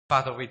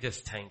Father, we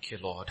just thank you,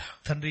 Lord.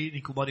 తండ్రి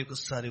నీకు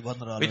మరొకసారి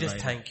వందనాలు. We just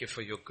thank you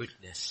for your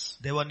goodness.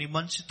 దేవా నీ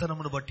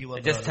మంచితనమును బట్టి We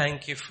వందనాలు. just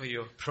thank you for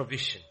your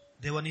provision.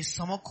 దేవా నీ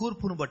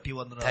సమకూర్పును బట్టి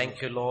వందనాలు. Thank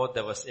you, Lord,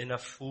 there was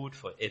enough food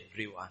for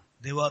everyone.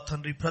 దేవా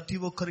తండ్రి ప్రతి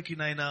ఒక్కరికి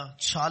నాయన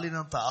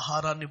చాలినంత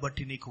ఆహారాన్ని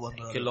బట్టి నీకు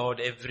Thank you, వందనాలు. Lord,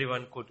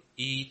 everyone could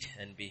eat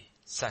and be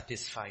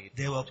satisfied.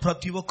 దేవా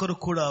ప్రతి ఒక్కరు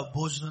కూడా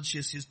భోజనం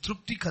చేసి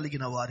తృప్తి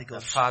కలిగిన వారిగా.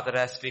 Father,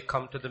 as we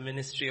come to the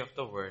ministry of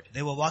the word,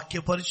 దేవా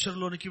వాక్య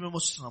పరిచర్లోనికి మేము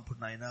వస్తున్నప్పుడు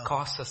నాయన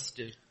cause us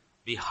to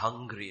be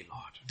hungry,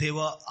 Lord.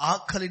 దేవా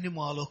ఆకలిని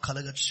మాలో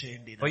కలగ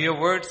చేయండి. For your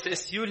word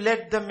says you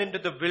led them into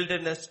the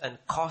wilderness and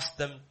caused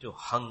them to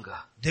hunger.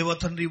 దేవా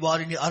తండ్రి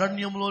వారిని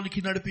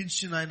అరణ్యంలోనికి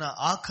నడిపించి నాయన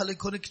ఆకలి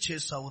కొనికి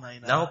చేశావు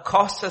నాయన. Now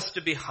cause us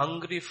to be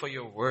hungry for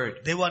your word.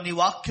 దేవా నీ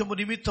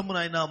వాక్యము నిమిత్తము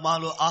నాయన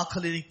మాలో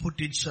ఆకలిని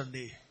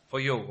పుట్టించండి. For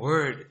your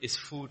word is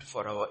food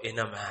for our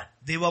inner man.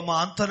 దేవా మా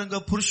అంతరంగ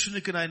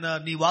పురుషునికి నాయన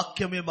నీ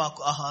వాక్యమే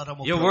మాకు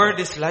ఆహారము. Your word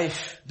is life.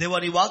 దేవా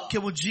నీ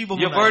వాక్యము జీవము.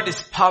 Your word is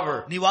power.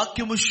 నీ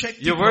వాక్యము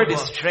శక్తి. Your word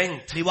is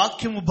strength. నీ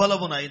వాక్యము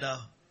బలము నాయన.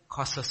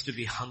 Cause us to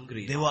be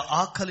hungry. దేవా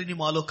ఆకలిని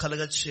మాలో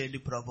కలగ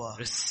చేయండి ప్రభువా.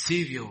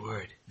 Receive your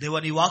word.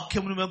 దేవా నీ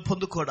వాక్యమును మేము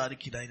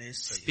పొందుకోవడానికి నాయన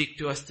యేసయ్య. Speak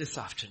to us this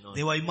afternoon.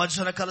 దేవా ఈ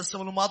మధ్యాహ్న కాల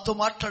సమయంలో మాతో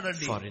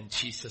మాట్లాడండి. For in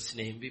Jesus'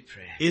 name we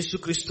pray.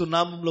 యేసుక్రీస్తు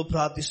నామములో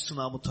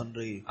ప్రార్థిస్తున్నాము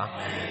తండ్రి.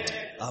 Amen.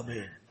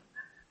 Amen.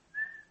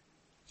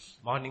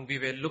 Morning we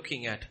were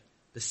looking at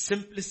the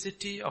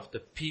simplicity of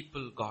the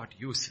people God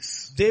uses.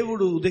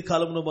 దేవుడు ఉదయ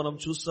కాలంలో మనం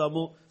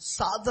చూస్తాము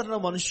సాధారణ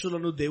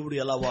మనుషులను దేవుడు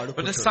ఎలా But there's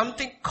వాడుకుంటాడు.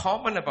 something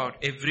common about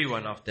every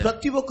one of them.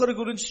 ప్రతి ఒక్కరి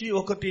గురించి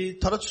ఒకటి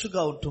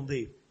తరచుగా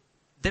ఉంటుంది.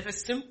 They were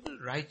simple,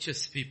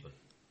 righteous people.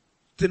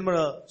 మన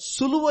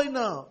సులువైన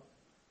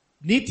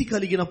నీతి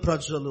కలిగిన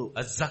ప్రజలు.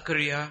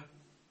 Zachariah,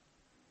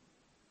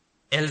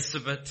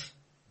 Elizabeth,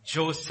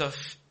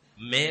 Joseph,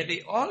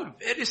 Mary, all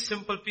very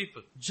simple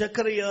people.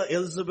 Zechariah,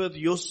 Elizabeth,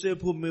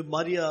 యోసేపు,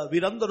 మరియా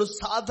వీరందరూ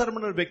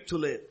సాధారణ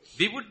వ్యక్తులే.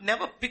 We would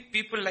never pick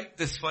people like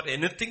this for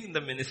anything in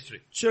the ministry.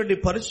 చూడండి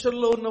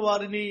పరిచయంలో ఉన్న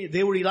వారిని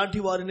దేవుడు ఇలాంటి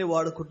వారిని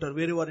వాడుకుంటారు,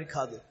 వేరే వారిని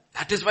కాదు.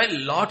 That is why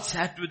Lord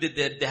sat with it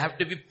there. They have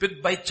to be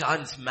picked by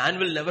chance. Man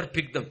will never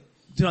pick them.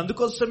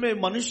 అందుకోసమే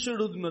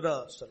మనుష్యుడు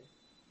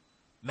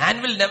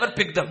Man will never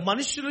pick them.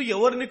 మనుషులు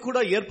ఎవరిని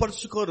కూడా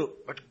ఏర్పరచుకోరు.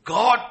 But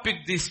God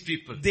picked these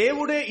people.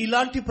 దేవుడే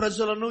ఇలాంటి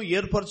ప్రజలను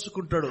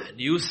ఏర్పరచుకుంటాడు. And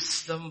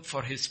used them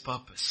for His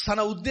purpose. తన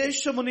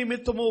ఉద్దేశము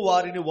నిమిత్తము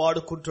వారిని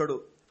వాడుకుంటాడు.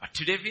 But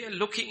today we are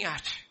looking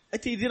at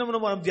అయితే ఈ దినమున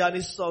మనం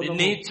ధ్యానిస్తా the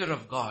ఉన్నాము nature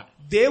of God.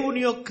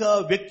 దేవుని యొక్క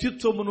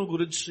వ్యక్తిత్వమును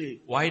గురించి.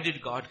 Why did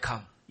God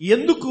come?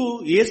 ఎందుకు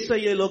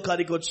యేసయ్య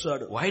లోకానికి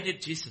వచ్చాడు? Why did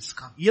Jesus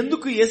come?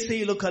 ఎందుకు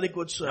యేసయ్య లోకానికి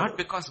వచ్చాడు? Not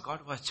because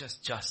God was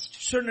just.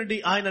 చూడండి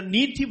ఆయన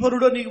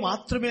నీతిపరుడని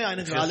మాత్రమే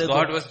ఆయనకు Because రాలేదు.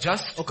 God was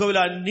just, ఒకవేళ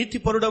ఆయన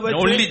నీతిపరుడవైతే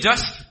only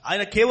just,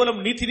 ఆయన కేవలం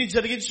నీతిని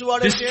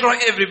జరిగించేవాడు, destroy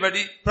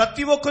everybody,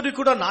 ప్రతి ఒక్కరిని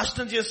కూడా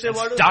నాశనం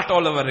చేసేవాడు, start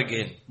all over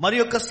again.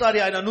 మరి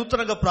ఒక్కసారి ఆయన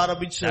నూతనంగా That's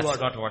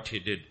ప్రారంభించేవాడు. not what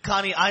He did.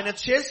 కానీ ఆయన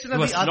He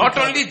చేసినది was అది not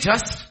కాదు. only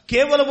just,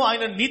 కేవలం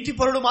ఆయన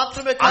నీతిపరుడు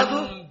మాత్రమే కాదు,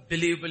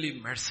 unbelievably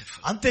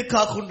merciful.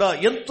 అంతేకాకుండా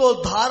ఎంతో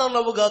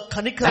ధారాళముగా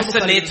కనికరము That's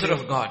the కలిగి nature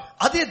of God.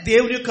 అదే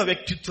దేవుని యొక్క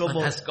వ్యక్తిత్వము.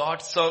 And as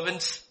God's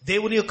servants,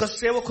 దేవుని యొక్క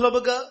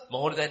సేవకులముగా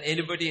more than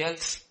anybody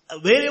else,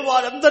 వేరే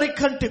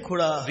వారందరికంటే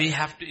కూడా we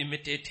have to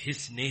imitate His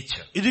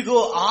nature. ఇదిగో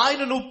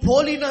ఆయనను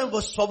పోలిన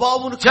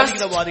స్వభావమును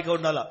కలిగిన వారిగా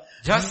ఉండాలా.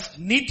 Just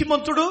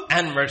నీతిమంతుడు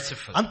and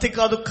merciful.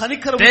 అంతేకాదు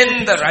కనికరము. Then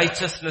the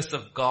righteousness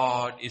of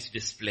God is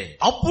displayed.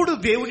 అప్పుడు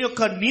దేవుని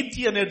యొక్క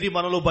నీతి అనేది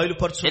మనలో In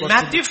బయలుపరచబడుతుంది.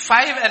 Matthew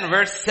 5 and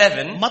verse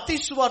 7, మత్తయి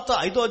సువార్త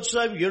 5వ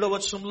అధ్యాయం 7వ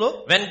వచనంలో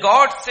when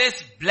God says,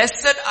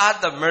 blessed are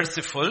the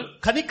merciful,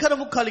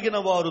 కనికరము కలిగిన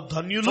వారు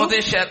ధన్యులు, for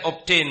they shall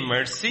obtain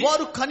mercy.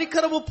 వారు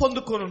కనికరము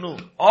పొందుకొనును.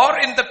 Or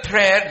in the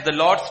prayer, the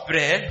Lord's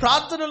prayer,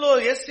 ప్రార్థనలో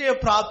యేసయ్య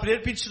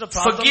ప్రేరేపించిన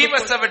forgive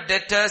us ప్రార్థన, our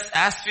debtors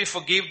as we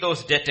forgive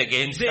those debt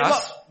against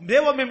us.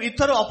 దేవా మేము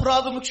ఇతర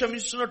అపరాధము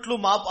క్షమించినట్లు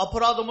మా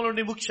అపరాధములను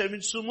నీవు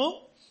క్షమించుము.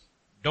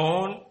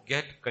 Don't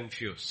get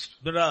confused.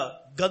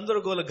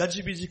 గందరగోళ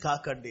గజిబిజి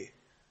కాకండి.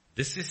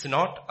 This is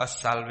not a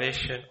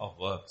salvation of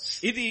works.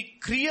 ఇది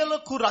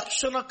క్రియలకు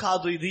రక్షణ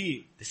కాదు. ఇది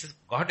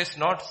God is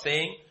not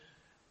saying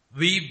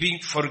we being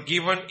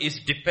forgiven is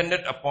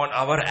dependent upon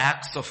our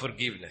acts of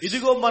forgiveness.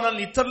 ఇదిగో మనం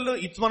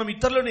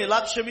ఇతరులను ఎలా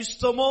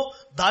క్షమిస్తామో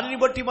దానిని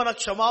బట్టి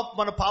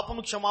మన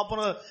పాపము క్షమాపణ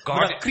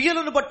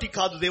క్రియలను బట్టి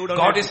కాదు దేవుడు.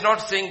 God is not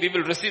saying we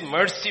will receive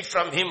mercy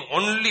from Him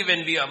only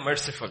when we are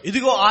merciful.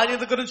 ఇదిగో ఆయన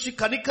దగ్గర నుంచి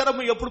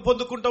కనికరము ఎప్పుడు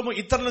పొందుకుంటామో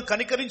ఇతరులను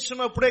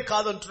కనికరించినప్పుడే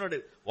కాదు అంటున్నాడు.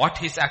 What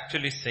He's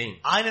actually saying,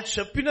 ఆయన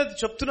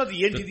చెప్తున్నది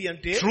ఏంటిది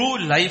అంటే true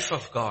life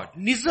of God,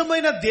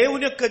 నిజమైన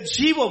దేవుని యొక్క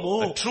జీవము,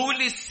 a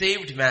truly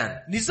saved man,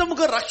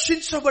 నిజముగా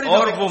రక్షించబడిన రక్షించబడిన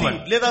or వ్యక్తి woman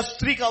లేదా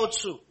స్త్రీ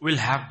కావచ్చు will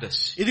have this.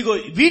 ఇదిగో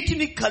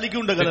వీటిని కలిగి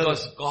ఉండగలరు.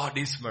 Because God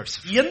is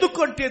merciful.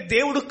 ఎందుకంటే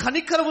దేవుడు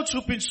కనికరము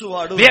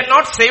చూపించువాడు. We are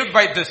not saved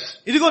by this.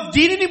 ఇదిగో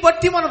దీనిని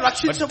బట్టి మనం But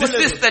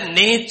రక్షించబడలేదు. this is the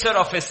nature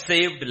of a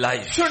saved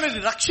life. చూడండి,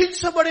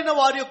 రక్షించబడిన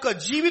వారి యొక్క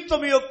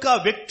జీవితం యొక్క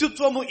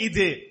వ్యక్తిత్వము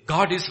ఇదే.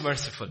 God is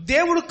merciful.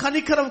 దేవుడు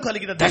కనికరం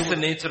కలిగిన That's the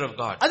దేవుడు. nature of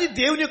God. అది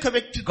దేవుని యొక్క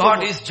వ్యక్తిత్వం.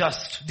 God is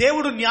just.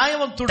 దేవుడు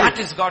న్యాయవంతుడు. That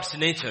is God's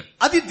nature.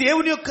 అది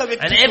దేవుని యొక్క And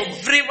వ్యక్తిత్వం.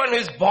 everyone who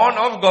is born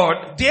of God,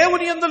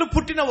 దేవుని యందు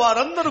పుట్టిన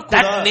వారందరూ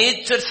కూడా that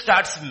nature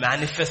starts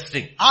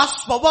manifesting. ఆ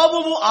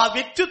స్వభావము ఆ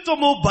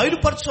వ్యక్తిత్వము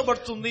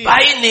బయలుపరచబడుతుంది.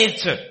 By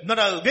nature, మన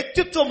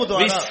వ్యక్తిత్వము we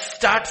ద్వారా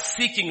start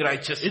seeking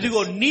righteousness.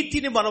 ఇదిగో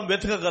నీతిని మనం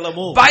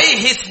వెతకగలము. By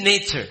His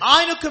nature,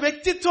 ఆయన యొక్క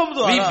వ్యక్తిత్వం we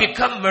ద్వారా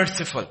become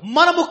merciful.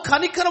 మనము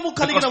కనికరము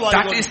కలిగిన Because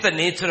that వారు. is the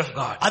nature of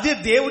God. అదే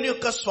దేవుని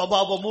యొక్క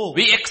స్వభావము.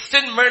 We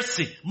extend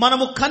mercy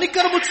మనము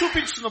కనికరము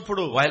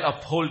చూపించినప్పుడు while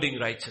upholding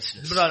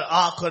righteousness.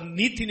 ఆ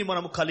నీతిని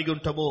మనము కలిగి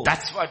ఉంటాము.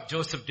 That's what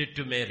Joseph did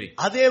to Mary.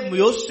 అదే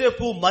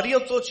యోసేపు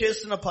మరియతో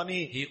చేసిన పని.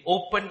 He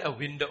opened a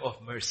window of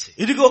mercy.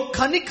 ఇదిగో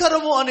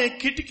కనికరము అనే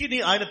కిటికీని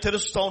ఆయన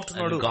తెరుస్తూ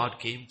ఉంటున్నాడు. And God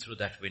came through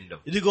that window.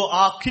 ఇదిగో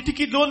ఆ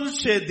కిటికీలో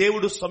నుంచే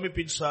దేవుడు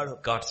సమీపించాడు.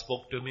 God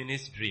spoke to him in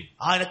his dream.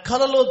 ఆయన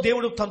కలలో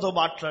దేవుడు తనతో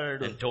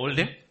మాట్లాడాడు. And told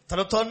him,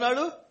 తనతో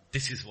అన్నాడు,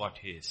 this is what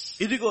he is.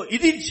 ఇదిగో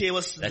ఇది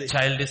చేయవలసింది. The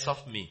child is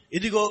of me.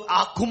 ఇదిగో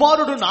ఆ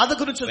కుమారుడు నా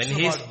దగ్గర నుంచి When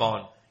he is వచ్చినవాడు.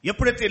 born,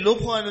 ఎప్పుడైతే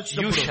లోపం ఆయన you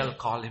వచ్చినప్పుడు shall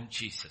call him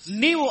Jesus.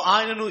 నీవు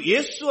ఆయనను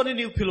యేసు అని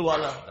నీవు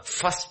పిలవాలా. The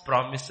first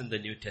promise in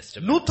the New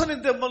Testament. నూతన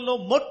నిబంధనలో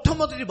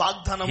మొట్టమొదటి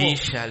వాగ్దానము, He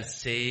shall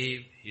save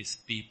his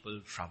people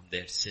from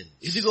their sins.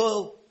 ఇదిగో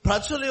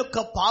ప్రజల యొక్క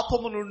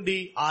పాపము నుండి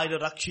ఆయన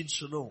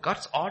రక్షించును.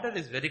 God's order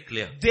is very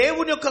clear.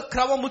 దేవుని యొక్క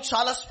క్రమము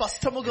చాలా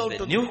స్పష్టముగా In the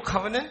ఉంటుంది. new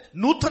covenant,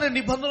 నూతన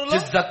నిబంధనలో to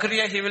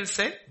Zechariah he will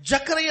say,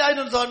 Zechariah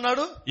ఆయనతో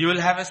అన్నాడు, you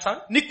will have a son,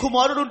 నీ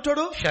కుమారుడు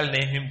ఉంటాడు, shall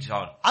name him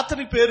John.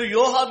 అతని పేరు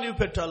యోహాను నీవు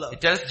పెట్టాలా. He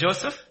tells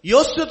Joseph,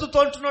 యోసేపుతో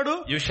అంటున్నాడు,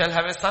 you shall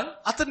have a son,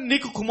 అతను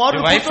నీకు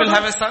కుమారుడు your wife will పుడతాడు,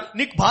 have a son,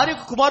 నీకు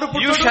భార్యకు కుమారుడు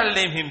you పుడతాడు, shall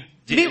name him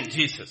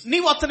Jesus.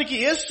 నీవు అతనికి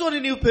యేసు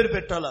అని నీవు పేరు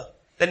పెట్టాలా.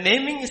 The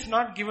naming is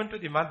not given to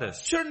the mothers.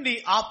 చూడండి,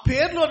 ఆ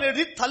పేర్లు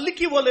అనేది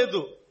తల్లికి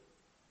ఇవ్వలేదు,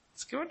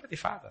 It's given to the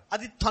father.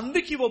 అది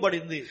తండ్రికి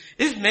ఇవ్వబడింది.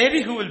 Is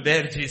Mary who will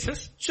bear Jesus?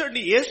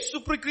 చూడండి,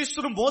 యేసు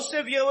క్రీస్తును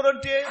మోసేది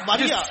ఎవరంటే It is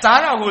మరియా.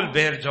 Sarah who will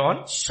bear John.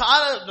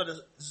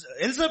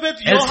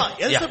 Elizabeth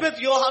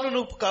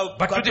యోహాను.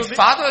 But to the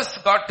fathers,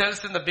 God tells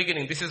in the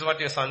beginning, this is what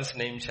your son's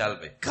name shall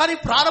be. కానీ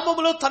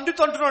ప్రారంభంలో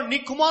తండ్రితో అంటున్నాడు, నీ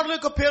కుమారుల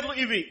యొక్క పేర్లు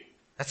ఇవి.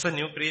 That's a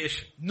new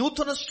creation.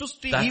 నూతన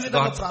సృష్టి ఈ That's విధంగా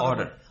God's ప్రారంభం.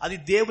 order. అది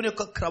దేవుని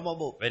యొక్క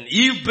క్రమము. When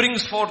Eve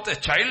brings forth a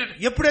child,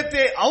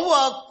 ఎప్పుడైతే అవ్వ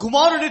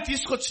కుమారుని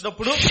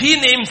తీసుకొచ్చినప్పుడు she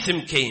names him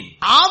Cain.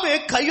 ఆమె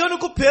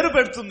కయ్యోనుకు పేరు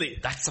పెడుతుంది.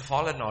 That's a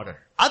fallen order.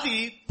 అది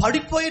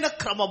పడిపోయిన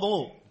క్రమము.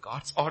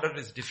 God's order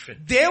is different.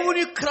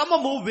 దేవుని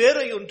క్రమము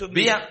వేరై ఉంటుంది.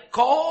 We are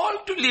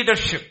called to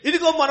leadership.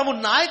 ఇదిగో మనము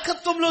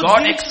నాయకత్వంలో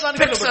God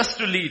జీవించడానికి expects us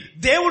to lead.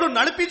 దేవుడు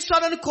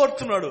నడిపించాలని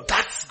కోరుతున్నాడు.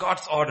 That's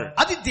God's order.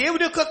 అది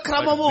దేవుని యొక్క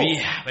క్రమము.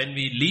 When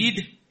we lead,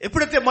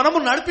 ఎప్పుడైతే మనము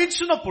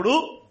నడిపించినప్పుడు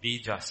be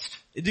just.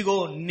 ఇదిగో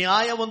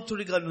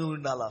న్యాయవంతుడిగా నువ్వు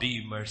ఉండాలా. Be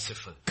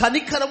merciful.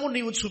 కనికరము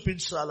నీవు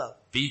చూపించాలా.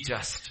 Be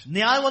just.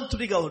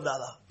 న్యాయవంతుడిగా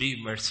ఉండాలా. Be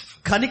merciful.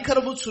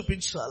 కనికరము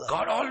చూపించాలా.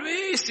 God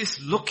always is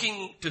looking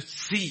to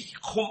see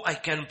whom I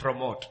can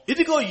promote.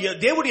 ఇదిగో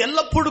దేవుడు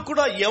ఎల్లప్పుడూ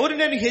కూడా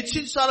ఎవరిని నేను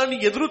హెచ్చించాలని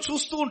ఎదురు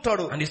చూస్తూ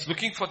ఉంటాడు. And he's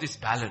looking for this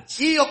balance.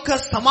 ఈ యొక్క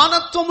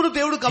సమానత్వమును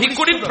దేవుడు He couldn't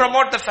గమనిస్తున్నాడు.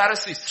 promote the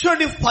Pharisees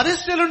చూడండి,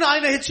 ఫరిసీయులను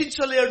ఆయన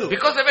హెచ్చించలేడు.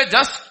 because they were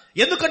just,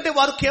 ఎందుకంటే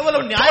వారు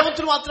కేవలం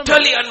న్యాయవంతులు మాత్రమే,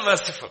 totally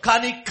unmerciful.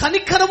 కానీ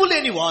కనికరము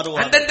లేని వారు.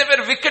 And then they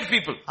were wicked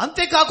people.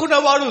 అంతేకాకుండా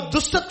వాడు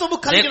దుష్టత్వము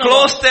They కలిగిన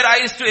closed their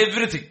eyes to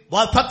everything.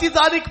 వారు ప్రతి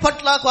దానికి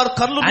పట్ల వారు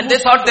కళ్ళు And they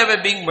thought they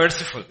were being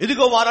merciful.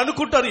 ఇదిగో వారు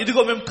అనుకుంటారు,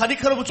 ఇదిగో మేము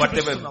కనికరము But they were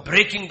చూపిస్తున్నాం.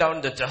 breaking down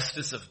the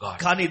justice of God.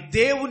 కానీ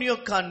దేవుని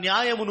యొక్క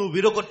న్యాయమును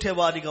విరగొట్టే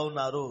వారిగా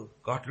ఉన్నారు.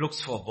 God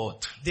looks for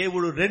both.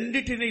 దేవుడు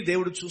రెండిటిని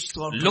దేవుడు చూస్తూ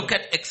ఉంటాడు.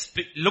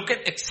 Look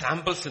at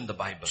examples in the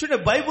Bible. చూడండి,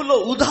 బైబిల్లో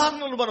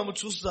ఉదాహరణలు మనము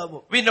చూస్తాము.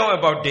 We know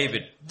about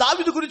David.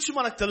 దావీదు గురించి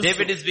మనకు తెలుసు.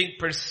 David is being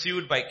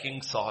pursued by King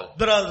Saul.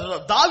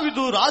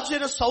 దావీదు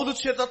రాజైన సౌలు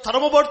చేత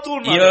తరమబడుతూ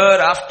ఉన్నాడు.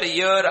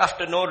 Year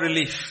after no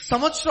relief.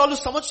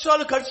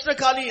 సంవత్సరాలు గడిచిన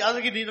కానీ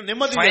అతనికి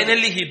నెమ్మది.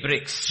 Finally he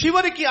breaks.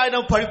 చివరికి ఆయన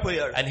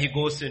పడిపోయాడు. And he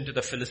goes into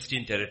the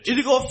Philistine territory.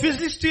 ఇదిగో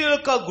ఫిలిష్తీయుల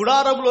యొక్క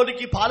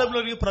గుడారంలోనికి,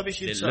 పాలెంలోనికి He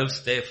ప్రవేశించాడు. lives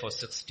there for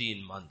 16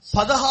 months.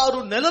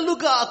 16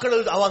 నెలలుగా అక్కడ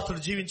అతడు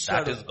That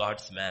జీవించాడు. is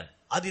God's man.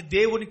 అది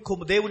దేవుని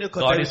యొక్క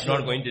God is దైవజనుడు.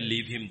 not going to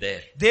leave him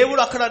there.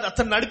 దేవుడు అక్కడ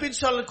అతను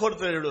నడిపించాలని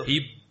కోరుతున్నాడు. He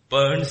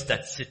burns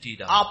that city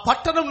ఆ down.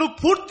 పట్టణంను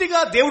పూర్తిగా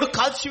దేవుడు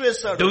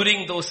కాల్చివేశాడు. During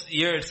those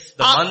years,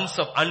 the months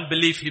of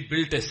unbelief, he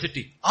built a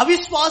city.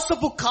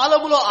 అవిశ్వాసపు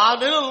కాలంలో ఆ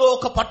నెలలో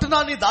ఒక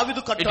పట్టణాన్ని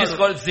దావీదు It is కట్టాడు.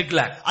 called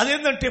Ziklag.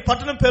 అదేంటంటే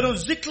పట్టణం పేరు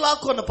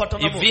జిక్లాకు అన్న If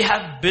పట్టణం. we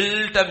have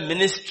built a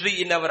ministry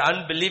in our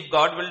unbelief,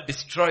 God will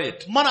destroy it.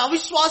 మన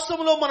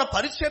అవిశ్వాసంలో మన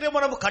పరిచర్య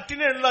మనం కట్టిన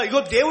యెడల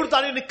ఇగో దేవుడు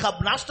దానిని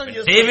నాశనం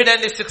చేస్తాడు. David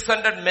and his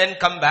 600 men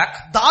come back.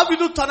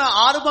 దావీదు తన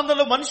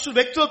 600 మనుషులు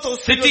వ్యక్తులతో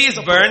City is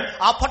burned.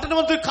 ఆ పట్టణం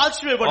అంతా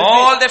కాల్చివేయబడింది.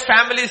 All their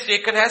families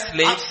taken as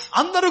slaves.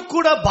 అందరూ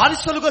కూడా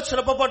బానిసలుగా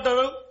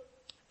చెరపబడ్డారు.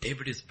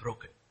 David is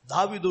broken.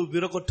 దావీదు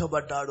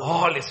విరగొట్టబడ్డాడు.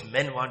 All his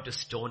men want to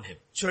stone him.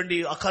 చూడండి,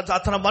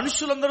 తన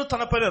మనుషులందరూ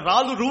తన పైన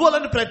రాళ్ళు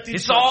రువ్వాలని He's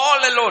ప్రయత్నించారు.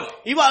 all alone.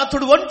 ఇవాళ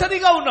అతడు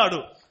ఒంటరిగా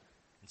ఉన్నాడు.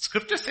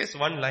 Scripture says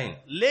one line.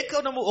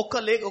 లేఖనము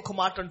ఒక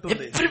మాట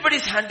అంటుంది,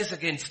 Everybody's hand is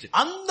against him.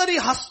 అందరి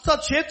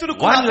చేతులు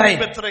One line.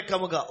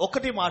 వ్యతిరేకముగా.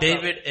 ఒకటి మాట,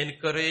 David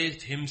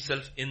encouraged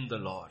himself in the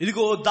Lord.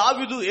 ఇదిగో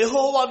దావీదు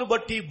యెహోవాను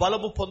బట్టి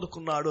బలము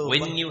పొందుకున్నాడు.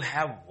 When you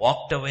have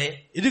walked away,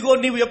 ఇదిగో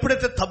నీవు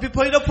ఎప్పుడైతే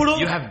తప్పిపోయినప్పుడు,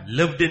 you have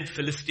lived in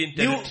Philistine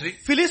territory,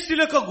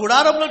 ఫిలిష్తీయుల యొక్క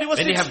గుడారంలో when you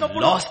have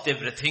నివసించినప్పుడు, lost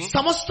everything,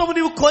 సమస్తము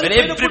నీవు when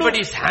కోల్పోయినప్పుడు,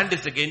 everybody's hand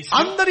is against you,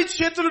 అందరి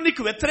చేతులు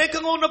నీకు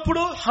వ్యతిరేకంగా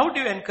ఉన్నప్పుడు, how do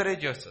you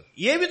encourage yourself?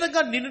 ఏ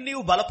విధంగా నిన్ను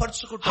నీవు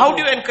బలపరుచుకుంటావు? How do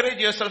you encourage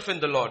yourself in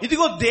the Lord?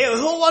 ఇదిగో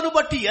యెహోవాను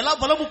బట్టి ఎలా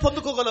బలము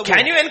పొందుకోగలవు?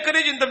 Can you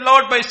encourage in the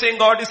Lord by saying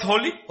God is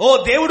holy? ఓ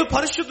దేవుడు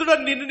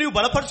పరిశుద్ధుడని నిన్ను నీవు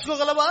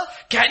బలపరుచుకోగలవా?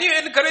 Can you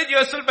encourage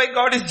yourself by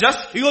God is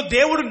just? ఇదిగో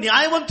దేవుడు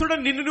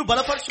న్యాయవంతుడని నిన్ను నువ్వు Can you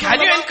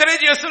బలపరుచుకోగలవా?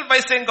 encourage yourself by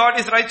saying God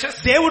is righteous?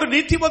 దేవుడు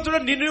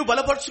నీతిమంతుడని నిన్ను నువ్వు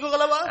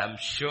బలపరుచుకోగలవా? I'm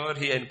sure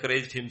he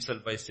encouraged himself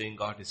by saying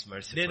God is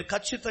merciful. నేను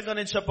ఖచ్చితంగా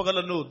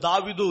చెప్పగలను,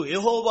 దావీదు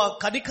యెహోవా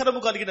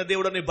కనికరము కలిగిన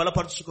దేవుడని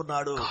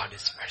బలపరుచుకున్నాడు. God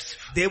is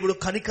merciful. దేవుడు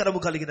కనికరము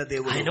కలిగిన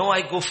దేవుడు. I know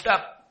I goofed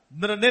up.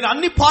 నేను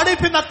అన్ని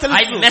పాడైపోయి నాకు I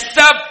తెలుసు. messed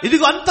up.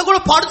 ఇదిగో అంతా కూడా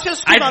పాడు I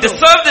చేసుకున్నాను.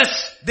 deserve this.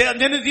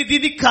 నేను ఇది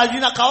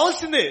నాకు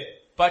కావాల్సిందే.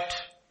 But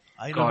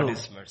I God know.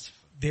 is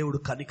merciful. దేవుడు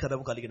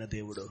కనికరము కలిగిన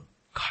దేవుడు.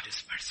 God is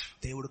merciful.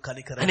 దేవుడు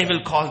కనికరం. And he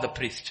will call the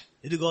priest.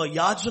 ఇదిగో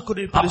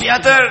యాజకుని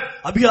Abiathar,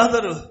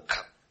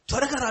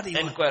 త్వరగా రాని.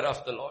 inquire of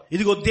the Lord.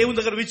 ఇదిగో దేవుని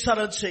దగ్గర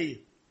విచారణ చేయి.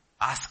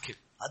 Ask him.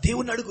 ఆ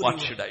దేవుని అడుగు, What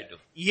should I do?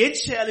 ఏం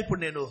చేయాలి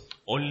ఇప్పుడు నేను?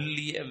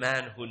 Only a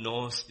man who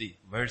knows the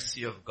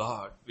mercy of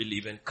God will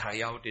even cry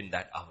out in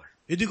that hour.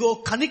 ఇదిగో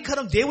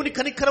కనికరం, దేవుని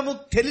కనికరము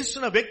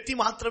తెలిసిన వ్యక్తి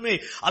మాత్రమే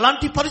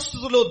అలాంటి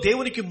పరిస్థితుల్లో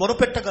దేవునికి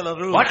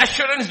మొరపెట్టగలరు. What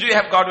assurance do you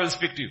have God will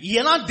speak to you?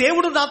 ఎలా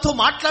దేవుడు నాతో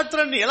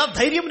మాట్లాడుతాడని ఎలా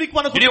ధైర్యం నీకు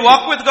మనకు? Did you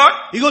walk with God?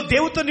 ఇగో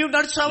దేవుడితో నీవు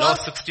నడిచావా? No,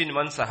 16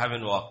 months I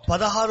haven't walked.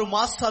 16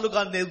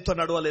 మాసాలుగా దేవుడితో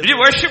నడవలేదు. Did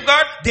you worship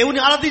God?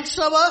 దేవుని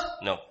ఆరాధించావా?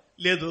 No.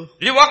 లేదు.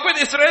 Did you walk with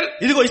Israel?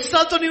 ఇదిగో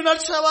ఇశ్రాయేలుతో నీవు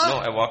నడిచావా? No,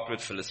 I walked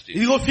with Philistines.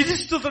 ఇదిగో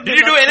ఫిలిష్తీయులతో Did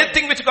you do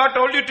anything which God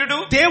told you to do?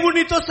 దేవుడు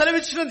నీతో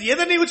సెలవిచ్చినది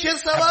ఏదో నీవు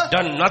చేసావా? I've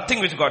done nothing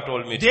which God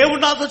told me to do. దేవుడు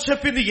నాతో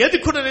చెప్పింది ఏది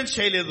కూడా నేను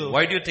చేయలేదు.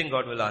 Why do you think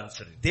God will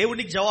answer you?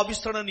 దేవునికి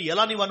జవాబిస్తాడని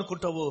ఎలా నీవు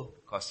అనుకుంటావు?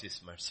 Because he is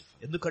merciful.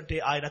 ఎందుకంటే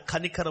ఆయన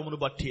కనికరమును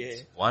బట్టి.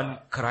 One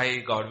cry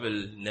God will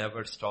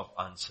never stop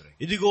answering.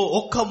 ఇదిగో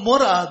ఒక్క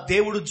మొర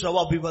దేవుడు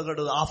జవాబు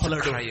ఇవ్వగలడు,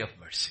 ఆపలేడు. Cry of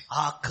mercy.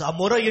 ఆ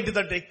మొర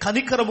ఏంటిదంటే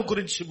కనికరము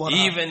గురించి మొర.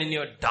 Even in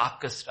your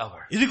darkest hour.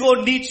 ఇదిగో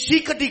నీ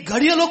చీకటి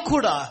గడియలో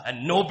కూడా. And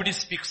nobody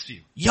speaks to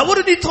you.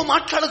 ఎవరు నీతో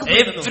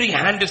మాట్లాడకపోయినా. Every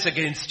hand is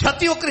against you.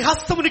 ప్రతి ఒక్కరి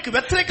హస్తము నీకు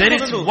వ్యతిరేకంగా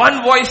There is one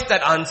voice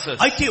that answers.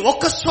 అయితే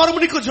ఒక్క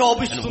స్వరము నీకు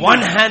జవాబిస్తుంది. And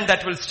one hand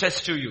that will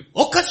stretch to you.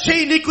 ఒక్క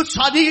చేయి నీకు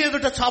నీ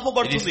ఎదుట It is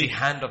చాపబడుతుంది. the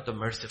hand of the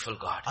merciful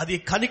God. అది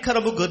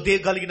కనికరము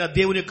కలిగిన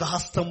దేవుని యొక్క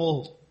హస్తము.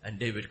 And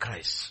David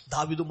cries.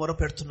 దావీదు మొర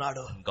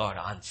పెడుతున్నాడు. And God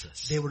answers.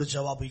 దేవుడు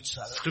జవాబు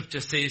ఇచ్చాడు.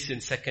 Scripture says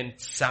in 1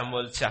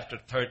 Samuel chapter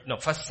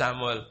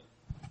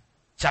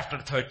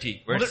 30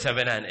 verse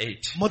 7 and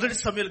 8. మొదటి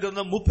సమూయేలు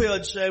గ్రంథం 30వ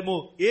అధ్యాయము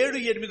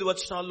 7-8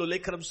 వచనాల్లో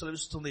లేఖనం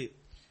సెలవిస్తుంది.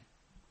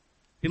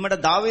 పిమ్మట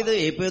దావీదు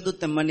ఏఫోదు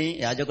తెమ్మని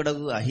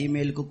యాజకుడగు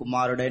అహీమేలుకు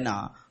కుమారుడైన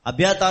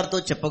అబ్యాతారుతో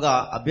చెప్పగా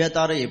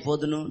అబ్యాతారు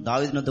ఏఫోదును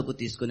దావీదు నొద్దకు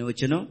తీసుకుని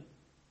వచ్చెను.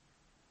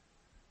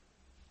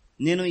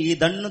 నేను ఈ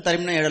దండును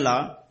తరిమిన ఎడల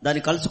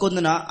దాన్ని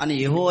కలుసుకొందునా అని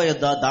యెహోవా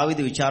యొద్ద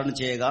దావీదు విచారణ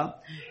చేయగా,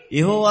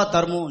 యెహోవా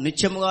తరుము,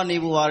 నిత్యముగా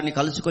నీవు వారిని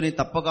కలుసుకొని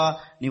తప్పక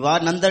నీ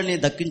వారినందరినీ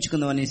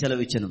దక్కించుకుందామని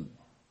సెలవిచ్చెను.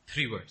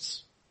 3 words.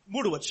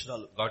 3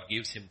 వచనాలు. God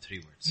gives him 3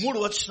 words.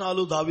 3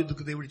 వచనాలు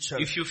దావీదుకు దేవుడు ఇచ్చాడు.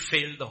 If you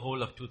fail the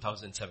whole of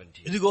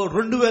 2017, ఇదిగో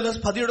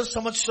 2017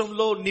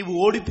 సంవత్సరంలో నీవు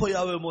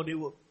ఓడిపోయావేమో.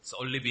 నీవు it's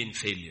only been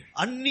failure.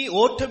 అన్ని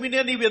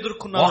ఓటమినే నీవు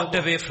ఎదుర్కొన్నావు. Walked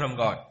away from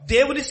God.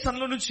 దేవుని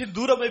సన్నిధిలో నుంచి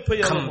దూరం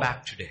అయిపోయావు. Come back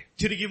today.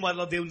 తిరిగి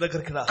మరలా దేవుని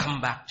దగ్గరికి రా. Come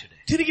back today.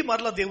 తిరిగి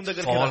మరలా దేవుని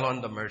దగ్గరికి రా. Fall on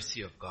the mercy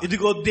of God.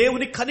 ఇదిగో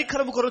దేవుని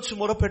కనికరము కొరకు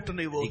మొరపెట్టు.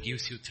 నీవు He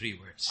gives you 3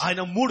 words.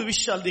 ఆయన 3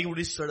 విషయాలు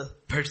దేవుడు ఇస్తాడు.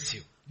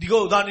 Pursue. ఇదిగో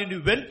దానిని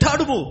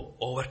వెంటాడుము.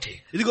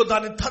 Overtake. ఇదిగో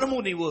దాన్ని తరుము.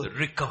 నీవు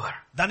recover.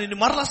 దానిని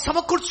మరలా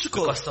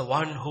సమకూర్చుకో. Because the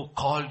one who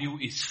called you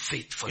is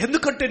faithful.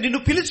 ఎందుకంటే నిన్ను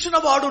పిలిచిన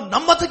వాడు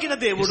నమ్మదగిన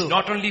దేవుడు. He's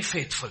not only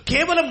faithful.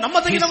 కేవలం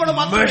నమ్మదగిన వాడు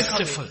మాత్రమే కాదు,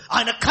 merciful.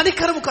 ఆయన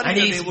కనికరము And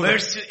కలిగిన his దేవుడు.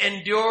 mercy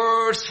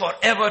endures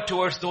forever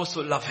towards those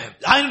who love him.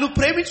 ఆయనను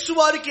ప్రేమించు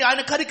వారికి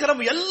ఆయన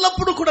కనికరము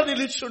ఎల్లప్పుడూ కూడా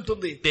నిలిచి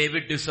ఉంటుంది.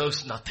 David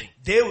deserves nothing.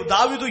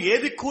 దావీదు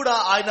ఏది కూడా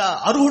ఆయన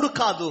అర్హుడు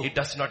కాదు. He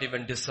does not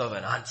even deserve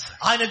an answer.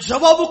 ఆయన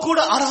జవాబు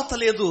కూడా అర్హత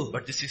లేదు.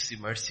 But this is the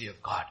mercy of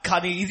God.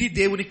 కానీ ఇది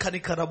దేవుని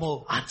కనికరము.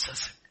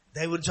 Answers him.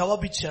 దేవుడు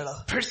జవాబిచ్చాడు.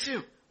 Pursue.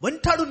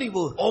 వెంటాడు.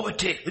 నీవు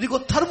overtake. ఇదిగో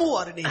తరుము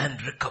వారిని and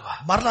recover.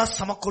 మరలా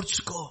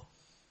సమకూర్చుకో.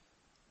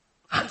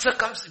 Answer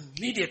comes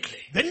immediately.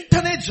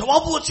 వెంటనే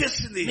జవాబు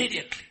వచ్చేసింది.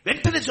 Immediately.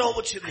 వెంటనే జవాబు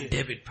వచ్చింది. And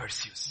David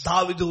pursues.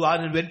 దావీదు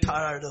ఆయన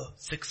వెంటాడాడు.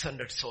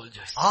 600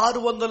 soldiers.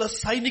 600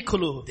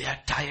 సైనికులు. They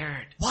are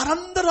tired.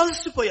 వారందరూ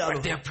అలసిపోయారు.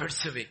 But they are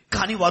pursuing.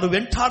 కానీ వారు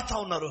వెంటాడుతా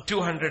ఉన్నారు.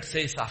 200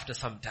 says after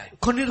some time.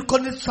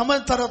 కొన్ని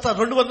సమయం తర్వాత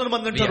 200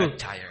 మంది అంటారు, We are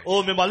tired.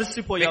 ఓ మేము We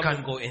అలసిపోయాము.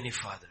 can't go any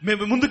further.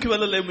 మేము ముందుకు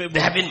వెళ్ళలేము.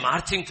 They have been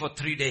marching for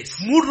 3 days.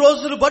 3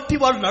 రోజులు బట్టి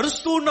వారు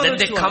నడుస్తూ ఉన్నారు.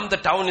 Then they come,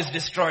 the town is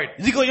destroyed.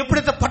 ఇదిగో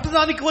ఎప్పుడైతే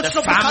పట్టణానికి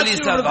వచ్చినప్పుడు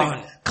families are gone.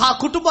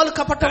 కుటుంబాలు And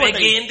కపట్టబడ్డాయి.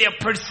 again they are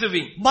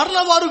pursuing.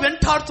 మరలా వారు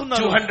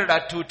వెంటాడుతున్నారు. 200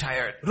 are too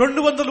tired.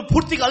 200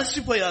 పూర్తిగా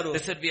అలసిపోయారు.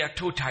 They said, we are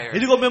too tired.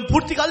 ఇదిగో మేము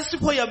పూర్తిగా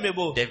అలసిపోయాం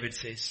మేము. David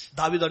says,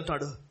 దావీదు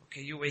అంటాడు,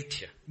 okay, you wait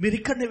here. మీరు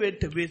ఇక్కడనే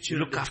వేచి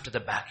Look after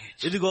the baggage.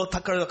 ఇదిగో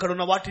అక్కడ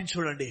ఉన్న వాటిని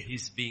చూడండి.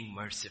 He's being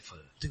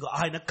merciful. ఇదిగో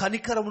ఆయన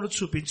కనికరమును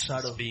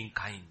చూపించాడు. He's being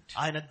kind.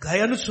 ఆయన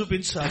దయను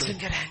చూపించాడు.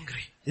 Doesn't get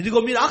angry.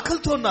 ఇదిగో మీరు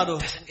ఆకలితో ఉన్నారు.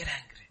 Doesn't get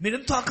angry. మీరు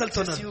ఎంతో ఆకలితో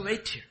Just ఉన్నారు. you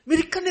wait here.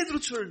 మీరు ఇక్కడనే ఎదురు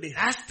చూడండి.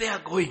 As they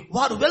are going,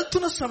 వారు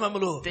వెళ్తున్న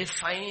సమయంలో they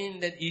find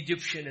an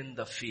Egyptian in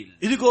the field.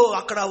 ఇదిగో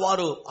అక్కడ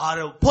వారు ఆ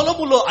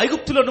పొలములో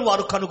ఐగుప్తులను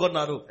వారు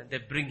కనుగొన్నారు. And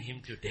they bring him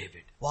to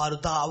David. వారు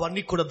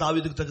అవన్నీ కూడా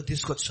దావీదుకు దగ్గర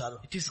తీసుకొచ్చారు.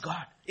 It is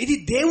God. ఇది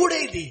దేవుడే.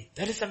 ఇది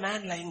There is a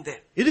man lying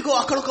there. ఇదిగో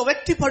అక్కడ ఒక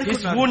వ్యక్తి He's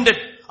పడుకున్నాడు. wounded.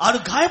 ఆయన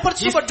He's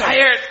గాయపరచబడ్డాడు.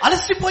 tired.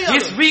 అలసిపోయాడు.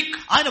 He's weak.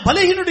 ఆయన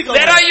బలహీనుడిగా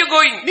Where are you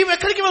going? నీవు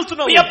ఎక్కడికి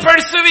వెళ్తున్నావు? We are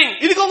pursuing.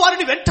 ఇదిగో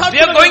వారిని We are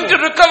వెంటాడుతున్నాము. going to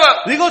recover.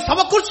 ఇదిగో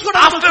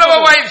సమకూర్చుకోవడానికి After our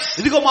wives.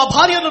 ఇదిగో మా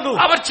భార్యలను,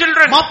 Our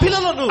children. మా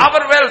పిల్లలను,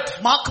 Our wealth.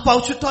 మా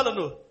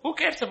చుట్టాలను. Who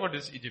cares about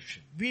this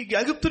Egyptian? ఈ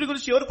ఐగుప్తుని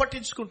గురించి ఎవరు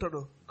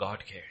పట్టించుకుంటాడు? God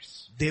cares.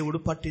 దేవుడు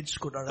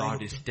పట్టించుకున్నాడు.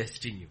 God is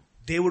testing you.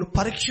 దేవుడు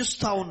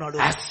పరీక్షిస్తా ఉన్నాడు.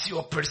 As you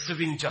are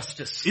pursuing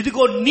justice,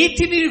 ఇదిగో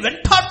నీతిని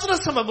వెంటాడుతున్న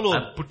సమయంలో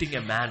I'm putting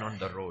a man on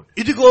the road.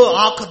 ఇదిగో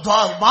ఆ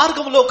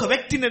మార్గంలో ఒక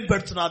వ్యక్తి నేను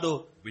పెడుతున్నాను.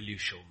 Will you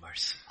show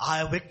mercy? ఆ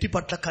వ్యక్తి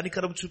పట్ల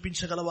కనికరం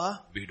చూపించగలవా?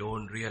 We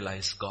don't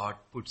realize God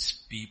puts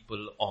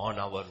people on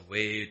our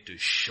way to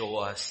show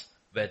us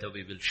whether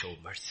we will show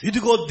mercy.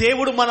 ఇదిగో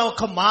దేవుడు మన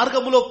ఒక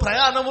మార్గములో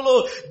ప్రయాణములో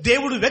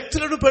దేవుడు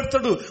వ్యక్తులను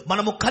పెడతాడు.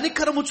 మనము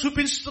కనికరము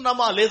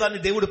చూపిస్తున్నామా లేదా అని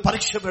దేవుడు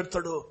పరీక్ష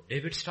పెడతాడు.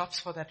 David stops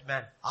for that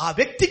man. ఆ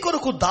వ్యక్తి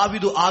కొరకు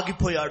దావీదు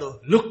ఆగిపోయాడు.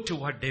 Look to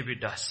what David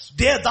does.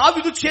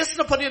 దావీదు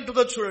చేసిన పని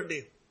ఏంటో చూడండి.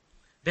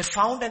 They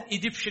found an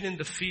Egyptian in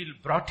the field,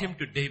 brought him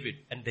to David,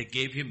 and they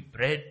gave him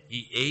bread. He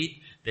ate.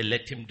 They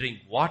let him drink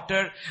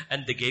water, and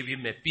they gave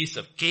him a piece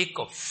of cake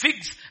of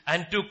figs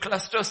and 2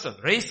 clusters of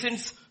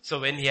raisins. So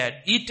when he had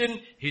eaten,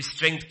 his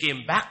strength came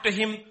back to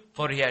him,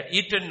 for he had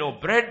eaten no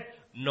bread,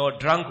 nor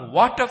drunk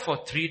water for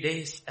 3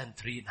 days and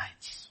 3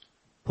 nights.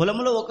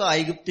 పొలములో ఒక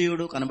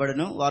ఐగుప్తీయుడు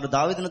కనబడెను. వారు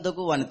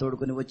దావీదునొద్దకు వాని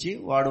తోడుకొని వచ్చి,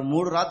 వాడు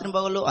 3 రాత్రి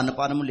పగళ్ళు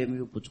అన్నపానములు ఏమీ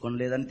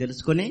పుచ్చుకొనలేదని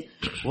తెలుసుకొని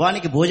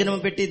వానికి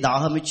భోజనము పెట్టి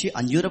దాహమిచ్చి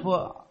అంజూరపు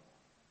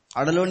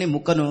అడలోని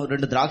ముక్కను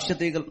 2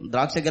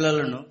 ద్రాక్ష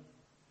గెలలను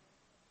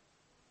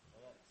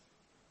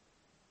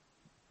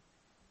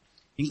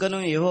ఇంకను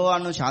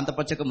యెహోవాను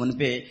శాంతపరచక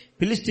మునిపే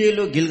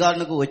ఫిలిష్తీయులు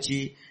గిల్గాలునకు వచ్చి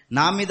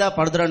నా మీద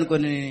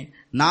పడదురనుకొని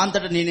నా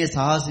అంతట నేనే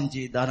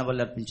సాహసించి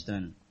దహనబలి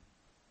అర్పించుతాను.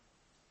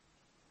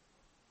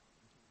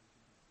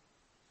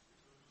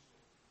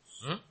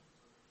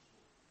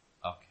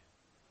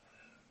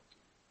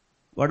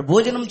 వాడు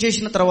భోజనం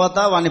చేసిన తర్వాత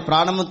వాని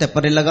ప్రాణము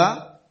తెప్పరిల్లగా,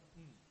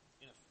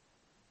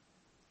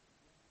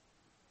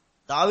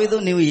 దావీదు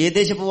నీవు ఏ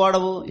దేశపు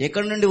వాడవు,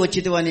 ఎక్కడి నుండి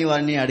వచ్చితివని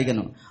వాడిని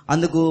అడిగను.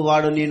 అందుకు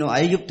వాడు, నేను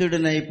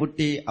ఐగుప్తుడినై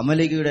పుట్టి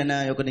అమలేకీయుడైన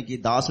ఒకనికి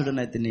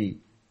దాసుడనైతిని.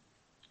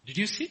 Did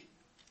you see?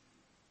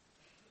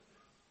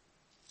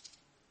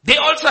 They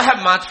also have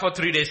marched for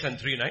 3 days and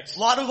 3 nights.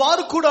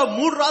 వారు కూడా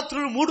 3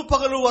 రాత్రులు 3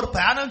 పగలు వారు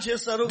ప్రయాణం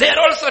చేశారు. They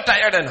are also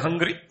tired and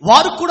hungry.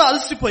 వారు కూడా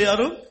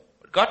అలసిపోయారు.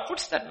 God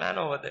puts that man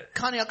over there.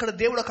 కానీ అక్కడ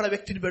దేవుడు అక్కడ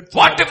వ్యక్తిని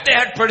పెడుతున్నాడు. What if they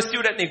had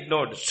pursued and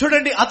ignored?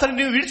 చూడండి,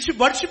 అతన్ని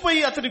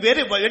మర్చిపోయి అతని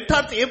వేరే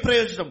వెంటాడితే ఏం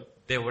ప్రయోజనం?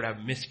 They would have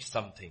missed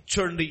something.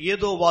 చూడండి,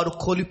 ఏదో వారు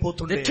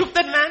కోల్పోతుండే. They took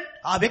that man.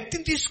 ఆ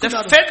వ్యక్తిని They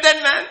తీసుకున్నారు. fed that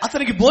man.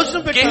 అతనికి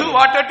భోజనం Gave పెట్టారు. him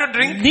water to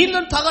drink.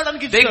 నీళ్లను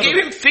తాగడానికి They ఇచ్చారు. gave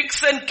him figs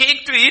and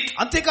cake to eat.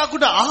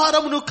 అంతేకాకుండా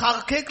ఆహారమును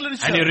కేకులను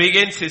And he ఇచ్చారు.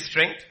 regains his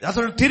strength.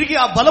 అతను తిరిగి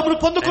ఆ బలమును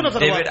పొందుకున్న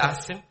And David తర్వాత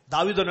asked him,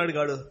 దావీదును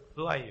అడిగాడు,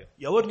 who are you?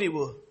 ఎవరు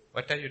నీవు?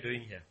 What are you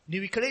doing here?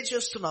 నీవు ఇక్కడే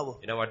చేస్తున్నావు?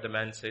 You know what the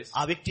man says?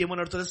 ఆ వ్యక్తి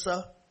ఏమన్నాడు తెలుసా?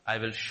 I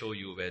will show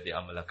you where the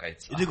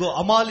Amalekites are. ఇదిగో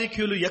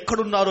అమాలేకీయులు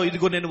ఎక్కడున్నారో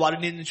ఇదిగో నేను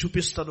వారిని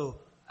చూపిస్తాను.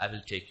 I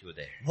will take you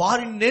there.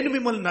 వారిని నేను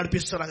మిమ్మల్ని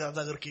నడిపిస్తాను ఆ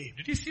దగ్గరికి.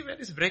 Did you see where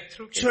this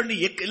breakthrough came? చూడండి,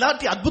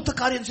 ఎలాంటి అద్భుత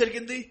కార్యం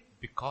జరిగింది.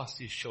 Because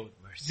he showed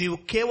mercy. నీవు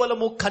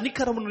కేవలము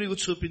కనికరమును నీవు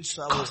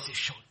చూపించావు. Because he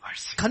showed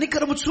mercy.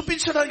 కనికరము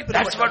చూపించడానికి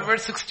That's what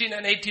verse 16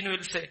 and 18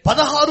 will say.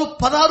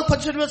 16,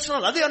 18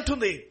 వచనాలు అదే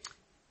అంటుంది.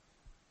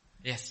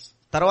 Yes.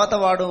 తర్వాత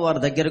వారు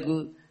దగ్గరకు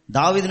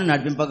దావీదును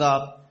నడిపింపగా,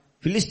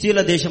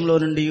 ఫిలిష్తీయుల దేశంలో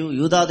నుండి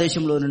యూదా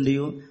దేశంలో నుండి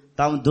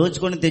తాము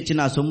దోచుకొని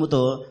తెచ్చిన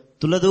సొమ్ముతో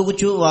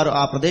తులదూగుచు వారు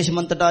ఆ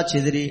ప్రదేశమంతటా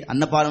చెదిరి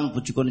అన్నపానం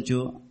పుచ్చుకొనుచు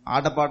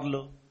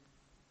ఆటపాటలు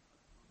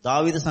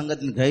దావీదు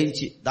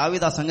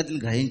ఆ సంగతిని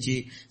గ్రహించి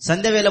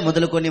సంధ్యవేళ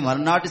మొదలుకొని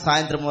మరునాటి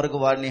సాయంత్రం వరకు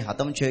వారిని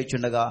హతం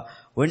చేయుచుండగా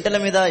ఒంటెల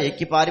మీద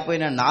ఎక్కి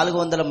పారిపోయిన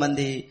 400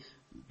 మంది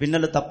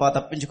పిన్నలు తప్ప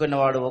తప్పించుకున్న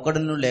వాడు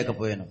ఒకడును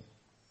లేకపోయాను.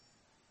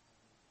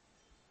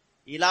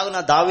 ఇలాగున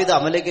దావీదు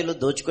అమలేకీయులు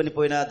దోచుకొని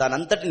పోయిన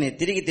దానంతటిని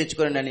తిరిగి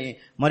తెచ్చుకొనని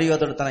మరియు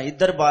అతడు తన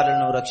ఇద్దరు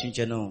భార్యలను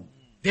రక్షించెను.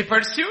 They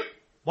pursued.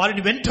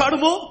 వారిని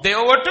వెంటాడుము. They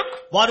overtook.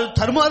 వారు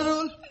తరుమారు.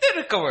 They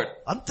recovered.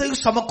 అంతయు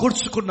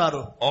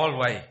సమకూర్చుకున్నారు. All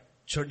why?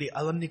 చూడండి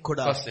అవన్నీ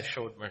కూడా Because they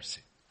showed mercy.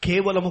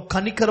 కేవలము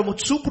కనికరము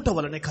చూపుట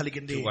వలనే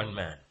కలిగింది. To one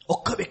man.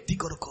 ఒక్క వ్యక్తి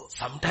కొరకు.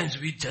 Sometimes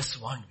we just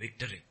want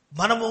victory.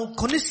 మనము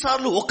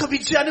కొన్నిసార్లు ఒక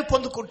విజయాన్ని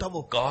పొందుకుంటాము.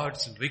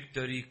 God's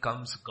victory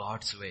comes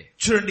God's way.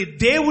 చూడండి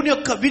దేవుని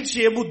యొక్క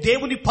విజయము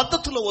దేవుని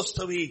పద్ధతిలో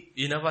వస్తవి.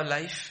 In our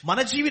life,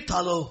 మన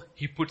జీవితాల్లో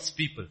He puts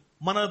people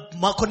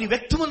మా కొన్ని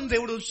వ్యక్తులను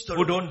దేవుడు ఉంచుతాడు.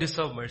 who don't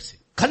deserve mercy.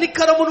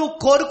 కనికరమును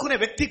కోరుకునే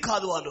వ్యక్తి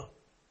కాదు వాళ్ళు.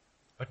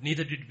 But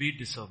neither did we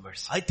deserve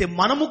mercy. అయితే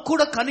మనము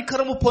కూడా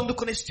కనికరము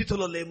పొందుకునే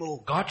స్థితిలో లేము.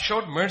 God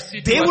showed mercy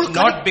to us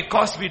not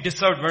because we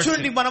deserved mercy.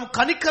 చూడండి మనం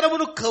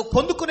కనికరమును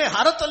పొందుకునే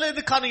అర్హత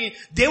లేదు కానీ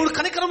దేవుడు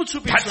కనికరము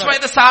చూపించాడు. That's why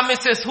the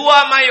psalmist says, who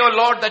am I, O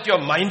Lord, that you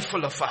are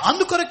mindful of us?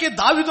 అందుకొరకే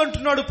దావీదు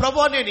అంటున్నాడు,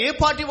 ప్రభువా నేను ఏ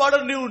పాటి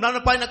వాడను, నీవు నా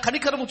పైన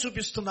కనికరము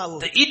చూపిస్తున్నావు.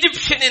 The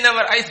Egyptian in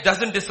our eyes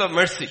doesn't deserve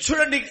mercy.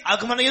 చూడండి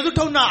మన ఎదుట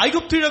ఉన్న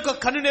ఐగుప్తు యొక్క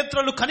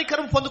కన్నునేత్రాలు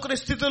కనికరం పొందుకునే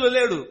స్థితిలో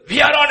లేడు.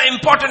 We are on an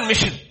important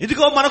mission.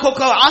 ఇదిగో మనకు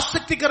ఒక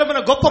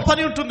ఆసక్తికరమైన గొప్ప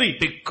పని ఉంటుంది.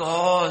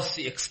 Because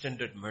he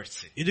extended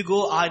mercy. ఇదిగో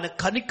ఆయన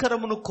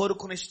కనికరమును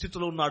కోరుకునే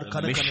స్థితిలో ఉన్నాడు.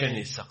 The mission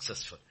is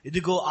successful.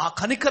 ఇదిగో ఆ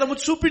కనికరము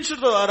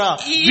చూపించడం ద్వారా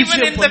Even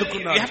in that,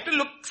 you have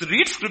to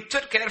read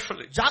scripture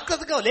carefully.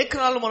 జాగ్రత్తగా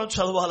లేఖనాలను మనం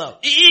చదవాలా.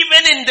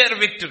 Even in their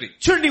victory.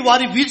 చూడండి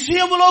వారి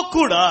విజయములో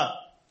కూడా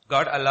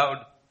God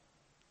allowed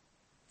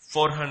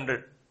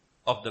 400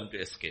 of them to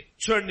escape.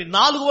 చూడండి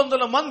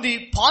 400 మంది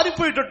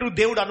పారిపోయేటట్టు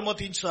దేవుడు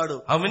అనుమతించాడు.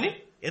 How many?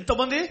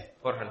 ఎంతమంది?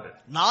 400.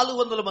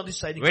 400 మంది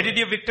సైనికులు. Where did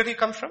your victory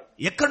come from?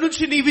 ఎక్కడి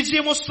నుంచి నీ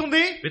విజయం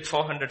వస్తుంది? With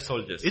 400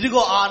 soldiers.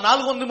 ఇదిగో ఆ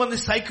 400 మంది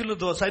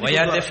సైనికులతో. Why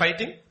are they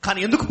fighting? కానీ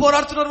ఎందుకు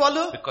పోరాడుతున్నారు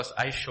వాళ్ళు? Because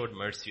I showed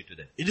mercy to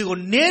them. ఇదిగో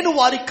నేను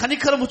వారి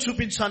కనికరము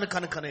చూపించాను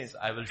కనుకనే.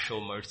 I will show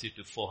mercy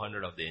to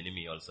 400 of the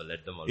enemy also.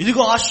 Let them also.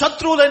 ఇదిగో ఆ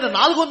శత్రువులైన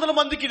 400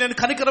 మందికి నేను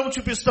కనికరము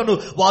చూపిస్తాను,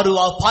 వారు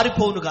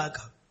పారిపోవును గాక.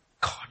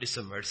 God is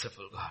a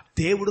merciful God.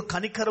 దేవుడు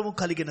కనికరము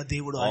కలిగిన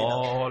దేవుడు ఆయన.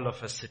 All of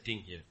us sitting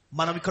here,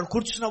 మనం ఇక్కడ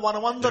కూర్చున్న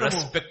మనమందరం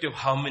irrespective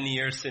how many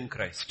years in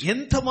Christ,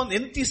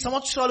 ఎన్ని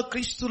సంవత్సరాలు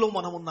క్రీస్తులో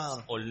మనం ఉన్నాం,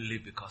 only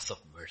because of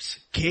mercy.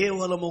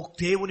 కేవలము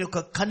దేవుని యొక్క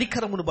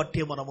కనికరమును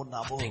బట్టే మనం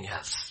ఉన్నాము. Nothing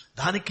else.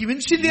 దానికి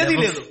మించింది ఏదీ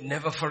లేదు.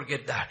 Never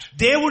forget that.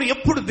 దేవుడు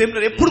ఎప్పుడు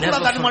కూడా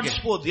దాన్ని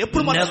మర్చిపోదు.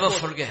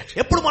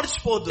 ఎప్పుడు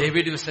మర్చిపోదు.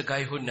 David was a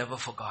guy who never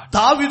forgot.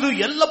 దావీదు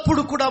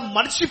ఎల్లప్పుడు కూడా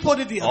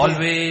మర్చిపోనిది.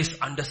 Always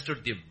understood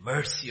the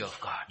mercy of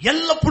God.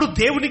 ఎల్లప్పుడు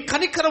దేవుని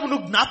కనికరమును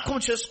జ్ఞాపకం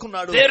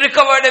చేసుకున్నాడు. They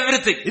recovered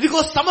everything.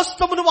 ఇదిగో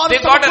సమస్తమును వారు,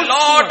 they got a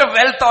lot of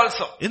wealth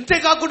also.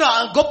 ఇంతేకాకుండా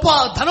గొప్ప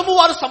ధనము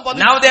వారు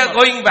సంపాదించారు. Now they are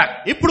going back.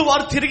 ఇప్పుడు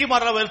వారు తిరిగి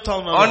మరలా వెళ్తా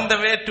ఉన్నారు. On the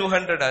way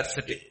 200 are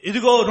sitting.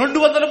 ఇదిగో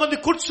 200 మంది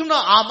కూర్చున్న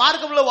ఆ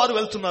మార్గంలో వారు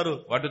వెళ్తున్నారు.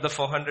 What do the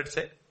 400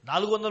 say?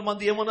 400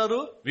 మంది ఏమన్నారు?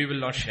 We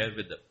will not share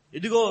with them.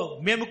 ఇదిగో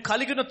మేము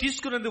కలిగిన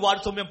తీసుకున్నది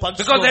వారితో మేము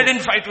పంచుకోము. Because they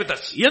didn't fight with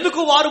us.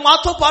 ఎందుకు వారు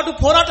మాతో పాటు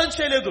పోరాటం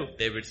చేయలేదు?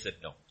 David said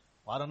no.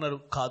 వారు అన్నారు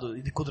కాదు,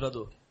 ఇది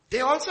కుదరదు.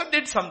 They also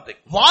did something.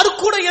 వారు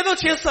కూడా ఏదో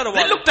చేస్తారు.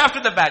 They looked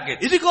after the baggage.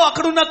 ఇదిగో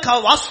అక్కడ ఉన్న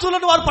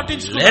వస్తువులను వారు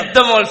పట్టించుకున్నారు. Let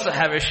them also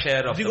have a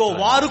share of. ఇదిగో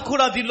వారు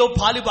కూడా దీనిలో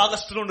పాలి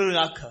భాగస్తులు ఉండరు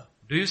గాక.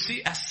 Do you see,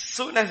 as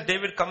soon as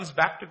David comes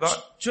back to God,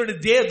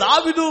 చూడండి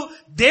దావీదు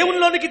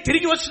దేవునిలోనికి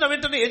తిరిగి వచ్చిన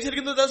వెంటనే ఏం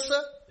జరిగిందో తెలుసా?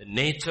 the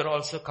nature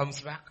also comes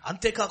back.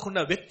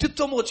 అంతేకాకుండా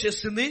వ్యక్తిత్వం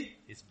వచ్చేసింది.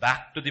 He's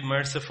back to the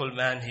merciful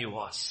man he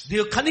was.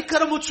 దేవుడు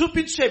కనికరము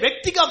చూపించే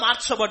వ్యక్తిగా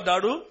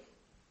మార్చబడ్డాడు.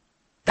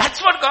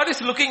 That's what God is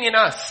looking in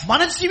us.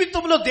 మన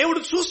జీవితంలో దేవుడు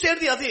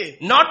చూసేది అదే.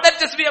 Not that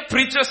just we are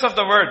preachers of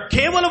the word.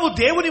 కేవలము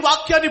దేవుని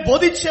వాక్యాన్ని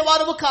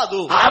బోధించేవారము కాదు.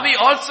 Are we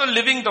also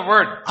living the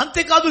word?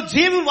 అంతేకాదు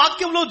దేవుని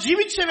వాక్యంలో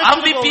జీవించే వ్యక్తులుగా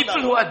ఉన్నాము. Are we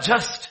people who are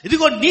just?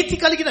 ఇదిగో నీతి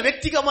కలిగిన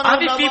వ్యక్తిగా మనం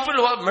ఉన్నామా? Are we people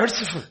who are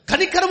merciful?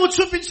 కనికరము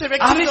చూపించే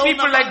వ్యక్తులుగా ఉన్నామా? Are we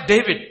people like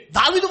David?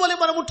 దావీదు వలె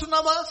మనం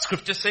ఉంటున్నామా?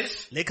 Scripture says,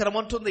 లేఖనం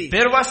అంటుంది,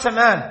 there was a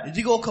man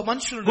ఇదిగో ఒక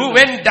మనుషుడు who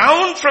went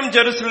down from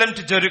Jerusalem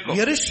to Jericho.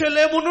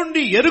 యెరూషలేము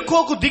నుండి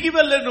యెరికోకు దిగి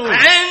వెళ్ళెను.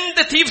 And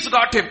the thieves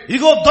got him.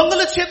 ఇదిగో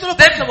దొంగల చేతిలో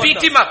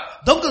beat him up.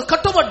 దొంగలు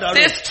కట్టబడ్డాడు.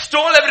 They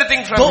stole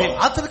everything from him.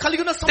 అతను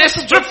కలిగిన they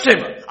stripped him.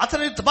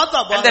 అతని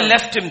and they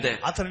left him there.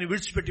 అతనిని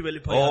విడిచిపెట్టి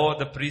వెళ్ళిపోయారు. Oh,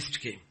 the priest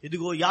came.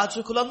 ఇదిగో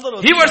యాజకులందరూ,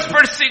 he was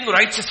pursuing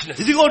righteousness.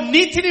 ఇదిగో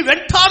నీతిని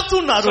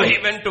వెంటాడుతున్నారు. so he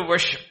went to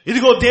worship.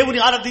 ఇదిగో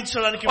దేవుని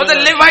ఆరాధించడానికి. Oh, the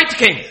Levite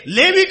came.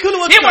 లేవీకులు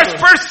వచ్చారు. he was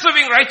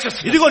pursuing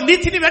righteousness. ఇదిగో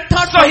నీతిని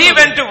వెంటాడుతున్నారు. so he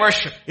went to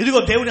worship.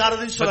 ఇదిగో దేవుని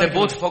ఆరాధించడానికి. but they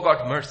both forgot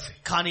mercy.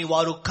 కానీ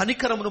వారు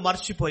కనికరమును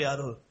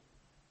మర్చిపోయారు.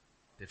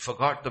 They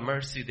forgot the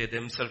mercy they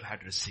themselves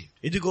had received.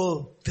 ఇదిగో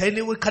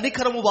దేవుని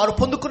కనికరము వారు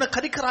పొందుకున్న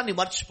కనికరాన్ని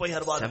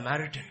మర్చిపోయారు వారు.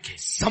 Samaritan came.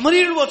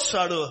 సమరయుడు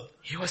వచ్చాడు.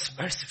 he was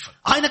merciful.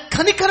 ఆయన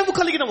కనికరము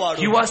కలిగిన వాడు.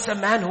 He was a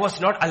man who was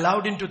not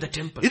allowed into the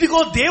temple. ఇదిగో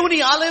దేవుని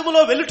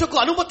ఆలయములో వెళ్ళుటకు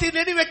అనుమతి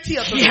లేని వ్యక్తి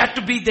అతడు. He had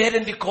to be there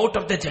in the court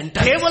of the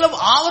Gentiles. కేవలం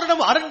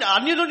ఆవరణం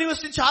అన్యులు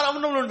నివసించే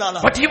ఆవరణంలో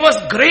ఉండాలి. But he was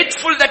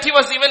grateful that he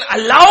was even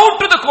allowed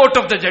to the court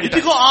of the Gentiles.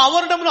 ఇదిగో ఆ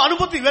ఆవరణంలో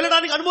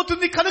వెళ్ళడానికి అనుమతి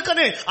ఉంది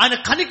కనుకనే ఆయన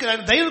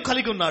దయను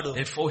కలిగి ఉన్నాడు.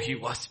 Therefore he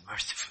was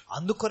merciful.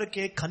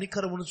 అందుకొరకే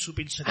కనికరమును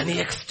చూపించాడు. And he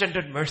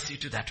extended mercy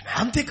to that man.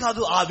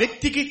 అంతేకాదు ఆ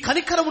వ్యక్తికి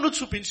కనికరమును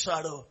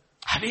చూపించాడు.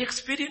 Have you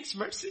experienced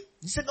mercy?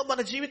 నిజంగా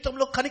మన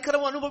జీవితంలో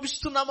కనికరము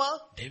అనుభవిస్తున్నామా?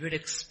 David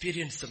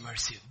experienced the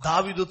mercy of God.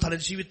 దావీదు తన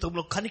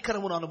జీవితంలో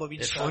కనికరమును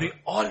అనుభవించాడు. Therefore he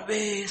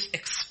always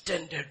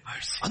extended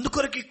mercy.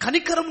 అందుకొరకే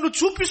కనికరమును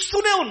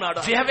చూపిస్తూనే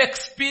ఉన్నాడు. We have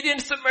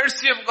experienced the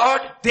mercy of God.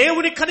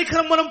 దేవుని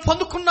కనికరం మనం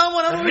పొందుకున్నాము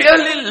అని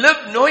Really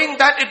live knowing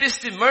that it is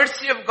the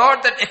mercy of God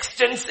that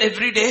extends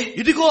every day.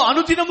 ఇదిగో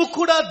అనుదినము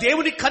కూడా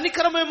దేవుని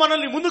కనికరమే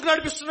మనల్ని ముందుకు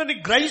నడిపిస్తుందని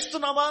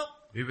గ్రహిస్తున్నామా?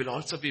 We will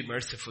also be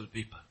merciful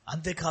people.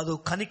 అంతేకాదు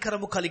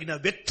కనికరము కలిగిన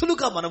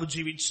వ్యక్తులుగా మనం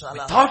జీవించాలి.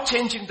 Without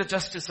changing the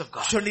justice of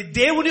God. చూడండి,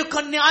 దేవుని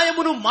యొక్క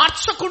న్యాయమును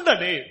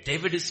మార్చకుండానే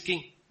David is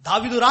king.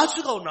 దావీదు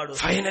రాజుగా ఉన్నాడు.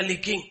 Finally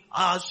king.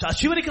 ఆ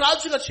చివరికి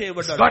రాజుగా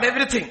చేయబడ్డాడు. Got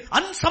everything.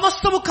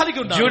 సమస్తము కలిగి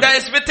ఉన్నాడు. Judah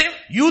is with him.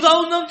 యూదా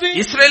ఉంది.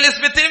 Israel is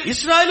with him.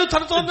 ఇశ్రాయేలు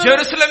తనతో ఉన్నాడు.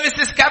 Jerusalem is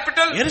his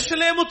capital.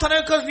 యెరూషలేము తన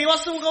యొక్క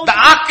నివాసముగా ఉంది. The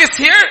ark is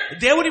here.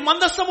 దేవుని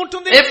మందసం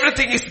ఉంటుంది.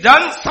 Everything is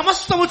done.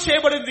 సమస్తము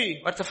చేయబడింది.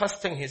 What's the first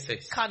thing he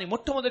says? కానీ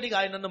మొట్టమొదటిగా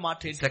ఆయన అన్న మాట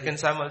ఏంటి? 2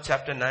 Samuel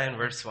chapter 9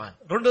 verse 1.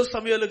 2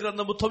 సమూయేలు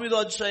గ్రంథము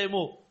 9వ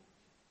అధ్యాయము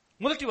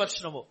 1వ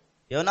వచనము.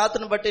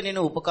 యోనాతును బట్టి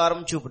నేను ఉపకారం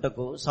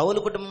చూపుటకు సౌలు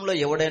కుటుంబంలో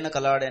ఎవడైనా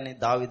కలాడని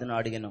దావీదును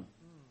అడిగాను.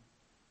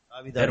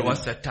 There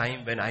was a time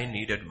when I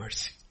needed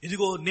mercy.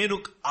 ఇదిగో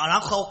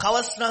నాకు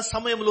కావాల్సిన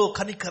సమయంలో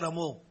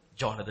కనికరము.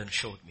 Jonathan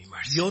showed me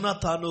mercy.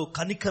 యోనాతాను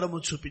కనికరము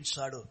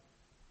చూపించాడు.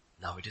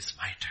 Now it is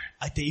my turn.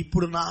 అయితే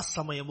ఇప్పుడు నా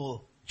సమయము.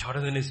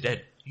 Jonathan is dead.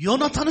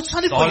 యోనాతాను Saul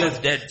చనిపోయాడు. is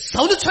dead.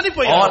 సౌలు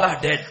చనిపోయాడు. All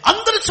are dead.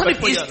 అందరూ But is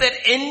చనిపోయారు. there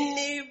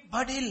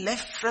anybody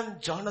left from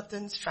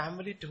Jonathan's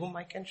family to whom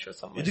I can show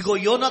some mercy? ఇదిగో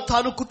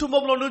యోనాతాను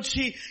కుటుంబంలో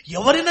నుంచి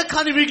ఎవరైనా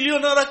కానీ మిగిలి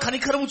ఉన్నారా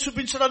కనికరము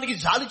చూపించడానికి,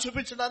 జాలి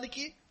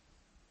చూపించడానికి?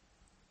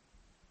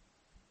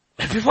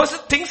 Because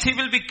he thinks he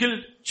will be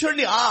killed.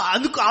 చూడండి,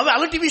 అందుకు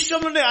అలాంటి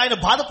విషయంలోనే ఆయన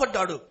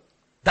బాధపడ్డాడు.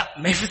 The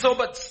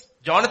Mephibosheth,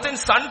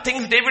 Jonathan's son,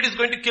 thinks David is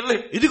going to kill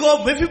him. ఇదిగో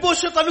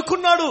మెఫీబోషెత్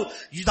అనుకున్నాడు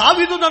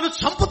దావీదు నన్ను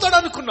చంపుతాడు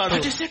అనుకున్నాడు.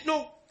 But he said no.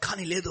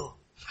 కానీ లేదు,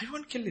 I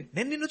won't kill him.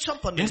 నేను నిన్ను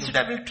చంపను. Instead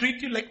I will treat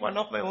you like one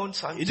of my own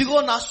sons.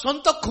 ఇదిగో నా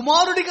సొంత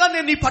కుమారుడిగా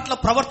నేను నీ పట్ల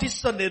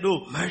ప్రవర్తిస్తాను. నేను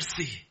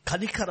Mercy.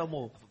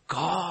 కనికరము.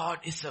 God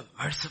is a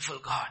merciful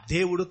God.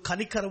 దేవుడు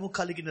కనికరము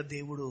కలిగిన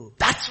దేవుడు.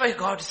 That's why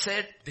God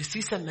said, this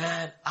is a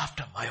man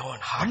after my own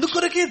heart.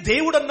 అందుకొరకే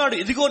దేవుడు అన్నాడు,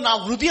 ఇదిగో నా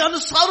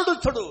హృదయానుసారుడు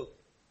ఇతడు.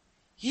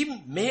 He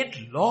made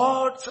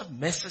lots of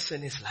messes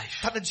in his life.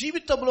 తన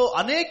జీవితంలో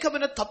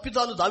అనేకమైన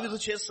తప్పిదాలు దావీదు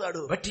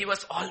చేశాడు. But he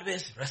was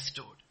always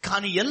restored.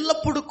 కానీ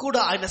ఎల్లప్పుడూ కూడా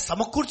ఆయన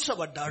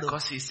సమకూర్చబడ్డాడు.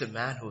 Because he is a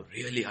man who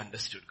really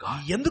understood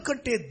God.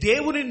 ఎందుకంటే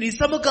దేవుని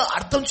నిజముగా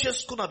అర్థం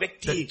చేసుకున్న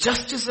వ్యక్తి. The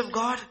justice of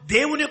God.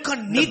 దేవుని యొక్క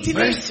The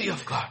నీతిని, mercy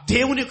of God.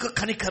 దేవుని యొక్క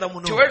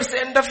కనికరమును. Towards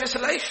the end of his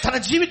life, తన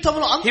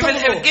జీవితంలో he will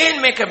అంతలో again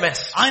make a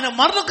mess. ఆయన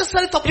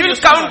మరొకసారి తప్పు He will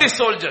చేస్తున్నాడు. count his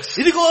soldiers.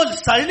 ఇదిగో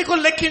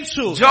సైనికులు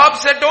లెక్కించు. Job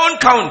said, don't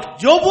count.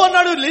 యోబు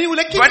అన్నాడు, నీవు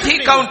లెక్కించు. But he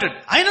counted.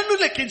 ఆయనను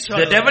లెక్కించాడు.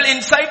 The devil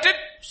incited.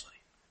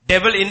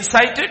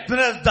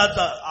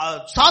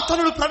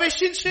 సాతానుడు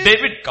ప్రవేశించి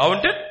David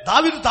counted.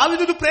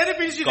 దావీదును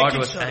ప్రేరేపించి God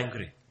was లెక్కించాడు.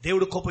 angry.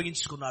 దేవుడు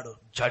కోపగించుకున్నాడు.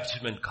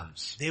 Judgment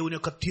comes. దేవుని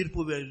యొక్క తీర్పు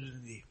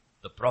వెళ్ళింది.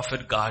 The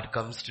prophet God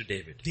comes to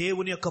David.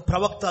 దేవుని యొక్క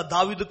ప్రవక్త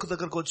దావీదుకు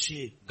దగ్గరకు వచ్చి,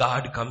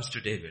 God comes to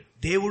David.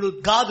 దేవుడు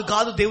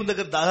కాదు దేవుని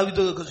దగ్గర దావీదు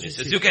దగ్గరకు He says,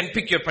 వచ్చి, you can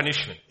pick your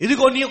punishment.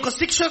 ఇదిగో నీ యొక్క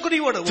శిక్షకు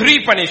నీవడు. 3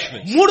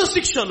 punishments. 3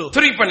 శిక్షలు.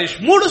 3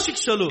 punishments. 3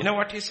 శిక్షలు. You know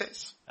what he says?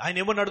 ఆయన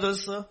ఏమన్నాడు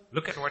తెలుసా?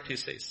 Look at what he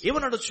says.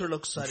 ఏమన్నాడు చూడండి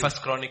ఒకసారి.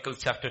 1 Chronicles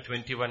chapter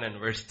 21 and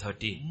verse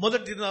 13.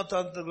 మొదటి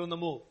దినవృత్తాంత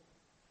గ్రంథము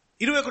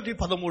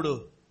 21:13.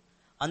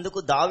 అందుకు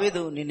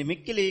దావీదు, నిన్ను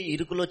మిక్కిలి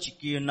ఇరుకులో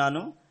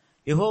చిక్కియున్నాను,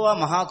 యెహోవా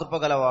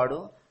మహాకృపగలవాడు,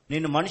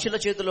 నిన్ను మనుషుల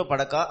చేతిలో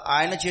పడక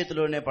ఆయన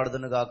చేతిలోనే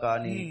పడదునుగాక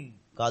అని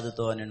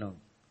గాదుతో అనెను.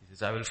 He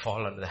says, I will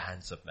fall under the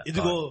hands of man.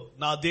 ఇదిగో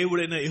నా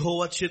దేవుడైన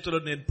యెహోవా చేతిలో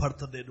నేను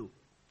పడతాను.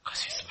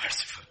 Because he's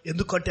merciful.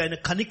 ఎందుకంటే ఆయన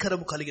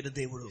కనికరము కలిగిన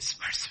దేవుడు. He's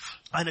merciful.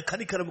 ఆయన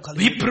కనికరము We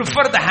కలిగిన.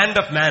 prefer the hand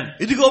of man.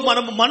 ఇదిగో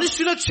మనం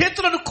మనుషుల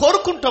చేతులను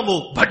కోరుకుంటాము.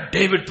 But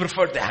David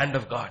preferred the hand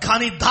of God.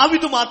 కానీ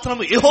దావీదు మాత్రం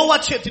యెహోవా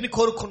చేతిని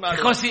కోరుకున్నాడు.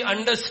 Because he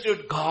understood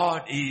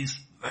God is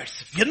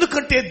merciful.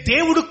 ఎందుకంటే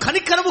దేవుడు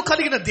కనికరము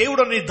కలిగిన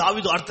దేవుడు అని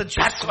దావీదు అర్థం That's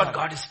what చేసుకున్నాడు.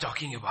 God is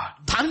talking about.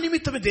 దాని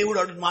నిమిత్తమే దేవుడు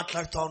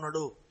మాట్లాడుతూ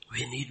ఉన్నాడు.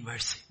 We need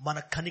mercy. మన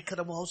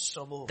కనికరము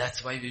అవసరము.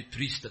 That's why we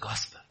preach the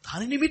gospel.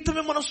 దాని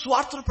నిమిత్తమే మనం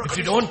స్వార్థను If you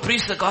ప్రకటించాలి. don't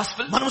preach the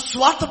gospel, మనం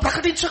స్వార్థ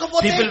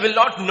ప్రకటించకపోతే people will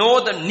not know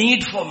the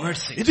need for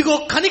mercy. ఇదిగో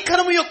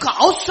కనికరము యొక్క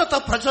అవసరత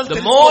ప్రజలు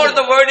The more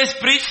the word is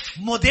preached,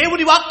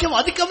 దేవుని వాక్యం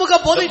అధికముగా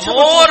the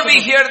more we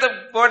hear the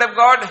word of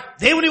God,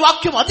 దేవుని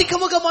వాక్యం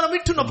అధికముగా మనం the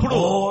వింటున్నప్పుడు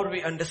more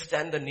we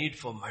understand the need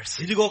for mercy.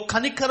 ఇదిగో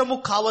కనికరము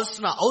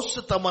కావాల్సిన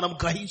అవసరత మనం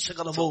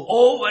గ్రహించగలము.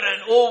 Over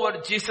and over,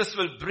 Jesus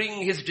will bring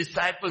his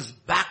disciples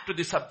back to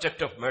the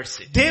subject of mercy.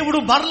 mercy. దేవుడు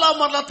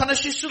మరలా తన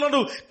శిష్యులను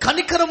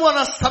కనికరము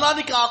అన్న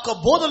స్థలానికి ఆ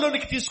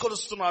బోధలోనికి తీసుకొని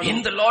వస్తున్నాడు. In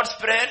the Lord's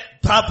Prayer,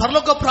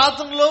 పరలోక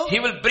ప్రార్థనలో He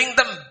will bring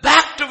them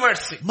back to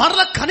mercy.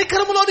 మరలా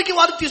కనికరములోనికి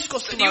వారిని You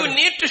తీసుకొస్తున్నాడు.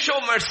 need to show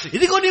mercy.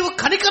 ఇదిగో నీవు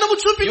కనికరము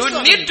You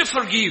చూపించాలి. need to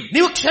forgive.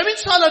 నీవు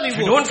క్షమించాలా? If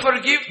నీవు you don't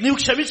forgive, నీవు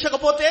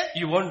క్షమించకపోతే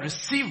you won't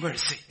receive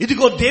mercy.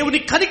 ఇదిగో దేవుని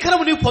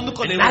కనికరము నీవు In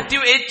పొందుకోలేవు.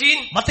 Matthew 18,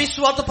 మత్తయి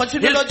సువార్త he'll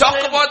 18వ talk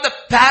అధ్యాయం about the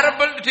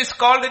parable that is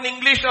called in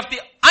English of the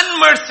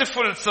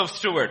unmerciful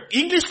steward.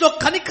 English లో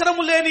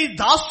కనికరము లేని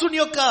దాసుని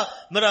యొక్క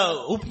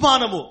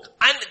ఉపమానము.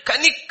 And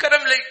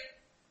kanikaram like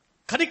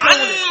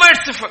కనికరము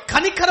unmerciful.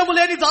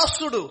 లేని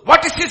దాసుడు.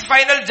 What is his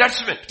final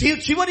judgment?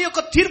 చివరి యొక్క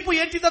తీర్పు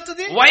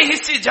ఏంటిదత్తది? Why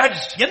is he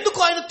judged? ఎందుకు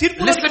ఆయన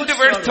తీర్పు? Listen to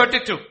verse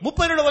 32.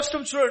 32వ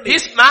వచనం చూడండి.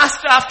 His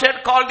master after had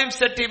called him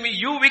said to me,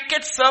 you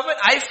wicked servant,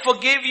 I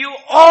forgave you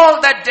all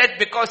that debt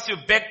because you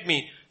begged me.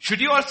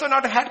 Should you also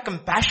not have had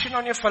compassion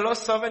on your fellow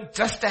servant,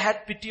 just I had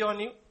pity on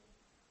you?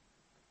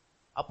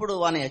 అప్పుడు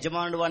వాని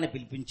యజమానుడు వాని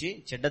పిలిపించి,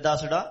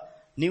 చెడ్డదాసుడా,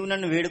 నీవు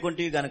నన్ను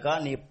వేడుకొంటివి గనుక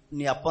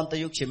నీ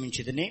అప్పంతయు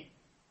క్షమించితిని.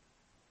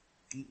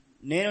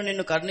 నేను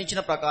నిన్ను కరుణించిన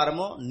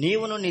ప్రకారము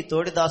నీవును నీ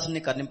తోడి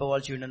దాసుని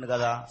కరుణింపవలసి ఉండను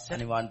కదా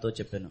అని వానితో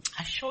చెప్పాను.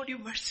 I showed you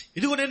mercy.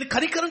 ఇదిగో నేను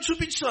కనికరం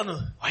చూపించాను.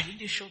 Why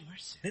didn't you show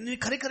mercy? నేను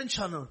నిన్ను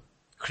కనికరించాను.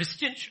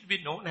 Christians should be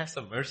known as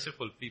a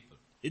merciful people.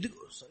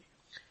 ఇదిగో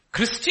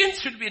Christians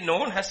should be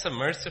known as a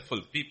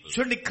merciful people.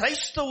 చూడండి,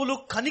 క్రైస్తవులు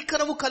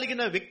కనికరము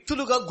కలిగిన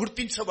వ్యక్తులుగా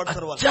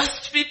గుర్తించబడతారు. వాళ్ళు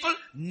Just people,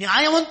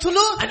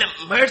 న్యాయవంతులు and a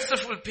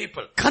merciful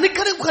people.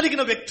 కనికరం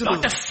కలిగిన వ్యక్తులు,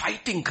 Not a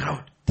fighting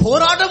crowd.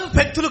 పోరాటం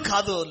వ్యక్తులు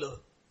కాదు వాళ్ళు.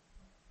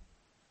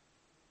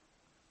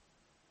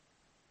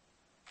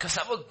 Because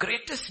our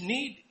greatest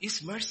need is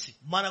mercy.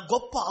 మన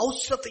గొప్ప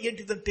అవసరత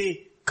ఏంటిదంటే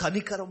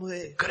కనికరమే.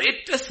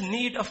 Greatest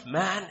need of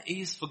man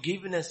is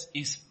forgiveness,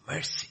 is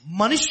mercy.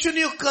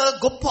 మనుష్యుని యొక్క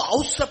గొప్ప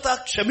అవసరత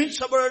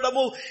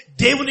క్షమించబడము,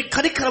 దేవుని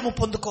కనికరము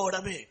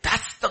పొందుకోవడమే.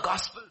 That's the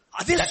gospel.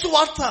 అదే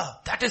సువార్త.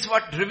 That is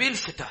what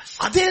reveals it us.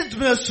 అదే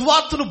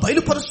సువార్తను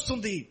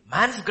బయలుపరుస్తుంది.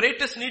 Man's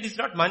greatest need is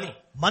not money.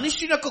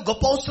 మనిషి యొక్క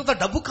గొప్ప అవసరత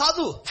డబ్బు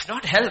కాదు, It's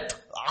not health.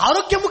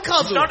 ఆరోగ్యము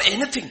కాదు, It's not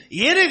anything.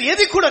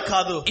 ఏది కూడా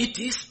కాదు. It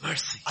is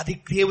mercy. అది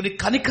దేవుని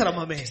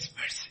కనికరమే. It's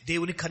mercy.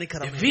 దేవుని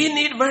కనికరమే. If we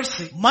need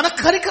mercy, మన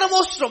కనికరం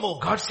అవసరము.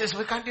 God says,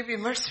 why can't you be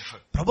merciful?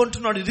 ప్రభు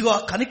అంటున్నాడు, ఇదిగో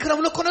ఆ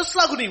కనికరంలో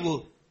కొనసాగు నీవు.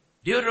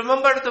 Do you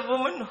remember the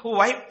woman who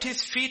wiped his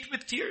feet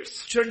with tears?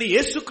 చూడండి,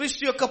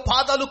 యేసుక్రీస్తు యొక్క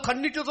పాదాలు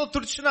కన్నీటితో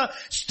తుడిచిన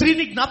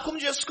స్త్రీని జ్ఞాపకం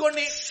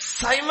చేసుకోండి.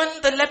 Simon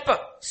the leper.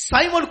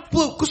 సైమన్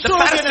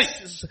కుష్ఠరోగి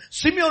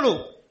సిమియోను,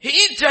 he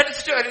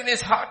judged her in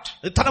his heart.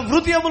 తన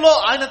హృదయములో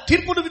ఆయన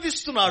తీర్పును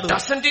విధిస్తున్నాడు.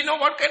 Doesn't he know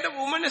what kind of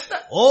woman is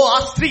that? ఓ, ఆ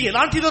స్త్రీ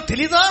ఎలాంటిదో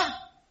తెలీదా?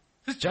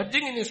 He's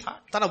judging in his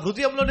heart. తన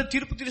హృదయంలోనే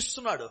తీర్పు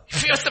తీరుస్తున్నాడు.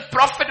 If he was a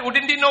prophet,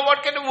 wouldn't he know what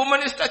kind of woman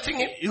is touching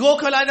him? ఇగో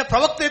ఒకవేళ ఆయన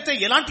ప్రవక్త అయితే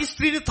ఎలాంటి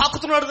స్త్రీని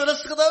తాకుతున్నాడు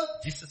తెలుసు కదా.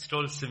 Jesus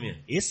told Simeon,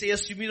 యేసయ్య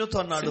సిమియోనుతో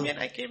అన్నాడు,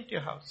 Simeon, I came to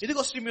your house.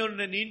 ఇదిగో సిమియోను,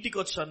 నేను ఇంటికి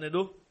వచ్చాను.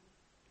 నేను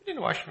You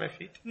didn't wash my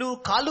feet. నువ్వు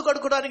కాళ్ళు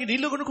కడుకోవడానికి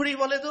నీళ్లు కూడా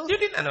ఇవ్వలేదు. You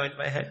didn't anoint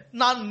my head.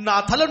 నా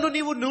తలను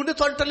నీవు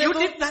నూనెతో You అంటలేదు.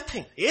 did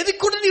nothing. ఏది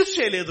కూడా నీవు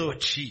చేయలేదు.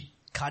 But she,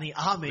 కానీ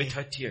ఆమె with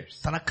her tears,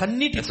 తన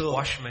కన్నీటితో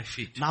washed my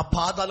feet. నా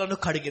పాదాలను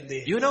కడిగింది.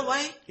 You know why?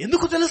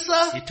 ఎందుకు తెలుసా?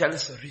 He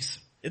tells the reason.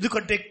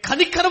 ఎందుకంటే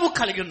కనికరము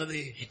కలిగి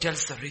ఉన్నది. He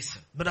tells the reason.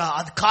 మరి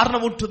అది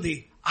కారణం ఉంటుంది.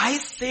 I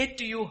say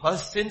to you, her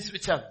sins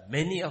which are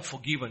many are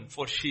forgiven,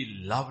 for she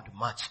loved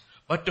much.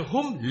 But to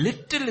whom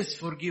little is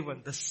forgiven,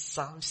 the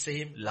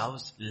same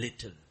loves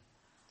little.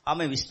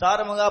 ఆమె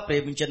విస్తారముగా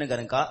ప్రేమించను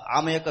గనుక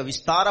ఆమె యొక్క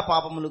విస్తార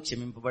పాపములు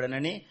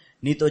క్షమింపబడనని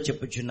నీతో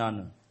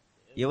చెప్పుచున్నాను.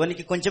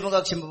 ఎవనికి కొంచెముగా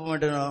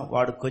క్షమింపబడునో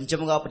వాడు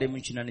కొంచెముగా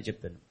ప్రేమించునని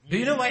చెప్పాను. Do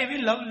you know why we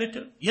love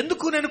little?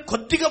 ఎందుకు నేను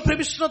కొద్దిగా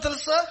ప్రేమిస్తున్నా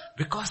తెలుసా?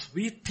 Because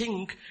we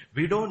think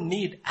we don't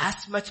need as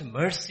much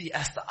mercy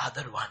as the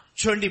other one.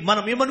 చూడండి,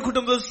 మనం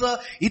ఏమనుకుంటాం తెలుసా?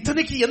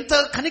 ఇతనికి ఎంత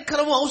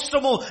కనికరము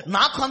అవసరమో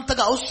నాకు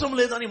అంతగా అవసరం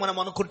లేదని మనం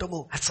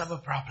అనుకుంటాము. That's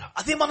our problem.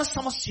 అదే మన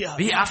సమస్య.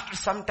 We after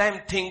some time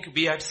think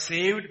we are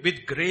saved with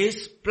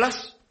grace plus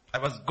I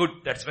was good,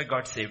 that's why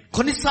God saved me.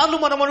 కొన్నిసార్లు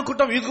మనం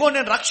అనుకుంటాం, ఇదిగో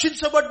నేను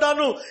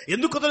రక్షించబడ్డాను,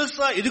 ఎందుకు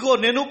తెలుసా? ఇదిగో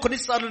నేను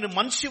కొన్నిసార్లు నేను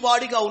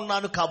మంచివాడిగా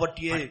ఉన్నాను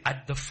కాబట్టి.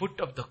 At the foot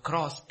of the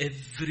cross,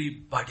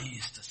 everybody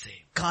is the same.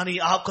 కానీ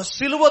ఆ యొక్క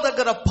సిలువ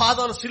దగ్గర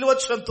పాదాలు సిలువ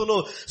చెంతులో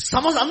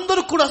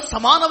అందరూ కూడా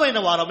సమానమైన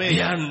వారమే.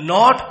 We are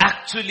not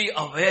actually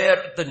aware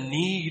of the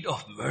need of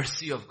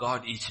mercy of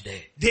God each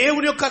day.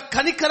 దేవుని యొక్క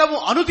కనికరము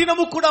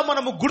అనుదినము కూడా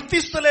మనము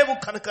గుర్తిస్తలేము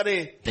కనుకనే.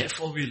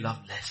 Therefore we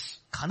love less.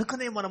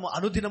 కనుకనే మనము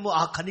అనుదినము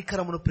ఆ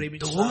కనికరమును The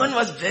ప్రేమించాలి. woman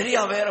was very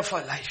aware of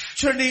her life.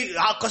 చూడండి,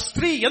 ఆ యొక్క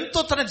స్త్రీ ఎంతో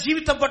తన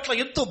జీవితం పట్ల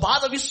ఎంతో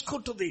బాధ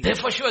విసుకుంటుంది.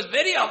 Therefore she was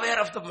very aware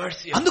of the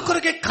mercy of God.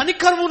 అందుకొరకే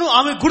కనికరమును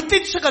ఆమె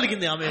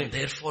గుర్తించగలిగింది. ఆమె And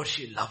therefore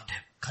she loved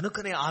him.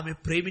 కనుకనే ఆమె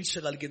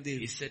ప్రేమించగలిగింది.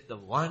 He said,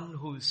 the one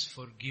who is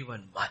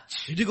forgiven much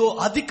ఇదిగో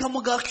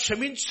అధికముగా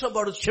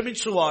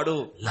క్షమించువాడు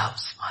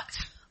loves much.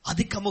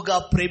 అధికముగా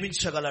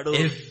ప్రేమించగలడు.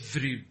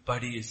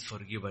 Everybody is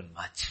forgiven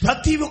much.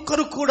 ప్రతి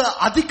ఒక్కరు కూడా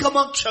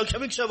అధికముగా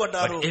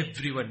క్షమించబడ్డారు. But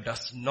everyone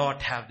does not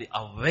have the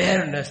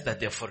awareness that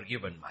they are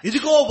forgiven much.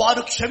 ఇదిగో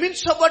వారు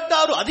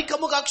క్షమించబడ్డారు,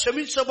 అధికముగా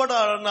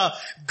క్షమించబడ్డారన్న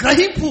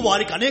గ్రహింపు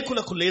వారికి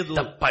అనేకులకు లేదు.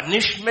 The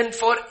punishment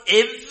for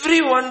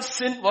everyone's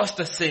sin was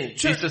the same.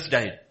 Jesus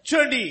died.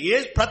 చూడండి,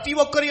 ప్రతి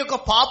ఒక్కరి యొక్క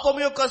పాపం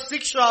యొక్క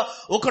శిక్ష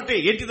ఒకటే.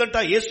 ఏంటిదంట?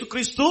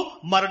 యేసుక్రీస్తు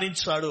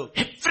మరణించాడు.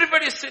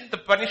 Everybody's sin, the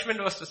punishment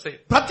was the same.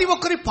 ప్రతి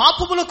ఒక్కరి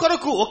పాపముల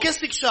కొరకు ఒకే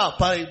శిక్ష.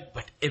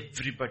 But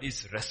everybody's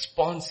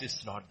response is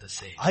not the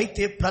same.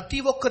 అయితే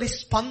ప్రతి ఒక్కరి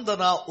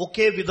స్పందన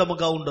ఒకే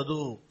విధముగా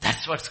ఉండదు.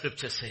 That's what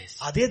scripture says.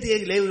 అదే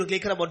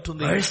లేఖనం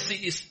అంటుంది. Mercy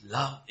is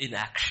love in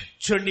action.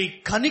 చూడండి,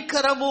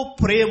 కనికరము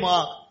ప్రేమ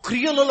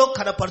క్రియలలో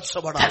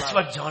కనపరచబడాలి. That's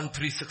what John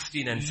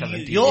 3:16 and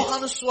 17.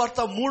 యోహాను సువార్త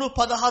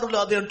 3:16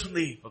 అదే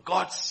అంటుంది.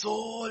 God so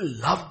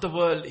loved the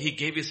world, he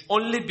gave his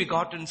only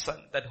begotten son,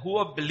 that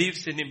whoever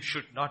believes in him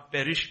should not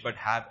perish but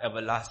have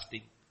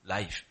everlasting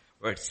life.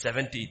 Verse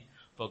 17.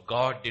 For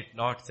God did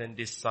not send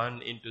his son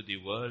into the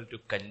world to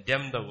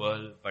condemn the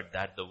world, but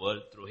that the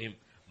world through him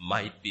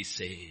might be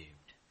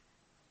saved.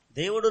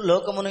 దేవుడు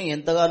లోకమును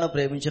ఎంతగానో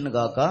ప్రేమించును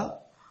గాక,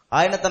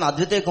 ఆయన తన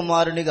అద్వితీయ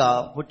కుమారునిగా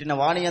పుట్టిన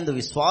వాని యందు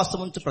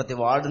విశ్వాసముంచు ప్రతి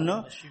వాడును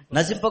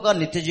నశింపగా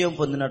నిత్యజీవం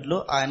పొందినట్లు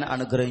ఆయన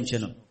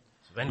అనుగ్రహించెను.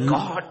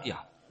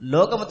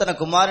 లోకము తన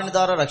కుమారుని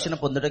ద్వారా రక్షణ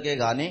పొందుటకే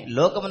గాని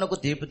లోకమునకు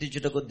తీర్పు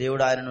తీర్చుటకు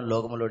దేవుడు ఆయనను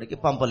లోకములోనికి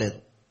పంపలేదు.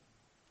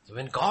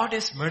 When God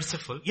is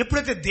merciful,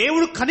 ఎప్పుడైతే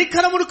దేవుడు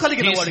కనికరమును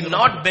కలిగిన వాడు, he is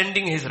not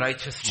bending his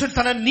righteousness.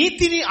 తన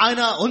నీతిని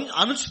ఆయన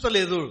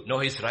అనుసరించలేదు. No,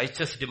 his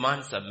righteous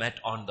demands are met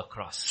on the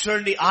cross.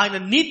 చూడండి, ఆయన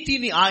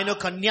నీతిని, ఆయన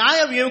యొక్క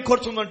న్యాయం ఏం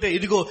కోరుతుందంటే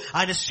ఇదిగో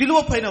ఆయన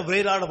శిలువ పైన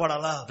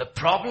వేలాడబడాలా. The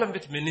problem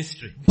with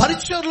ministry,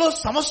 పరిచర్యలో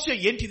సమస్య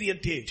ఏంటిది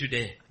అంటే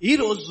today ఈ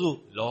రోజు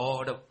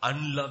lot of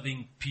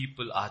unloving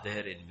people are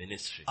there in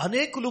ministry.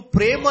 అనేకులు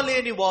ప్రేమ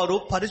లేని వారు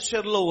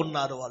పరిచర్యలో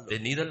ఉన్నారు. వాళ్ళు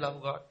They neither love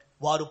God,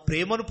 వారు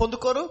ప్రేమను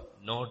పొందుకోరు,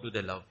 nor do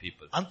they love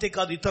people.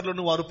 అంతేకాదు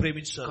ఇతరులను వారు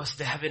ప్రేమించారు. Because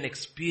they haven't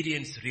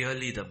experienced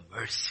really the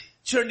mercy.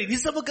 చూడండి,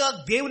 నిజముగా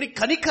దేవుని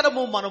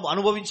కనికరము మనం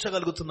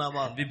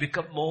అనుభవించగలుగుతున్నామా? We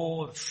become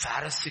more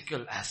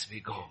pharisaical as we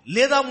go.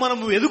 లేదా మనం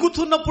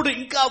ఎదుగుతున్నప్పుడు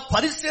ఇంకా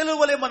పరిశీలన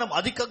వలె మనం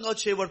అధికంగా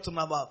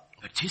చేయబడుతున్నామా?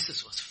 But Jesus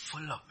was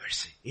full of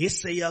mercy.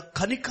 యేసయ్య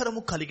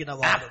కనికరము కలిగిన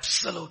వాడు,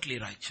 absolutely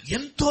righteous,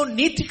 ఎంతో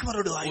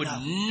నీతిపరుడు. ఆయన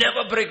would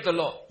never break the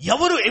law.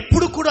 ఎవరు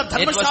ఎప్పుడు కూడా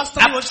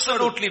ధర్మశాస్త్రం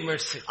absolutely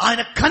mercy.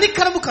 ఆయన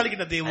కనికరము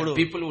కలిగిన దేవుడు. And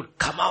people would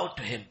come out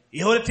to him.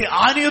 ఎవరైతే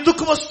ఆయన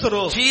ఎదుకు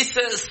వస్తారో,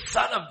 Jesus,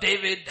 son of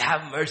David,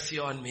 have mercy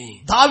on me.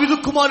 దావీదు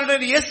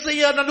కుమారుడైన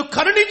యేసయ్య నన్ను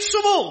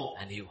కరుణించుము.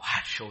 And he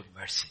had showed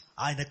mercy.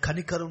 ఆయన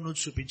కనికరమును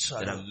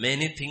చూపించాడు. There are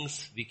many things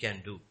we can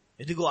do.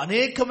 ఇదిగో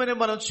అనేకమైన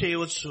మనం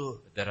చేయవచ్చు.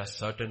 There are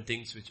certain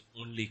things which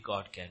only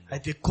God can do.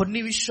 అయితే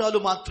కొన్ని విషయాలు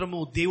మాత్రము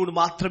దేవుడు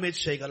మాత్రమే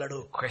చేయగలడు.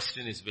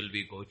 Question is, will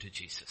we go to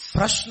Jesus?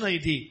 ప్రశ్న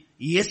ఇది,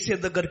 యేసు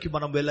దగ్గరికి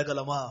మనం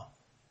వెళ్ళగలమా?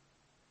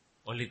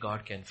 Only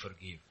God can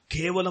forgive.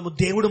 కేవలము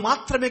దేవుడు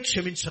మాత్రమే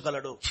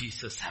క్షమించగలడు.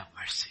 Jesus have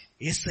mercy.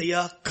 యేసయ్య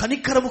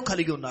కనికరము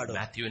కలిగి ఉన్నాడు.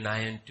 Matthew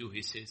 9:2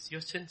 he says,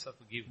 your sins are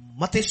forgiven.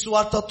 మత్తయి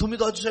సువార్త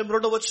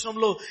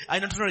 9:2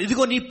 ఆయన అంటున్నాడు,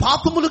 ఇదిగో నీ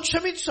పాపములు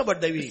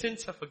క్షమించబడ్డవి. Your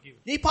sins are forgiven.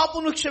 నీ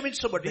పాపములు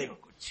క్షమించబడ్డాయి.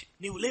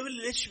 నీవు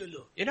లేచి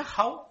వెళ్ళు. You know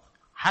how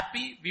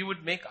happy we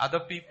would make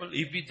other people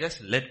if we just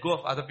let go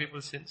of other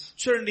people's sins?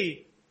 చూడండి,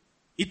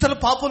 ఇతర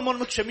పాపలు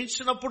మనం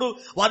క్షమించినప్పుడు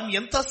వారిని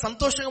ఎంత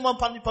సంతోషంగా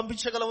మనం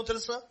పంపించగలమో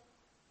తెలుసా?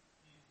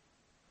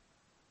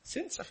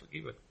 Sins are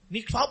forgiven. నీ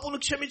పాపములు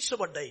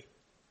క్షమించబడ్డాయి.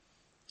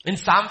 In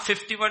Psalm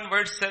 51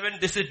 verse 7,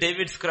 this is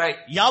David's cry.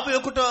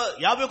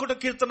 51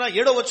 కీర్తన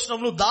 7వ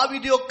వచనంలో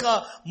దావీదు యొక్క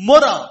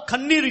మొర,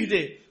 కన్నీరు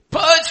ఇదే.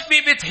 Purge me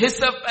with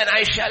hyssop and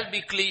I shall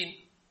be clean.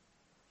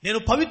 నేను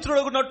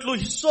పవిత్రుడగునట్లు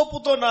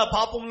హిస్సోపుతో నా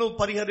పాపమును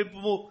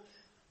పరిహరింపుము,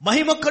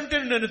 మహిమ కంటే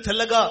నేను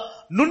తెల్లగా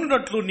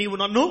నుండినట్లు నీవు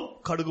నన్ను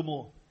కడుగుము.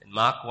 In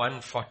Mark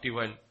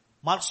 1:41,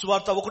 మార్కు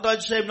సువార్త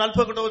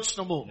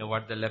 1:41. you know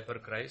what the leper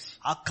cries?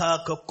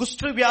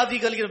 కుష్ఠ వ్యాధి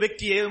కలిగిన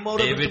వ్యక్తి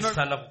David,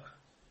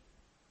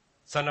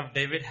 son of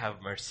David, have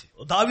mercy.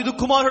 దావీదు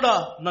కుమారుడా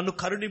నన్ను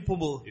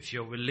కరుణింపుము. If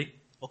you're willing,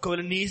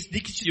 ఒకవేళ నీకు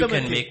you can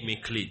చిత్తమైతే make me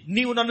clean.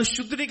 నీవు నన్ను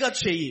శుద్ధినిగా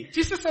చెయ్యి.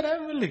 Jesus said, I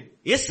am willing.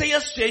 యేసయ్య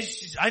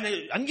ఆయన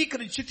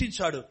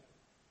అంగీకరించాడు.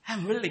 I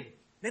am willing.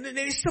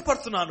 నేను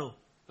ఇష్టపడుతున్నాను.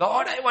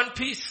 Lord, I want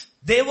peace.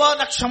 దేవా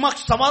నాకు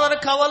సమాధానం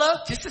కావాలా?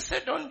 Jesus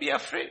said, don't be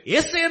afraid.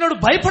 యేసయ్యనుడు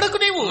భయపడకు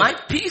నీవు. My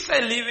peace I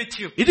leave with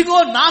you. ఇదిగో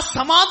నా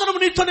సమాధానం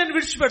నీతో నేను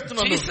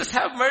విడిచిపెడుతున్నాను. Jesus,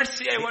 have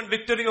mercy. I want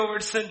victory over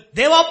sin.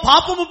 దేవా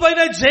పాపము పైన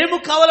జయము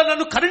కావాలా,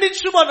 నన్ను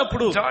కరుణించుము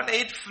అన్నప్పుడు John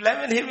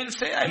 8:11 he will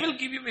say, I will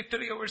give you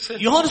victory over sin.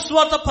 యోహాను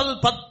సువార్త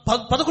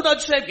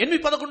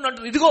 11:8-11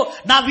 అంటారు, ఇదిగో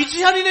నా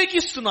విజయాన్ని నీకు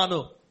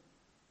ఇస్తున్నాను.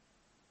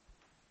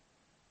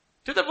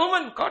 To the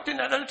woman caught in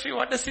adultery,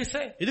 what does he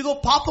say? ఇదిగో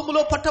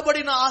పాపములో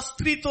పట్టబడిన ఆ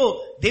స్త్రీతో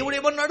దేవుడు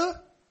ఏమన్నాడు?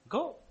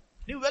 Go.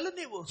 నీవు వెళ్ళు,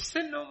 నీవు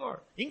Sin no more.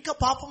 ఇంకా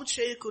పాపము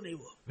చేయకు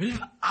నీవు.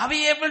 Are we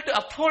able to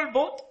uphold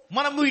both?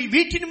 మనము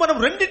వీటిని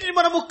రెండింటిని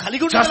మనము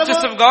కలిగి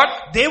Justice of God.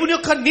 దేవుని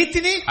యొక్క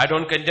నీతిని. I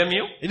don't condemn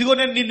you. ఇదిగో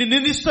నేను నిన్ను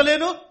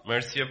నిందిస్తలేను.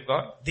 Mercy of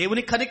God.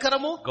 దేవుని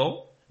కనికరము. Go.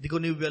 ఇదిగో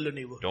నీవు వెళ్ళు,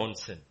 నీవు don't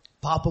sin.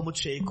 పాపము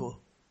చేయకు.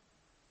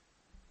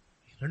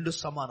 రెండు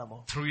సమానము.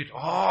 Through it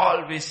all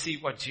we see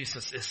what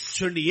Jesus is.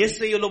 చూడండి,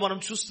 యేసయ్యలో మనం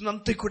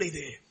చూస్తున్నంత కూడా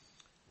ఇదే.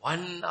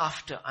 One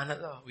after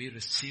another we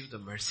receive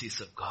the mercies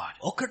of God.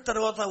 ఒకటి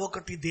తర్వాత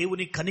ఒకటి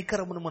దేవుని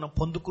కనికరమును మనం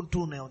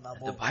పొందుకుంటూనే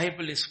ఉన్నాము. The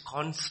Bible is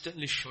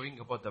constantly showing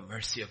about the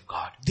mercy of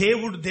God.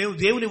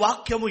 దేవుని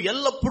వాక్యము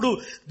ఎల్లప్పుడూ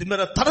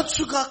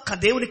తరచుగా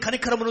దేవుని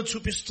కనికరమును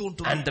చూపిస్తూ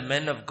ఉంటుంది. And the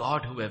men of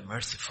God who were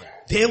merciful.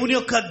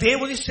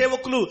 దేవుని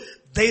సేవకులు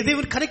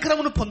దేవుని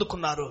కనికరమును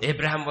పొందుకున్నారు.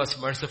 Abraham was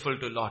merciful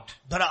to Lot.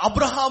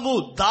 Abraham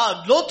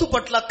లోతు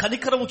పట్ల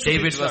కనికరము చూపించాడు.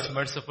 David was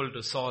merciful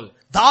to Saul.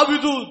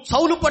 దావీదు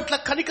సౌలు పట్ల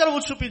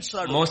కనికరము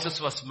చూపించాడు. Moses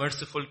was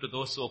merciful to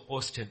those who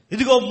opposed him.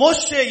 ఇదిగో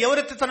మోషే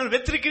ఎవరైతే తనను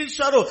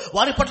వ్యతిరేకించారో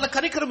వారి పట్ల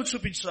కనికరము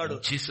చూపించాడు.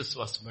 Jesus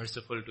was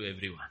merciful to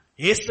everyone.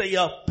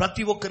 యేసయ్య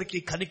ప్రతి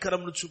ఒక్కరికి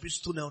కనికరమును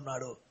చూపిస్తూనే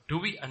ఉన్నాడు. Do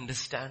we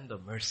understand the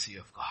mercy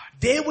of God?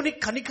 దేవుని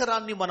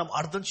కనికరాన్ని మనం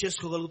అర్థం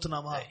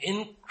చేసుకోగలుగుతున్నామా?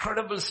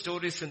 Incredible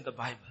stories in the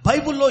Bible.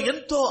 బైబిల్లో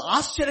ఎంతో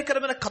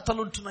ఆశ్చర్యకరమైన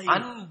కథలు ఉంటున్నాయి.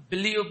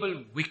 Unbelievable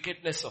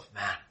wickedness of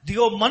man.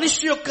 దిగో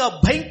మనిషి యొక్క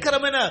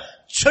భయంకరమైన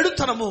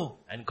చెడుతనము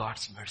and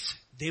God's mercy.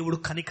 దేవుడు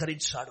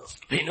కనికరించాడు.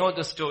 We know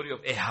the story of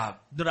Ahab.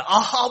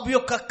 అహాబు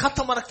యొక్క కథ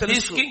మనకు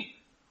తెలుసు. King.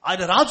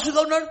 ఆయన రాజుగా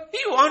ఉన్నాడు.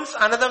 He wants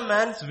another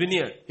man's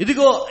vineyard.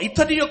 ఇదిగో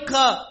ఇతని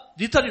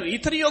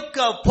యొక్క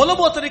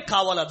పొలము అతనికి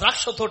కావాలా,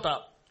 ద్రాక్ష తోట.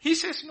 He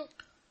says no.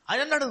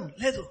 ఆయన అన్నాడు,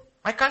 లేదు,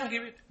 I can't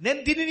give it. నేను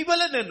దీనిని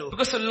ఇవ్వలేను నేను.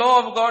 Because the law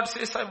of God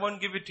says I won't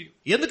give it to you.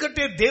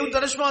 ఎందుకంటే దేవుని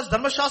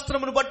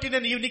ధర్మశాస్త్రమును బట్టి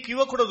నేను నీకు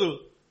ఇవ్వకూడదు.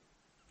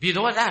 We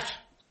know that.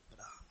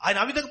 ఆయన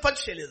ఆ విధంగా పని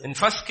చేయలేదు. In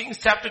 1 Kings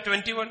chapter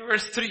 21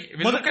 verse 3,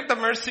 we look at the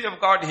mercy of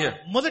God here.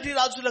 మొదటి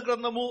రాజుల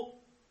గ్రంథము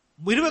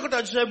 21వ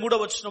అధ్యాయం 3వ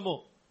వచనము.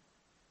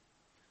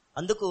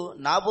 అందుకు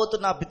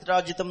నాబోతు నా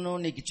పితరార్జితమును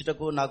నీకు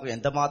ఇచ్చుటకు నాకు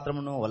ఎంత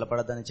మాత్రమును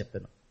వలపడదని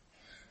చెప్పాను.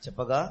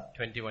 చెప్పగా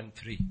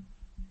 21:3.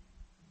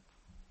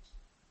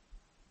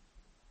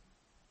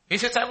 He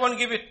says, I won't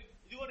give it.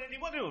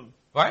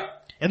 Why?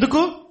 ఎందుకు?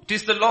 It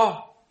is the law.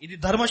 ఇది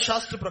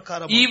ధర్మశాస్త్ర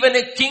ప్రకారం. Even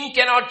a king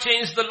cannot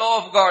change the law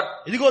of God.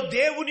 ఇదిగో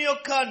దేవుని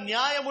యొక్క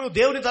న్యాయమును,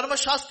 దేవుని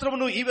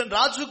ధర్మశాస్త్రమును ఈవెన్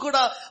రాజు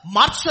కూడా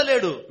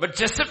మార్చలేడు. But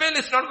Jezebel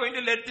is not going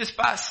to let this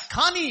pass.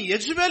 కానీ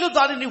యెజబెలు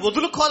దానిని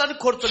వదులుకోవాలని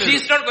కోరుతలేదు. She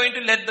is not going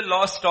to let the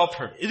law stop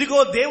her. ఇదిగో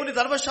దేవుని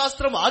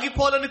ధర్మశాస్త్రం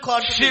ఆగిపోవాలని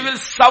కోరుతుంది. She will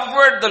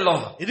subvert the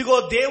law. ఇదిగో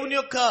దేవుని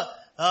యొక్క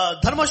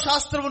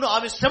ధర్మశాస్త్రమును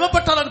ఆమె శ్రమ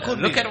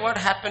పట్టాలనుకుంది. Look at what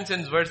happens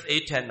in verse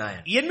 8 and 9.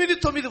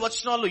 8-9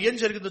 వచనాల్లో ఏం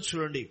జరిగిందో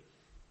చూడండి.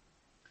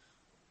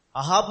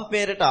 అహాబు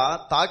పేరిట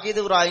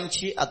తాకీదు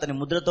వ్రాయించి అతని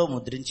ముద్రతో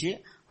ముద్రించి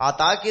ఆ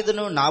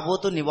తాకీదును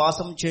నాబోతు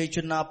నివాసం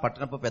చేయుచున్న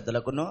పట్టణపు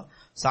పెద్దలకును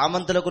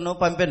సామంతులకును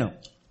పంపెను.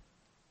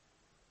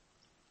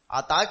 ఆ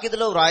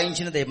తాకీదులో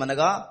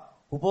వ్రాయించినదేమనగా,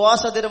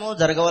 ఉపవాస దినము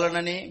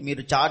జరగవలనని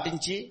మీరు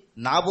చాటించి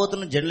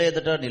నాబోతును జనుల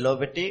ఎదుట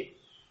నిలవబెట్టి.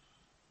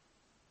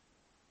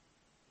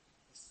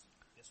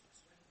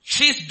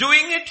 She's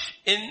doing it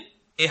in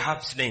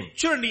Ahab's name.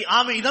 చూడండి,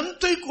 ఆమె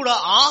ఇదంతా కూడా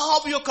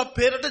ఆహాబు యొక్క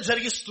పేరిట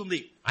జరిగిస్తుంది.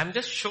 I'm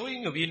just showing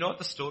you, we know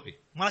the story.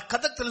 మన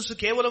కథ తెలుసు,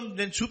 కేవలం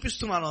నేను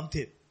చూపిస్తున్నాను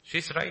అంతే.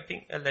 She's writing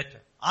a letter.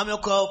 ఆమె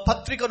ఒక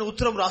పత్రికను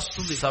ఉత్తరం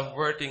రాస్తుంది.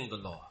 Subverting the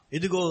law.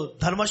 ఇదిగో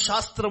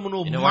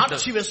ధర్మశాస్త్రమును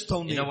మార్చి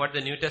వేస్తోంది. You know what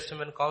the New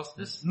Testament calls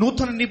this?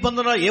 నూతన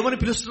నిబంధన ఏమని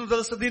పిలుస్తుందో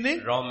తెలుసా దీన్ని?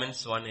 Romans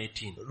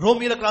 1:18.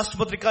 రోమీయులకు రాసిన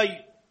పత్రిక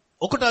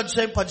 1వ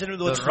అధ్యాయం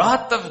 18వ వచనం. The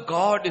wrath of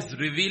God is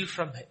revealed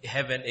from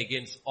heaven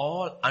against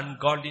all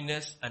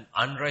ungodliness and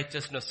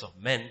unrighteousness of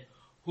men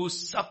who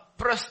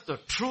suppress the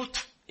truth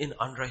in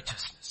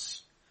unrighteousness.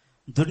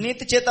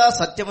 దుర్నీతి చేత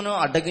సత్యమును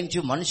అడ్డగించు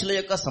మనుషుల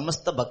యొక్క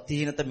సమస్త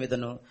భక్తిహీనత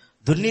మీదను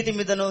దుర్నీతి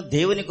మీదను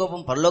దేవుని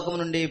కోపం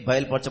పరలోకము నుండి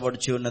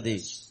బయలుపరచబడుచు ఉన్నది.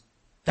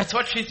 That's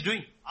what she's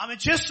doing. ఆమె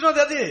చేస్తున్నది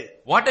అదే.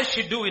 What does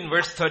she do in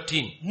verse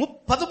 13?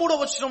 13వ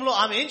వచనంలో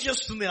ఆమె ఏం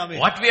చేస్తుంది? ఆమె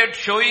What we are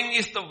showing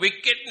is the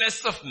wickedness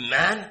of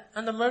man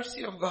and the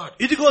mercy of God.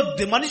 ఇదిగో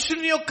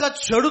మనుషుని యొక్క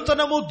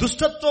చెడుతనము,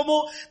 దుష్టత్వము,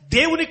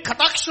 దేవుని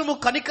కటాక్షము,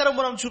 కనికరము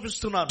మనం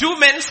చూపిస్తున్నాం. 2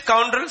 men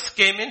scoundrels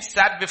came in,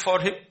 sat before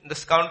him. The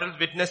scoundrels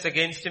witnessed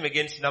against him,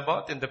 against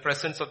Naboth, in the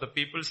presence of the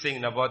people, saying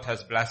Naboth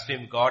has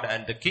blasphemed God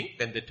and the king.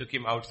 Then they took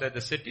him outside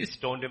the city,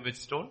 stoned him with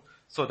stone,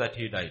 so that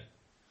he died.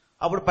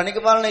 అప్పుడు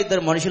పనికిమాలిన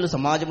 2 మనుషులు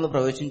సమాజంలో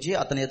ప్రవేశించి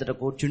అతని ఎదుట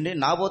కూర్చుండి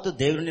నాబోతు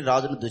దేవుని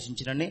రాజును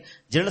దూషించినని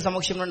జనుల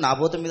సమక్షంలో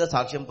నాబోతు మీద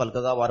సాక్ష్యం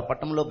పలుకగా వారు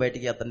పట్టణంలో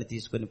బయటికి అతన్ని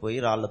తీసుకుని పోయి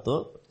రాళ్లతో.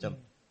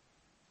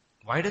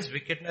 Why does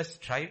wickedness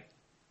thrive?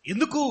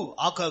 ఎందుకు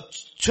ఆ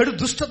చెడు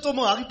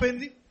దుష్టత్వము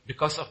ఆగిపోయింది?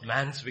 Because of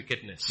man's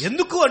wickedness.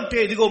 ఎందుకు అంటే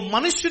ఇదిగో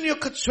మనుషుని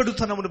యొక్క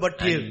చెడుతనమును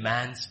బట్టి,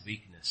 man's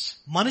weakness.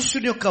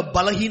 మనుషుని యొక్క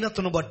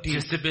బలహీనతను బట్టి.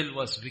 Jezebel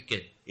was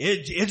wicked.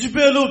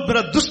 యెజబెలు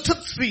దుష్ట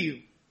స్త్రీ.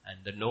 And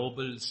the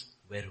nobles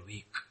were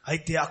weak.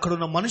 అయితే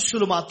అక్కడున్న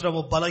మనుషులు మాత్రము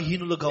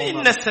బలహీనులుగా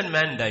ఉన్నారు. Innocent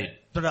man died.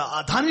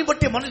 దాన్ని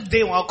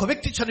బట్టి ఒక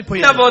వ్యక్తి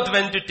చనిపోయాడు. Naboth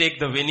went to take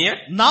the vineyard.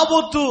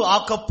 Naboth ఆ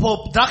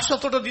ద్రాక్ష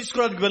తోట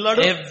తీసుకోవడానికి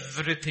వెళ్ళాడు.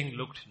 Everything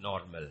looked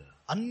normal.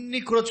 అన్ని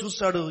కూడా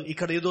చూశాడు,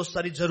 ఇక్కడ ఏదో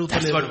సరి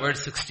జరుగుతలేదు. That's what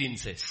verse 16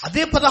 says.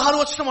 అదే 16వ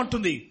వచనం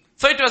అంటుంది.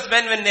 So it was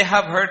when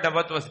Ahab heard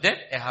Naboth was dead,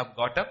 Ahab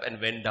got up and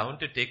went down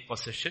to take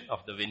possession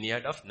of the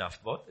vineyard of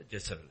Naboth,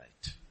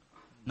 Jezreelite.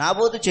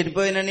 Naboth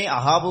చనిపోయినని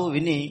అహాబు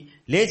విని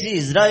లేచి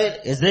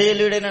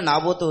ఇజ్రాయేలీయుడైన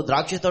నాబోతు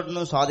ద్రాక్ష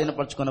తోటను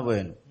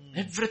స్వాధీనపరచుకొనబోయాను.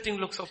 Everything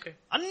looks okay.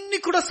 అన్ని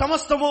కూడా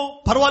సమస్తము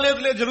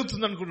పర్వాలేదులే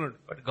జరుగుతుంది అనుకున్నాడు.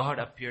 But God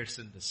appears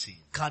in the scene.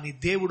 కానీ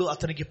దేవుడు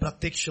అతనికి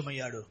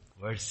ప్రత్యక్షమయ్యాడు.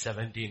 Verse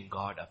 17,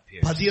 God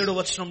appears. 17వ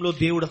వచనంలో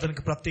దేవుడు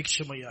అతనికి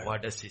ప్రత్యక్షమయ్యాడు.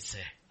 What does he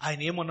say?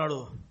 ఆయన ఏమన్నాడు?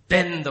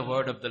 Then the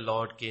word of the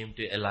Lord came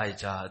to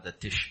Elijah the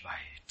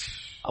Tishbite.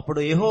 అప్పుడు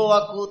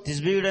యెహోవాకు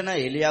తిష్బీయుడైన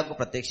ఎలియాకు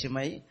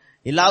ప్రత్యక్షమై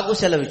ఇలాగూ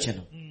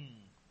సెలవిచ్చెను.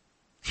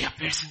 He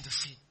appears in the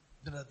scene.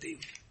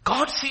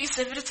 God sees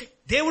everything.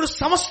 దేవుడు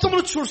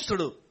సమస్తమును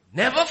చూస్తాడు.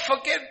 Never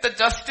forget the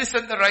justice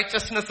and the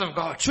righteousness of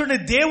God. చూడండి,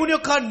 దేవుని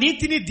యొక్క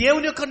నీతిని,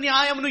 దేవుని యొక్క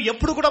న్యాయమును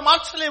ఎప్పుడు కూడా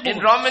మార్చలేము. In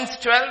Romans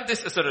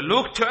 12,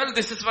 Luke 12,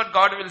 this is what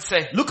God will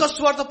say. లూకా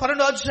సువార్త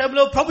 12వ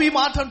అధ్యాయంలో ప్రభు ఈ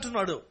మాట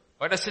అంటున్నాడు.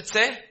 What does it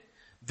say?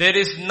 There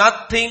is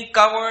nothing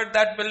covered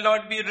that will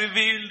not be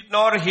revealed,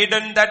 nor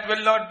hidden that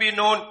will not be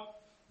known.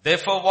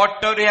 Therefore,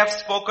 whatever you have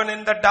spoken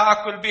in the dark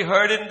will be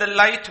heard in the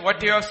light.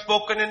 What you have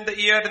spoken in the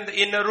ear in the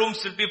inner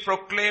rooms will be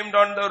proclaimed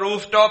on the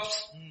rooftops.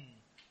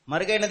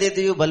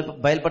 మరుగైనదేదియు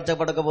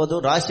బయలుపరచబడకపోదు,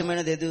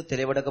 రహస్యమైనదేది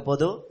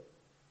తెలియబడకపోదు.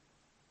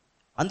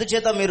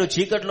 అందుచేత మీరు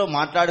చీకట్లో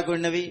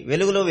మాట్లాడుకున్నవి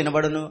వెలుగులో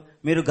వినబడును,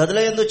 మీరు గదుల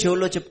యందు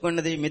చెవుల్లో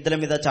చెప్పుకున్నది మిద్దెల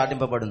మీద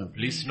చాటింపబడును.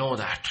 Please know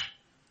that.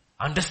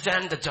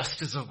 Understand the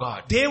justice of God.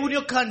 దేవుని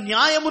యొక్క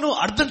న్యాయమును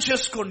అర్థం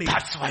చేసుకోండి.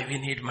 That's why we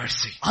need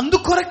mercy.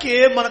 అందుకొరకే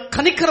మన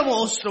కనికరము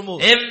అవసరము.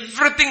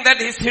 Everything that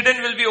is hidden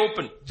will be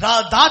open.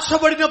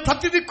 దాచబడిన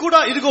ప్రతిదీ కూడా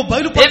ఇదిగో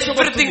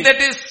బయలుపరచబడుతుంది. Everything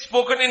that is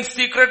spoken in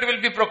secret will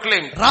be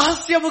proclaimed.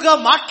 రహస్యముగా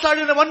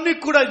మాట్లాడినవన్నీ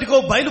కూడా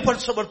ఇదిగో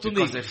బయలుపరచబడుతుంది.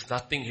 Because there is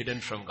nothing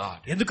hidden from God.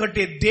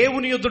 ఎందుకంటే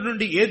దేవుని యొద్ద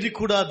నుండి ఏది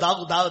కూడా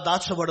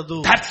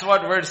దాచబడదు. That's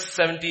what verse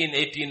 17,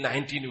 18,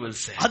 19 will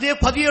say. అదే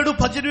 17,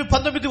 18,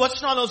 19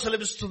 వచనాలు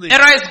సెలవిస్తుంది.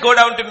 Arise, go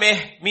down to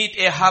meet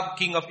Ahab,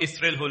 king of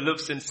Israel, who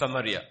lives in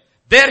Samaria.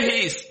 There he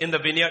is in the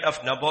vineyard of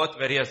Naboth,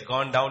 where he has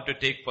gone down to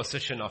take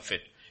possession of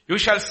it. You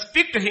shall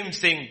speak to him,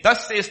 saying, Thus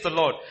says the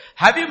Lord,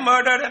 have you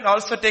murdered and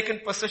also taken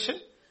possession?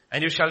 And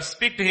you shall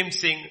speak to him,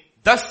 saying,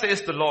 Thus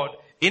says the Lord,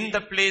 in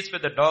the place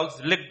where the dogs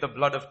licked the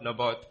blood of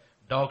Naboth,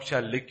 dogs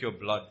shall lick your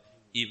blood,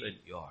 even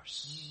yours.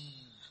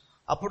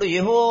 అప్పుడు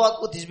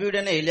యెహోవాకు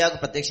తిష్బీయుడైన ఎలియాకు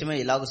ప్రత్యక్షమై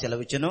ఇలాగూ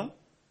సెలవిచ్చెను.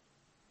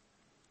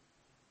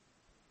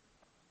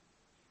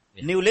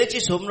 నీవు లేచి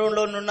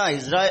షోమ్రోనులో నున్న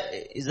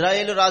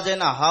ఇజ్రాయేలు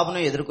రాజైన అహాబును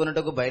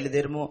ఎదుర్కొనుటకు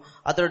బయలుదేరుము.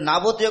 అతడు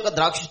నాబోతు యొక్క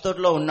ద్రాక్ష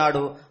తోటలో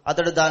ఉన్నాడు.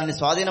 అతడు దానిని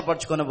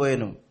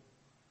స్వాధీనపరచుకొనబోయెను.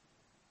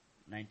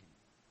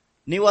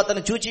 నీవు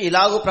అతను చూచి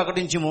ఇలాగూ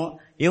ప్రకటించుము,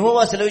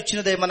 యెహోవా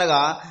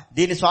సెలవిచ్చినదేమనగా,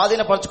 దీన్ని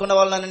స్వాధీనపరచుకున్న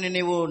వాళ్ళని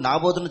నీవు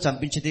నాబోతును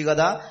చంపించితివి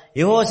కదా.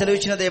 యెహోవా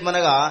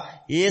సెలవిచ్చినదేమనగా,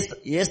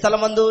 ఏ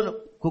స్థలమందు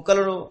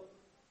కుక్కలు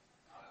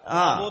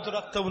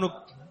రక్తమును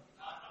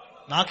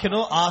నాకెను,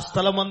 ఆ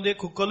స్థలమందే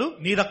కుక్కలు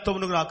నీ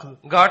రక్తమును నాకు.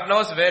 God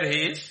knows where he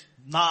is.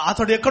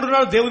 అతడు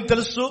ఎక్కడున్నాడో దేవునికి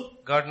తెలుసు.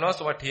 God knows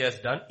what he has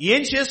done.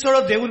 ఏం చేస్తాడో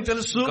దేవునికి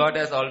తెలుసు. God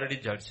has already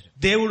judged him.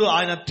 దేవుడు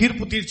ఆయన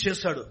తీర్పు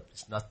తీర్చేశాడు.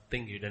 There's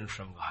nothing hidden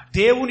from God.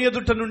 దేవుని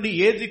ఎదుట నుండి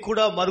ఏది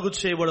కూడా మరుగు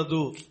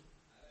చేయబడదు.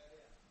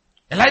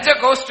 Elijah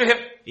goes to him.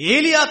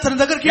 ఏలియా తన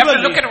దగ్గరికి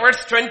వెళ్ళి. Look at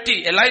verse 20.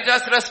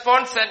 Elijah's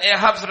response and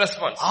Ahab's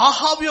response.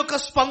 ఆహాబు యొక్క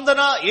స్పందన,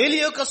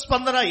 ఏలియా యొక్క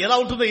స్పందన ఎలా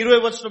ఉంటుందో 20వ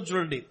వచనం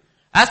చూడండి.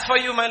 As for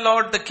you, my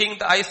lord, the king,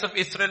 the eyes of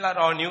Israel are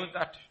on you.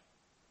 That.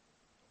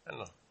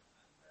 No.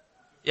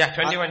 Yeah,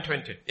 21,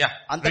 20. Yeah.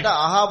 అంతటా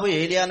అహాబు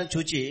ఏలియాను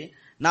చూచి,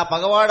 నా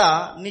పగవాడ,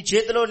 నీ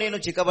చేతిలో నేను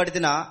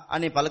చిక్కబడితినా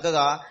అని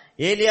పలకగా,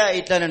 ఏలియా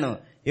ఇట్లనెను,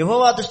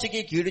 యెహోవా దృష్టికి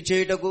కీడు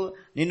చేయుటకు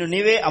నిన్ను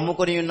నీవే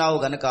అమ్ముకొని ఉన్నావు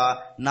గనక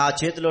నా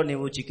చేతిలో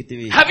నీవు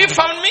చిక్కితివి. Have you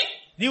found me?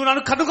 నీవు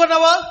నన్ను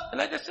కనుగొన్నావా?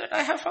 Elijah said,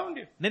 I have found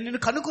you. నేను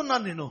నిన్ను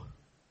కనుగొన్నాను. నేను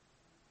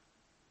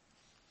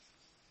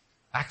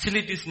Actually,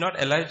 it is not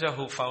Elijah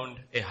who found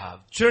Ahab.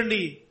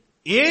 చూడండి,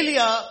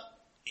 ఏలియా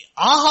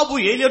ఆహాబు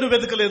ఏలియాను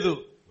వెతకలేదు.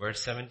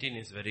 Verse 17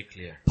 is very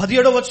clear.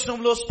 17వ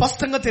వచనంలో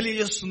స్పష్టంగా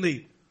తెలియజేస్తుంది.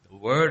 The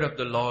word of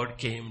the Lord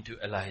came to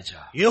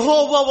Elijah.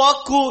 యెహోవా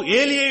వాక్కు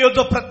ఏలియా యొద్ద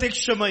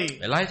ప్రత్యక్షమై.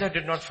 Elijah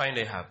did not find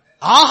Ahab.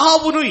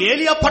 ఆహాబును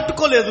ఏలియా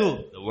పట్టుకోలేదు.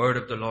 The word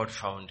of the Lord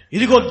found.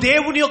 ఇదిగో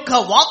దేవుని యొక్క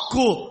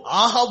వాక్కు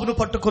ఆహాబును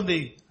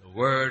పట్టుకుంది. The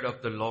word of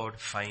the Lord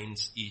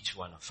finds each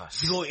one of us.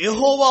 ఇదిగో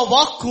యెహోవా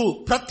వాక్కు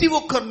ప్రతి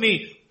ఒక్కరిని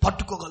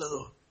పట్టుకోగలదు.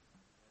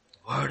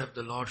 Word of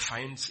the Lord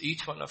finds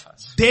each one of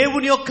us.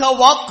 దేవుని యొక్క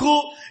వాక్కు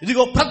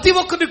ఇదిగో ప్రతి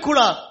ఒక్కరిని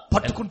కూడా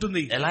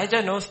పట్టుకుంటుంది.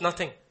 Elijah knows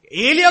nothing.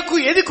 ఏలియాకు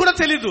ఏది కూడా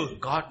తెలీదు.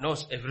 God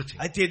knows everything.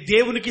 అయితే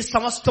దేవునికి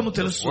సమస్తము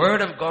తెలుసు. The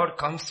word of God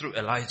comes through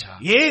Elijah.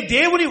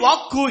 దేవుని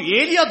వాక్కు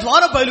ఏలియా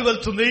ద్వారా బయలు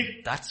వెళ్తుంది.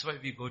 That's why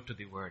we go to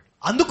the word.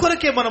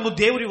 అందుకొరకే మనము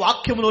దేవుని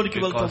వాక్యములోనికి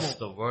వెళ్తాము. Because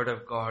the word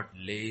of God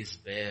lays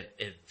bare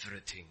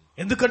everything.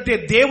 ఎందుకంటే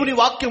దేవుని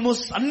వాక్యము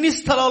అన్ని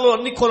స్థలాల్లో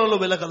అన్ని కోణాల్లో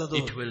వెళ్ళగలదు.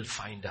 It will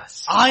find us.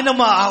 ఆయన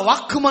ఆ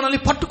వాక్కు మనల్ని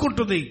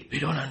పట్టుకుంటుంది. We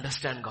don't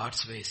understand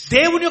God's ways.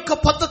 దేవుని యొక్క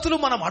పద్ధతులు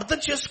మనం అర్థం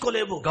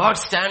చేసుకోలేము. God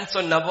stands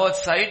on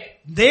Naboth's side.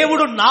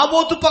 దేవుడు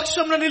నాబోతు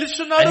పక్షంలో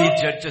నిలుచున్నాడు. And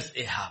he judges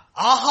Ahab.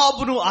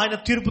 ఆహాబును ఆయన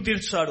తీర్పు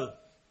తీర్చాడు.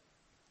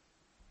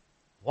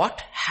 What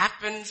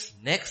happens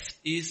next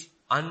is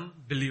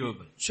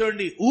unbelievable.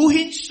 చూడండి,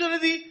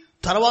 ఊహించినది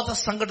తర్వాత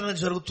సంఘటన If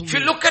జరుగుతుంది.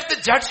 you look at the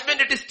judgment,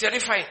 it is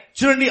terrifying.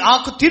 చూడండి, ఆ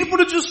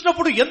తీర్పును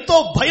చూసినప్పుడు ఎంతో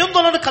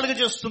భయాందోళన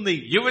కలుగజేస్తుంది.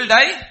 You will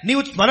die.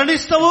 నీవు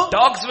మరణిస్తావు.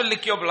 Dogs will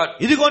lick your blood.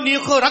 ఇదిగో నీ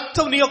యొక్క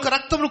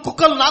రక్తమును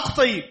కుక్కలు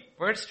నాకుతాయి.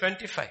 Verse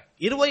 25.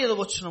 25వ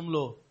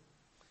వచనంలో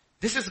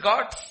This is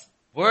God's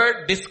word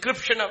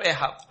description of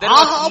Ahab. There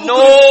was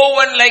no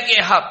one like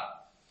Ahab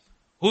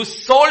who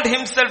sold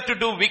himself to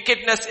do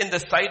wickedness in the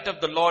sight of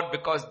the Lord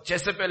because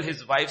Jezebel his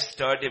wife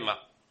stirred him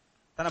up.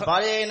 తన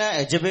భార్య అయిన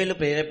యెజబెలు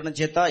ప్రేరేపణ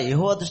చేత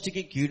యెహోవా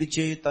దృష్టికి కీడు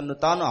చేయు తన్ను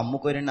తాను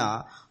అమ్ముకొనిన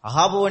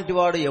అహాబు వంటి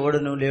వాడు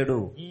ఎవడునూ లేడు.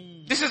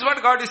 This is what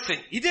God is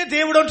saying. ఇదే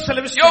దేవుడు You're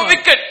సెలవిస్తున్నాడు.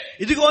 wicked.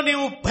 ఇదిగో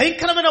నీవు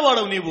భయంకరమైన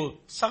వాడవు నీవు.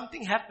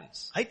 Something happens.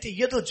 అయితే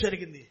ఏదో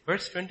జరిగింది.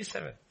 Verse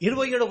 27.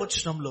 27వ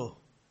వచనంలో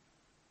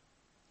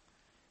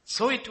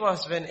So it was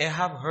when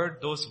Ahab heard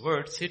those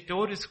words, he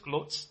tore his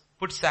clothes,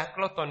 put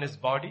sackcloth on his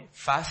body,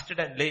 fasted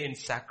and lay in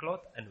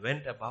sackcloth and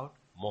went about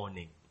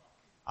mourning.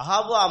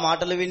 అహాబు ఆ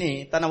మాటలు విని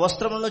తన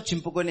వస్త్రములను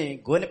చింపుకొని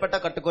గోనెపట్ట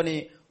కట్టుకొని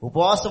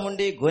ఉపవాసం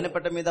ఉండి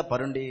గోనెపట్ట మీద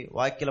పరుండి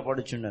వాక్యల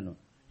పడుచుండెను.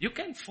 You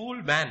can fool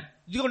man.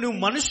 ఇదిగో నువ్వు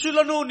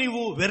మనుషులను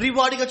నీవు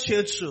వెర్రివాడిగా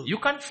చేయొచ్చు. You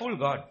can't fool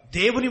God.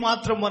 దేవుని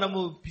మాత్రం మనము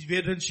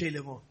వేదన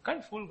చేయలేము.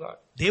 Can't fool God.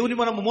 దేవుని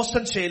మనము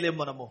మోసం చేయలేము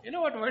మనము. You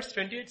know what verse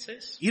 28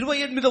 says?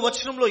 28వ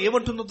వచనంలో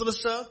ఏమంటుందో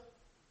తెలుసా?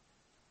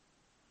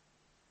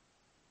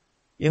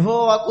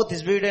 యెహోవాకు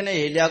తిష్బీయుడైన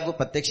ఏలియాకు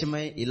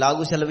ప్రత్యక్షమై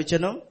ఇలాగు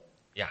సెలవిచ్చెను.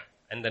 Yeah.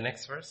 And the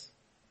next verse?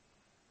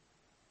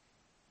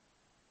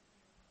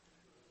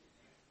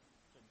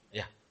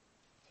 Yeah.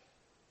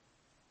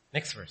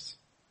 Next verse.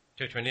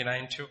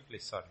 229 too,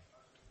 please, sorry.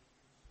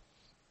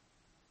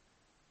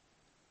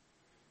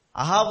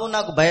 అహాబు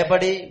నాకు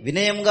భయపడి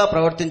వినయముగా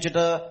ప్రవర్తించుట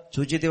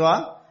చూచితివా?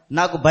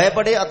 నాకు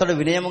భయపడి అతడు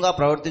వినయముగా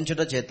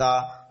ప్రవర్తించుట చేత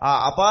ఆ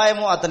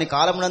అపాయము అతని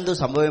కాలమునందు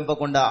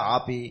సంభవింపకుండా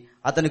ఆపి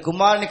అతని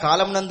కుమారుని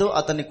కాలమునందు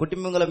అతని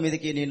కుటుంబముల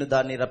మీదకి నేను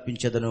దాన్ని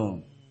రప్పించెదను.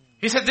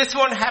 He said this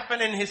won't happen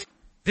in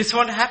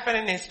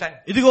his time.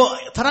 ఇదిగో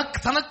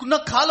తనకున్న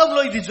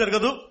కాలంలో ఇది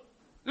జరగదు.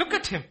 Look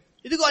at him.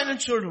 ఇదిగో ఆయన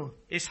చూడు,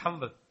 He's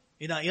humble.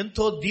 ఈయన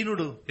ఎంతో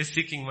దీనుడు. He's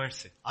seeking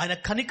mercy. ఆయన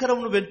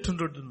కనికరమును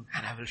వెళ్తుండ్రు.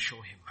 And I will show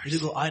him mercy.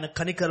 ఇదిగో ఆయన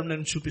కనికరం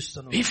నేను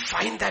చూపిస్తాను. We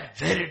find that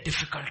very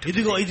difficult.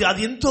 ఇదిగో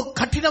అది ఎంతో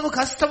కఠినము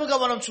కష్టముగా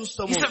మనం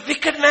చూస్తాము. He's a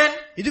wicked man.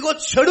 ఇదిగో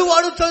చెడు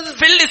వాడుతో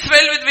Filled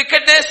Israel with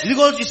wickedness.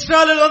 ఇదిగో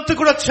ఇశ్రాయేలు అంతా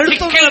కూడా He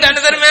చెడుతో killed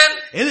another man.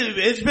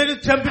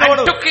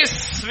 చంపినవాడు. And took his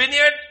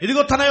vineyard.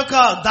 ఇదిగో తన యొక్క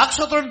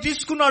ద్రాక్షతోటను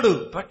తీసుకున్నాడు.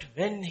 But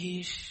when he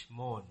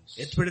mourns,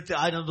 ఎప్పుడైతే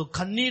ఆయన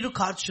కన్నీరు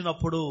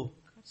కార్చినప్పుడు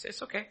God says,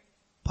 okay,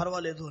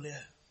 పర్వాలేదులే,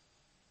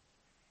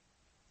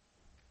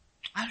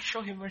 I'll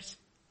show him mercy.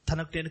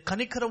 తనకు నేను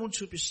కనికరము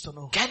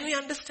చూపిస్తాను. Can we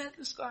understand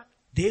this God?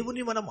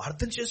 దేవుని మనం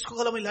అర్థం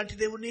చేసుకోగలమా? ఇలాంటి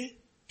దేవుని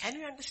Can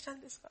we understand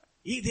this God?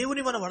 ఈ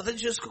దేవుని మనం అర్థం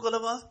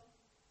చేసుకోగలమా?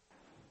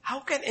 How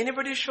can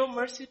anybody show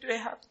mercy to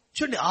Ahab?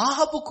 చూడండి,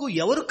 ఆహాబుకు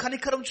ఎవరు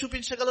కనికరం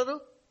చూపించగలరు?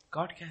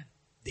 God can.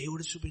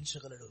 దేవుడు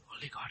చూపించగలడు.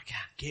 Only God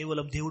can.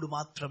 కేవలం దేవుడు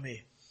మాత్రమే.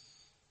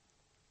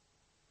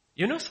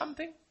 You know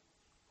something?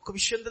 ఒక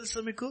విషయం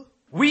తెలుసా మీకు?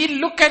 We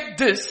look at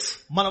this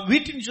మనం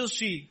వీటిని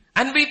చూసి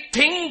and we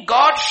think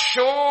God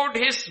showed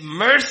his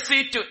mercy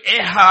to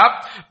Ahab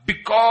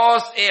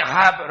because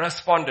Ahab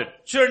responded.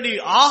 చూడండి,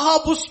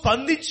 ఆహాబు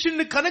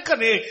స్పందించింది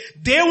కనుకనే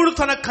దేవుడు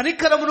తన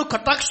కనికరమును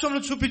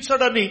కటాక్షమును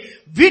చూపించాడని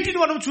వీటిని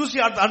మనం చూసి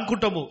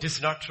అనుకుంటాము. It is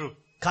not true.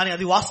 కానీ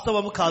అది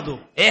వాస్తవము కాదు.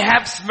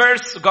 Ahab's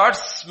mercy,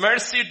 God's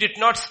mercy did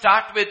not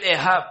start with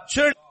Ahab.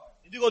 చూడండి,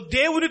 ఇదిగో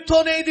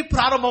దేవునితోనే ఇది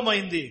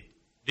ప్రారంభమైంది.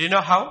 Do you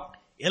know how?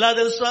 ఎలా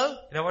తెలుసా?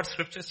 You know what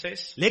scripture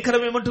says?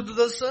 లేఖనం ఏమంటుందో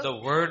తెలుసా? The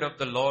word of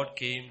the Lord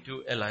came to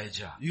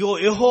Elijah.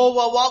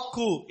 యెహోవా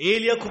వాక్కు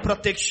ఏలియాకు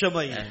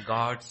ప్రత్యక్షమై And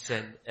God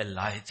sent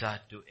Elijah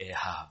to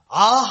Ahab.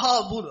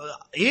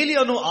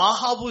 ఏలియాను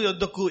ఆహాబు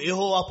యొద్దకు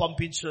యెహోవా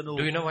పంపించెను.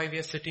 Do you know why we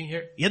are sitting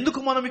here? ఎందుకు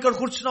మనం ఇక్కడ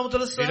కూర్చున్నామో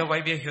తెలుసా? Do you know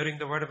why we are hearing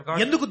the word of God?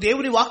 ఎందుకు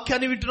దేవుని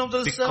వాక్యాన్ని వింటున్నామో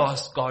తెలుసా?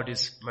 Because God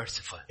is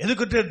merciful.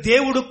 ఎందుకంటే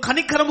దేవుడు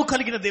కనికరము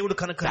కలిగిన దేవుడు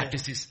కనుక. That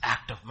is his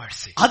act of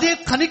mercy. అదే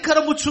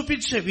కనికరము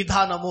చూపించే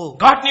విధానము.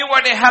 God knew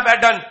what Ahab had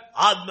done.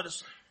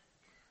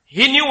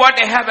 He knew what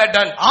Ahab had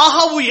done.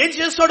 ఆహాబు ఏం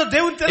చేస్తాడో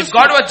దేవుని If తెలుసు.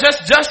 God was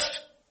just,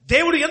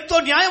 దేవుడు ఎంతో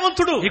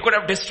న్యాయవంతుడు. he could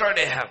have destroyed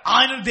Ahab.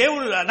 ఆయన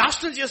దేవుడు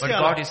నాశనం But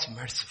చేస్తాడు. God is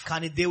merciful.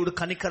 కానీ దేవుడు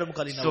కనికరము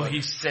కలిగిన So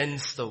he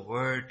sends the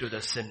word to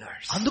the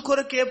sinners.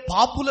 అందుకొరకే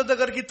పాపుల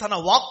దగ్గరికి తన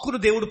వాక్కును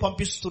దేవుడు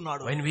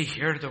పంపిస్తున్నాడు. When we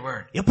hear the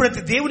word,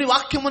 ఎప్పుడైతే దేవుని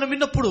వాక్యం మనం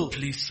విన్నప్పుడు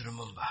please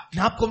remember,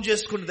 జ్ఞాపకం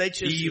చేసుకోండి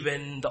దయచేసి.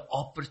 even the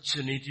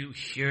opportunity to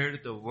hear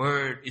the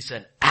word is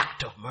an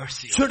act of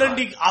mercy.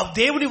 చూడండి, ఆ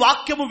దేవుని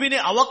వాక్యము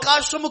వినే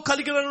అవకాశము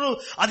కలిగినను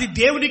అది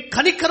దేవుని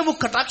కనికరము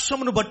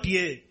కటాక్షమును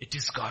బట్టియే. It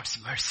is God's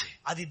mercy.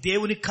 అది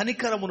దేవుని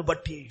కనికరమును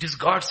బట్టి. It is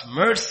God's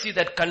mercy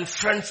that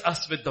confronts us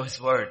with His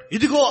word.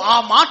 ఇదిగో ఆ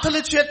మాటల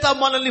చేత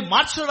మనల్ని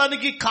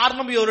మార్చడానికి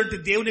కారణం ఎవరంటే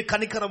దేవుని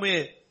కనికరమే.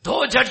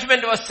 Though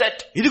judgment was set,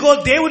 ఇదిగో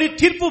దేవుని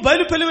తీర్పు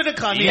బయలుపెలివిన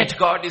కానీ yet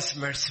God is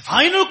merciful.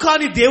 ఆయన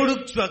కానీ దేవుడు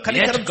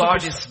కనికరం Yet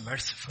God is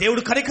merciful.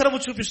 దేవుడు కనికరము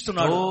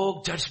చూపిస్తున్నాడు. Though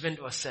judgment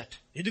was set,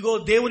 ఇదిగో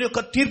దేవుని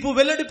యొక్క తీర్పు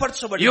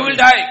వెల్లడిపరచబడి you will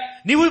die.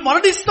 నీవు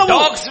మరణిస్తావు.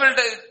 Dogs will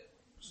die.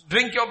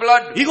 drink your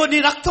blood. ఇదిగో నీ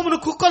రక్తమును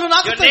కుక్కలు Your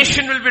నాకుతాయి.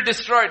 nation will be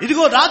destroyed.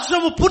 ఇదిగో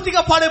రాజ్యము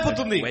పూర్తిగా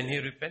పాడైపోతుంది. When he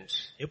repents,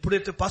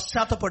 ఎప్పుడైతే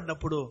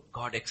పశ్చాత్తపడినప్పుడు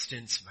God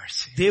extends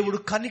mercy. దేవుడు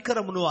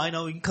కనికరమును ఆయన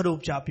ఇంకనూ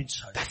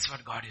వ్యాపించాడు. That's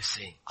what God is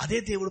saying. అదే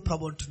దేవుడు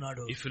ప్రభు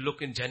అంటున్నాడు. If you look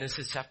in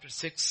Genesis chapter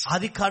 6,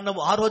 ఆదికాండం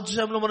 6వ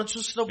అధ్యాయంలో మనం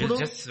చూసినప్పుడు,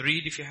 we'll just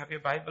read if you have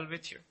your Bible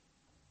with you.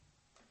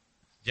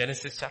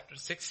 Genesis chapter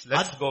 6.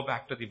 Let's go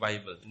back to the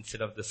Bible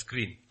instead of the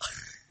screen.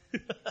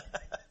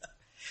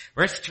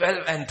 Verse 12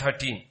 and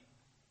 13.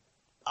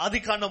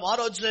 ఆదికాండం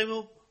 6వ అధ్యాయము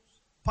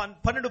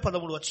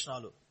 12-13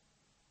 వచనాలు.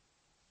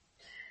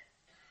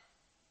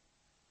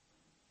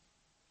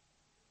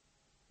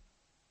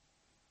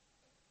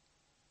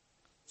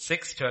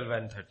 Six, 12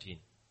 and 13.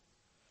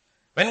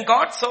 When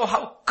God saw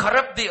how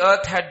corrupt the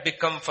earth had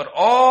become, for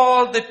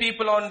all the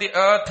people on the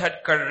earth had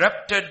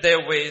corrupted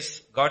their ways,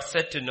 God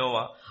said to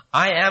Noah,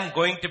 I am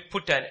going to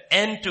put an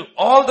end to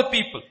all the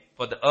people,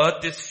 for the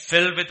earth is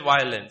filled with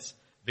violence.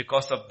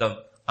 Because of them,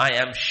 I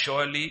am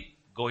surely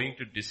going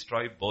to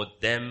destroy both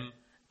them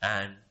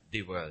and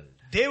the world.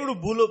 దేవుడు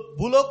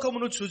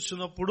భూలోకమును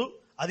చూచినప్పుడు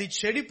అది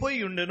చెడిపోయి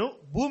ఉండెను.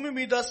 భూమి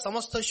మీద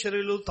సమస్త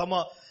శరీరులు తమ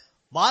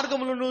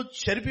మార్గములను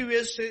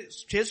చెరిపివేసి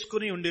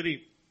చేసుకుని ఉండిరి.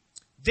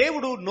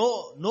 దేవుడు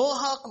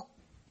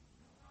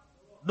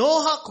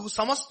నోహాకు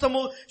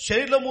సమస్తము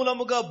శరీర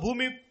మూలముగా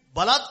భూమి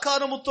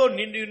బలాత్కారముతో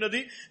నిండి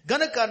ఉన్నది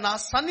గనక నా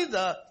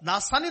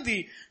సన్నిధి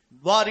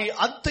వారి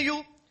అంతయు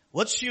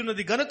వచ్చి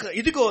ఉన్నది గనక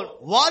ఇదిగో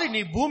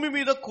వారిని భూమి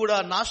మీద కూడా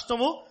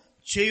నాశనము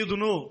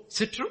చేయుదును. Is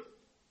it true?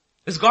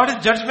 Is God's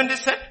judgment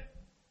is set?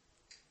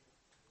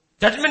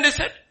 Judgment is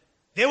set.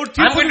 దేవుడు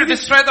I'm going to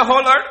destroy the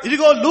whole earth.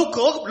 ఇదిగో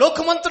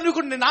లోకమంతా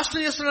నీకు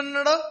నాశనం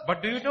చేస్తున్నాడు. But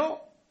do you know,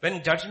 when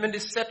judgment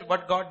is set,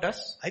 what God does?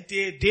 అయితే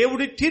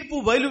దేవుడి తీర్పు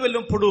బయలు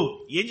వెళ్ళినప్పుడు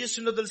ఏం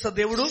చేస్తుందో తెలుసా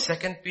దేవుడు?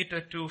 2 Peter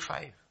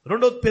 2:5.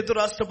 2 పేతురు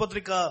రాష్ట్ర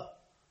పత్రిక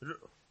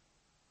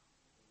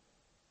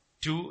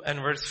 2 and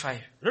verse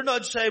 5. 2వ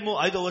అధ్యాయము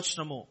 5వ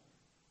వచనము.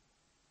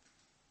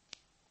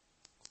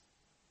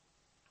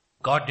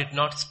 God did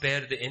not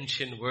spare the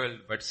ancient world,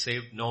 but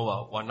saved Noah,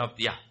 one of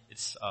the,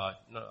 it's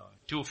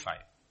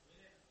 2:5.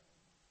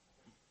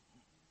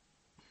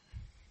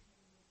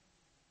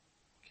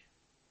 Okay.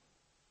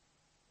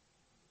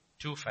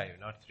 2:5,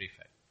 not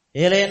 3:5.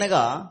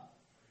 ఏలైనగా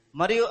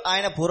మరియు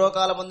ఆయన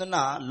పూర్వకాలమందున్న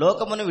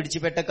లోకమును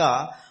విడిచిపెట్టక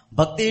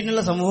భక్తిహీనుల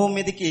సమూహం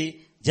మీదికి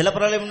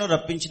జలప్రలయమును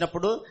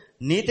రప్పించినప్పుడు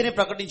నీతిని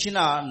ప్రకటించిన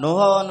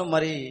నోహను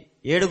మరి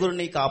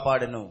 7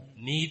 కాపాడెను.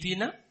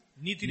 నీతిని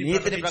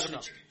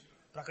ప్రకటించిన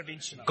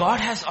God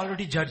has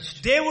already judged.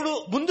 దేవుడు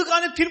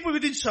ముందుగానే తీర్పు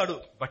విధించాడు.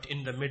 But in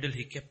the middle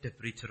he kept a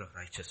preacher of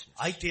righteousness.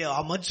 అయితే ఆ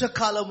మధ్య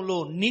కాలంలో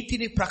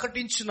నీతిని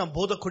ప్రకటించిన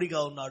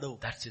బోధకుడిగా ఉన్నాడు.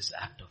 That's his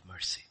act of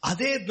mercy.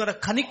 అదే మన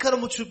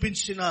కనికరము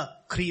చూపించిన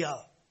క్రియ.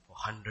 For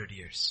 100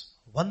 years.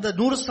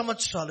 100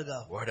 సంవత్సరాలుగా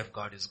word of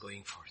God is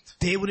going forth.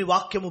 దేవుని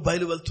వాక్యము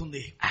బయలు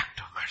వెళ్తుంది. Act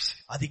of mercy.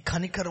 అది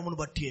కనికరమును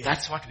బట్టి.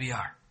 That's what we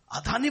are.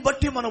 దాన్ని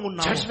బట్టి మనం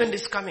ఉన్నాము. Judgment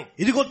is coming.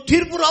 ఇదిగో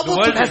తీర్పు రాబోతుంది.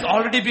 The world has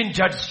already been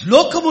judged.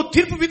 లోకము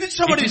తీర్పు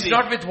విధించబడింది. It is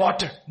not with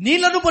water.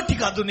 నీళ్లను బట్టి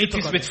కాదు, it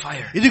is with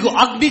fire. ఇదిగో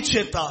అగ్ని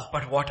చేత.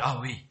 But what are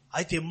we?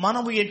 అయితే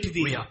మనము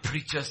ఏంటిది? We are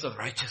preachers of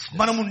righteousness.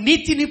 మనము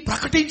నీతిని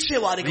ప్రకటించే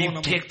వారిగా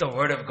ఉన్నాము. We take the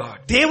word of God.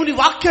 దేవుని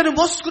వాక్యాన్ని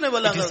మోసుకునే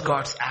వాళ్ళం. It is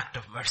God's act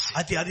of mercy.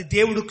 అది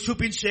దేవుడు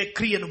చూపించే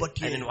క్రియను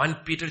బట్టి. And in 1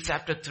 Peter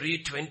chapter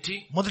 3:20,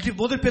 మొదటి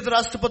పేతురు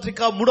రాష్ట్ర పత్రిక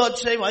 3వ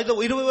అధ్యాయం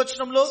 20వ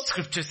వచనంలో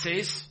scripture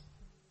says,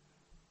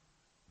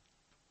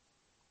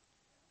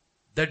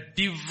 the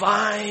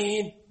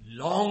divine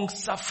long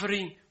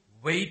suffering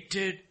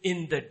waited in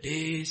the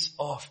days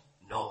of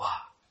Noah.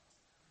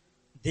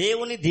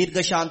 దేవుని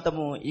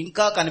దీర్ఘశాంతము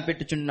ఇంకా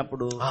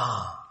కనిపెట్టుచున్నప్పుడు.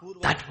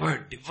 That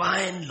word,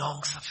 divine long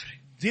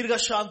suffering.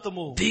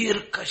 దీర్ఘశాంతము.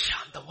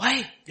 Why?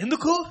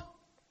 ఎందుకు?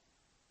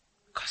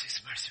 Because he's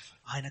merciful.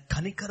 ఆయన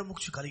కనికరము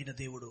కలిగిన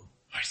దేవుడు.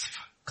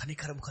 Merciful.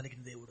 కనికరము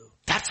కలిగిన దేవుడు.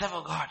 That's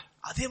our God.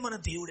 అదే మన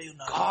దేవుడై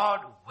ఉన్నాడు.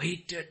 God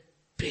waited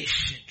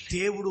patiently.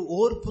 దేవుడు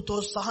ఓర్పుతో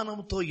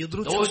సహనముతో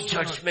ఎదురు చూస్తున్నాడు.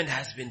 No judgment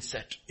has been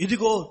set.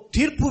 ఇదిగో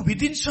తీర్పు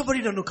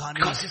విధించబడినను కానీ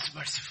because he's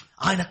merciful.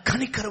 ఆయన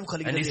కనికరము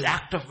కలిగిన and his దేవుడు.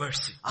 act of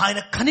mercy. ఆయన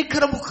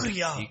కనికరము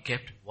క్రియ. He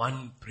kept one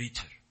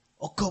preacher.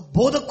 ఒక్క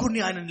బోధకుడిని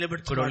ఆయన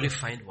నిలబెట్టుకున్నాడు. could only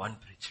find one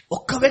preacher.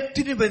 ఒక్క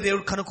వ్యక్తిని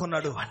దేవుడు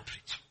కనుకొన్నాడు. one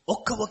preacher.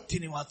 ఒక్క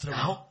వ్యక్తిని మాత్రం.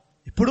 Now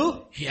ఇప్పుడు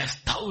he has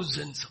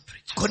thousands of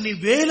preachers. కొన్ని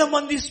వేల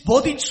మంది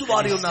బోధించు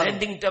వారు ఉన్నారు.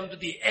 sending them to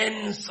the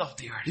ends of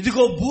the earth.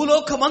 ఇదిగో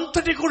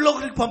భూలోకమంతటి కూడా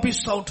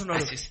పంపిస్తా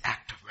ఉంటున్నాడు. That's his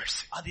act of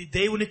mercy. అది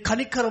దేవుని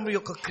కనికరం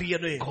యొక్క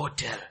క్రియనే. Go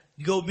tell.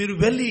 ఇదిగో మీరు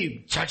వెళ్ళి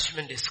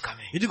judgment is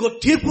coming. ఇదిగో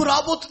తీర్పు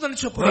రాబోతుందని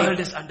చెప్పండి.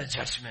 world is under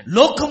judgment.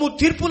 లోకము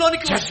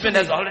తీర్పులోనికి judgment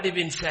has already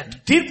been set.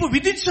 తీర్పు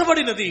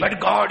విధించబడినది. but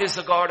God is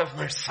a God of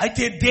mercy.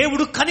 అయితే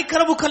దేవుడు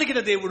కనికరము కలిగిన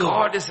దేవుడు.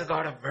 God is a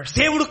God of mercy.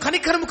 దేవుడు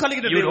కనికరము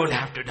కలిగిన దేవుడు. you don't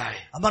have to die.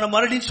 మనం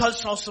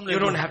మరణించాల్సిన అవసరం లేదు.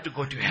 you don't have to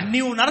go to hell.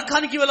 నీవు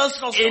నరకానికి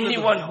వెళ్ళాల్సిన అవసరం లేదు.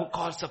 anyone who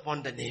calls upon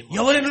the name of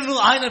ఎవరైనా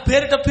ఆయన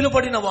పేరిట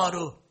పిలువబడిన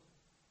వారు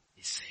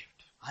is saved.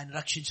 ఆయన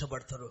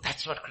రక్షించబడతారు.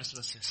 That's what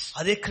Christmas is.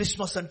 అదే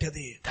క్రిస్మస్ అంటే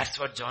అది. That's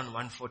what John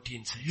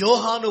 1:14 says.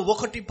 యోహాను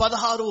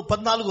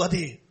 1:16-14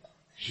 అదే.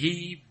 He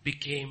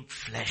became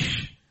flesh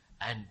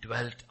and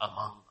dwelt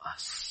among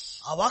us.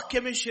 ఆ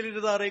వాక్యమే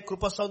శరీరధారై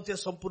కృపా సౌందర్య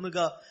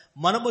సంపూర్ణంగా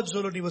మన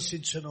మధ్యలో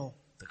నివసించెను.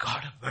 The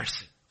God of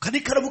mercy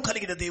కనికరము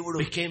కలిగిన దేవుడు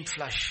became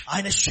flesh.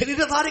 ఆయన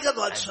శరీరధారిగా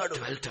దాల్చాడు.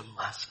 Dwelt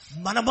among us.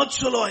 మన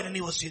మధ్యలో ఆయన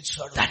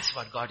నివసించాడు. That's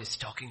what God is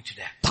talking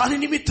today. దాని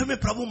నిమిత్తమే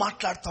ప్రభు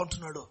మాట్లాడుతూ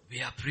ఉంటున్నాడు.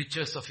 We are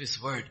preachers of His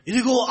word.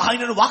 ఇదిగో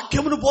ఆయనను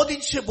వాక్యమును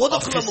బోధించే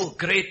బోధకులము. His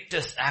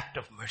greatest act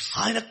of mercy.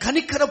 ఆయన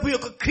కనికరపు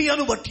యొక్క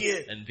క్రియను బట్టి.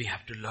 And we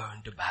have to learn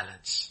to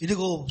balance.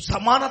 ఇదిగో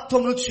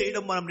సమానత్వమును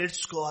చేయడం మనం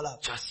నేర్చుకోవాలా.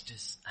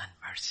 Justice and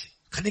mercy.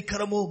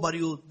 కనికరము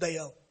మరియు దయ.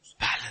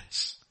 Balance.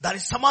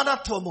 దాని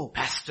సమానత్వము.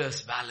 Pastors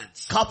balance.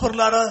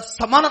 కాపరులారా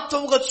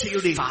సమానత్వముగా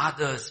చేయుడి.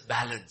 Fathers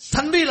balance.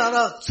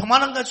 తండ్రిలారా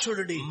సమానంగా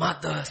చూడండి.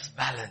 Mothers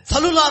balance.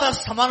 తల్లులారా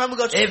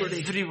సమానముగా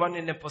చూడండి. Everyone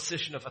in a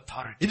position of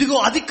authority. ఇదిగో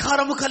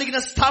అధికారము కలిగిన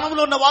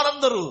స్థానంలో ఉన్న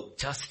వారందరూ.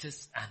 Justice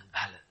and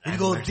balance.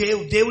 ఇదిగో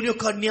దేవుని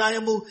యొక్క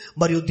న్యాయము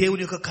మరియు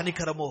దేవుని యొక్క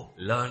కనికరము.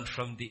 Learn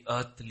from the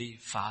earthly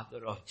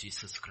father of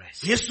Jesus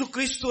Christ.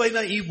 యేసుక్రీస్తు అయిన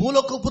ఈ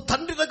భూలోకపు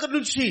తండ్రి దగ్గర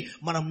నుంచి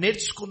మనం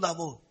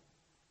నేర్చుకుందాము.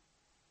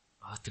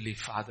 Earthly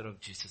father of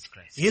Jesus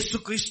Christ.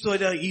 యేసుక్రీస్తు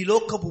అయిన ఈ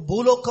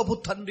భూలోకపు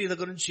తండ్రి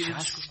దగ్గర నుంచి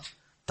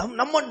నేర్చుకుందాం.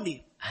 నమ్మండి.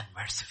 And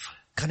merciful.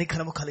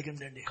 కనికరము కలిగి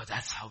ఉండండి. Because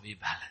that's how we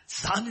balance.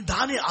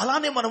 దాని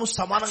అలానే మనము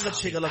సమానంగా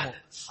చేయగలము.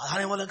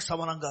 అలానే మనకు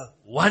సమానంగా.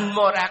 One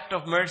more act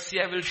of mercy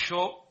I will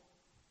show.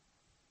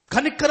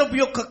 కనికరము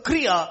యొక్క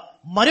క్రియ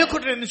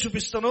మరొకటి నేను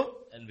చూపిస్తాను.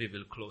 And we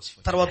will close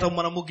for తర్వాత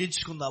మనం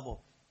ముగించుకుందాము.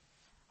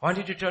 I want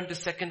you to turn to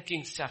 2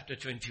 Kings chapter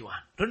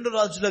 21. 2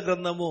 రాజుల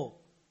గ్రంథము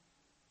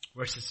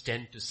verses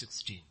 10 to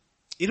 16.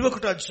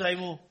 21వ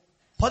అధ్యాయము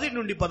 10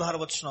 నుండి 16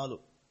 వచనాలు.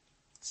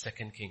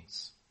 2 Kings.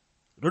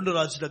 2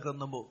 రాజుల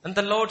గ్రంథము. And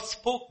the Lord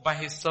spoke by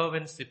his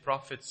servants the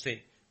prophets,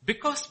 saying,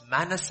 because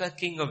Manasseh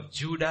king of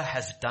Judah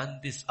has done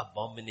these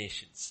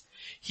abominations,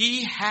 he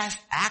has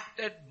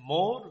acted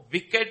more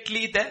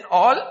wickedly than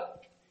all.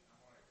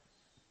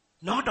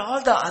 Not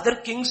all the other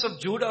kings of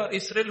Judah or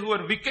Israel who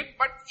were wicked,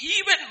 but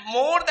even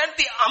more than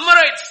the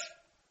Amorites.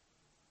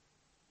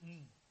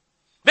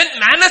 When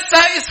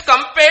Manasseh is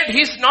compared,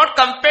 he is not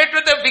compared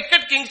with the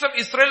wicked kings of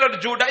Israel or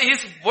Judah. He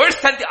is worse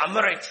than the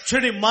Amorites.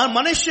 చూడండి,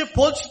 మనష్షే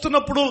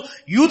పోల్చుతున్నప్పుడు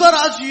యూద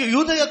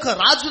యొక్క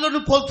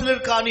రాజులను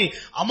పోల్చలేరు, కానీ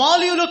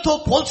అమాలీయులతో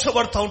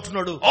పోల్చబడతా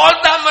ఉంటున్నాడు. All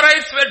the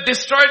Amorites were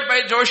destroyed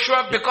by Joshua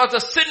because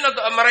the sin of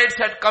the Amorites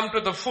had come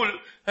to the full.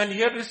 And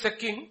here is a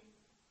king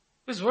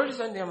who is worse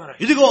than the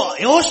Amorites. ఇదిగో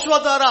యెహోషువ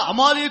ద్వారా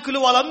అమాలీకులు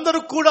వాళ్ళందరూ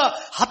కూడా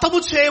హతము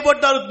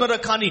చేయబడ్డారు,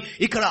 కానీ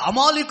ఇక్కడ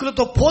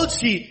అమాలీకులతో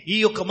పోల్చి ఈ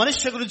యొక్క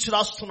మనుష్య గురించి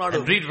రాస్తున్నాడు.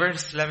 And read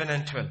verse 11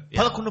 and 12.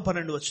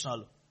 11-12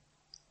 వచనాలు.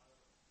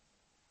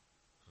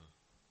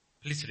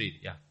 Please read,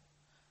 yeah.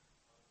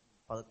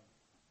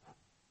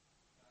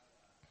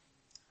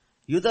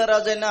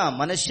 యూదారాజైన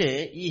మనష్షే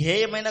ఈ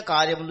హేయమైన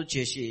కార్యములు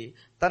చేసి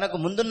తనకు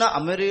ముందున్న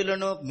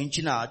అమోరీయులను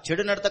మించిన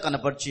చెడు నడత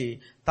కనపరిచి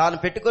తాను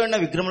పెట్టుకొనిన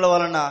విగ్రహముల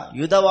వలన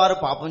యూదావారు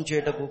పాపం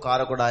చేయుటకు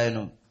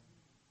కారకుడాయెను.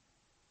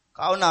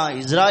 కావున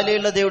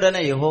ఇశ్రాయేలీయుల దేవుడైన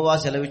యెహోవా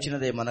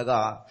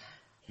సెలవిచ్చినదేమనగా,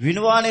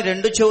 వినువాని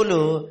 2 చెవులు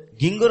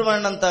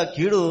గింగురుమన్నంత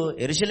కీడు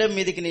యెరూషలేము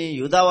మీదికిని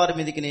యూదావారి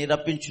మీదికిని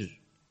రప్పించు.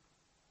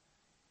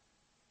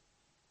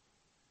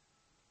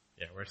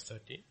 Verse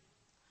 13.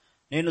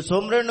 నేను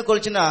సోమ్రేయును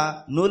కొలిచిన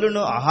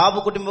నూలును అహాబు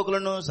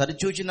కుటుంబకులను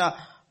సరిచూచిన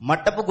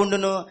మట్టపు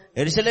గుండును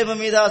యెరూషలేము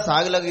మీద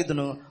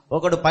సాగిలగీతును.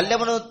 ఒకడు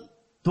పల్లెమును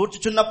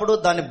తూర్చుచున్నప్పుడు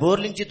దాన్ని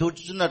బోర్లించి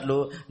తూర్చుచున్నట్లు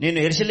నేను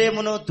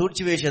యెరూషలేమును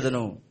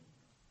తూర్చివేసేదను.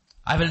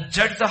 I will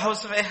judge the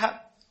house of Ahab.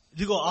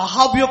 ఇదిగో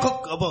అహాబు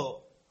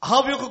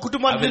యొక్క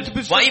కుటుంబాన్ని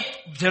wipe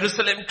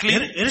Jerusalem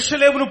clean.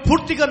 యెరూషలేమును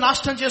పూర్తిగా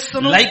నాశనం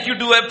చేస్తాను. Like you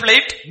do a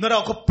plate. మరి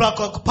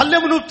ఒక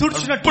పల్లెమును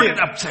తూర్చినట్టు put it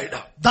upside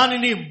down.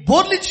 దానిని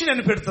బోర్లించి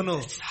నేను పెడతాను.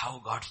 That's how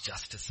God's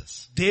justice is.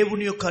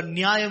 దేవుని యొక్క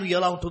న్యాయం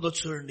ఎలా ఉంటుందో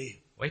చూడండి.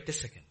 Wait a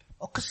second.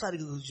 ఒక్కసారి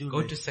Go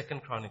చూడండి. to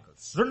 2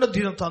 Chronicles. 2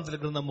 దినవృత్తాంతాల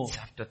గ్రంథము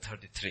chapter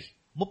 33.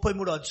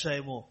 33వ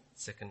అధ్యాయము.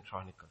 2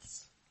 Chronicles.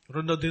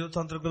 2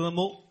 దినవృత్తాంతాల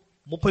గ్రంథము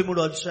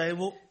 33వ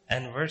అధ్యాయము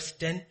And verse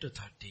 10 to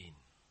 13.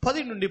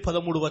 10 నుండి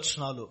 13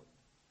 వచనాలు.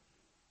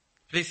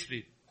 Please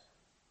read.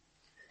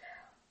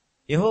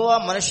 యెహోవా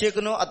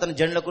మనష్షేకును అతని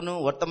జనులకును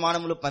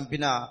వర్తమానములు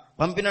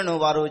పంపినను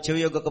వారు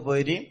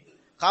చెవియొగ్గకపోయిరి.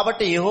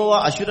 కాబట్టి యెహోవా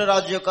అశ్షూరు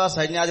రాజు యొక్క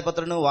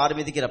సైన్యాధిపతులను వారి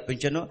మీదికి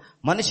రప్పించెను.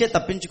 మనష్షే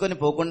తప్పించుకొని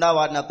పోకుండా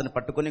వారిని అతను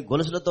పట్టుకుని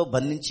గొలుసులతో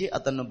బంధించి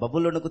అతను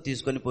బబులోనుకు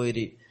తీసుకొని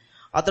పోయిరి.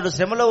 అతడు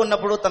శ్రమలో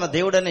ఉన్నప్పుడు తన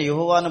దేవుడైన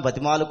యెహోవాను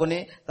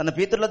బతిమాలుకొని తన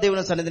పితరుల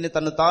దేవుని సన్నిధిని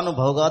తను తాను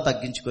బహుగా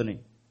తగ్గించుకొని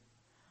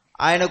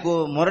ఆయనకు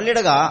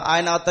మొరలిడగా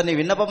ఆయన అతని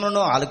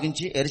విన్నపములను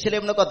ఆలకించి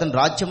యెరూషలేమునకు అతని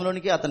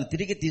రాజ్యంలోనికి అతను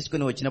తిరిగి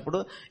తీసుకుని వచ్చినప్పుడు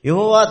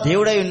యెహోవా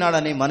దేవుడై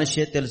ఉన్నాడని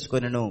మనష్షే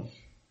తెలుసుకొనెను.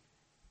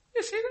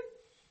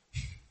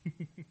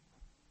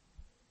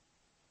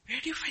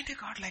 Where do you find a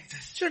God like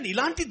this? చూడండి,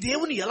 ఇలాంటి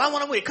దేవుని ఎలా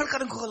మనము ఎక్కడ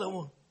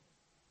కనుక్కోగలము?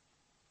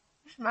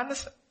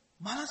 Manasseh.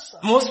 మనస్సు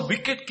Most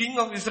wicked king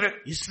of Israel.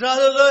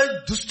 ఇశ్రాయేలులో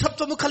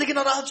దుష్టత్వము కలిగిన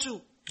రాజు.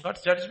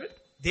 God's judgment.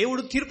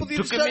 దేవుడు తీర్పు Took him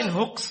in తీర్చాడు.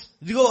 hooks.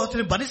 ఇదిగో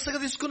అతని బలిష్టగా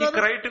He తీసుకున్నాడు.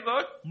 cried to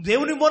God.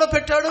 దేవుని మొర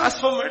పెట్టాడు.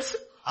 Asked for mercy.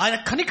 ఆయన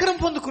కనికరం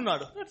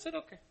పొందుకున్నాడు. God said,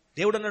 okay.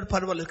 దేవుడు అన్నాడు,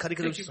 పర్వాలేదు,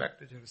 కనికరం Take you back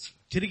to Jerusalem.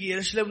 తిరిగి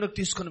యెరూషలేమునకు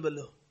తీసుకొని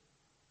వెళ్ళు.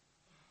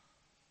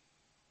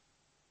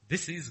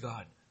 This is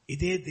God.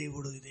 ఇదే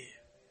దేవుడు. ఇదే.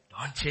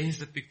 Don't change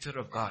the picture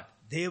of God.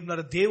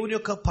 దేవుని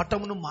యొక్క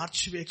పటమును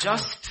మార్చివేక.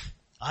 Just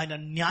ఆయన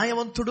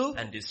న్యాయవంతుడు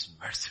and is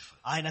merciful.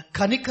 ఆయన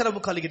కనికరము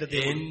కలిగిన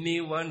దేవుడు.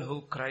 Anyone who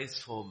cries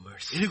for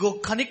mercy, ఇదిగో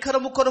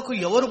కనికరము కొరకు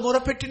ఎవరు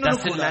మొరపెట్టినను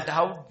doesn't కూడా, matter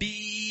how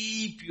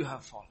deep you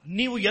have fallen,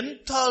 నీవు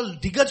ఎంత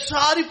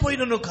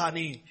దిగజారిపోయినను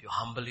కానీ, if you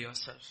humble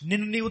yourself,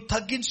 నిన్ను నీవు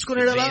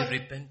తగ్గించుకునేలా, we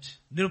repent,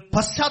 నేను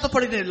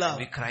పశ్చాత్తపడినేలా,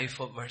 we cry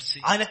for mercy,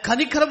 ఆయన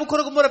కనికరము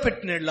కొరకు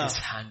మొరపెట్టినేలా, His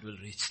hand will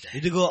reach there.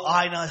 ఇదిగో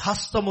ఆయన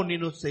హస్తము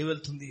నేను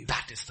వెళ్తుంది.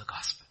 That is the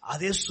gospel.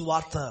 అదే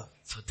సువార్త.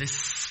 So this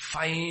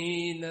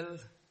final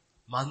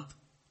month,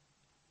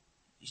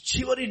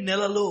 చివరి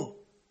నెలలో,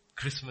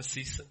 Christmas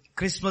season,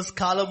 క్రిస్మస్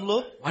కాలంలో,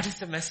 what is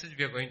the message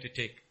we are going to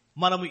take?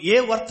 మనము ఏ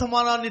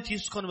వర్తమానాన్ని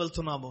తీసుకొని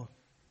వెళ్తున్నాము?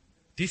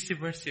 This is the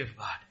mercy of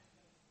God.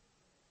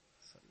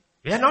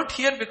 We are not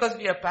here because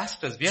we are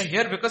pastors. We are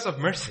here because of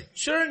mercy.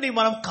 చూడండి,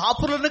 మనం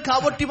కాపులను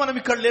కాబట్టి మనం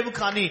ఇక్కడ లేవు,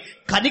 కానీ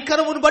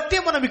కనికరమును బట్టే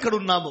మనం ఇక్కడ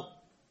ఉన్నాము.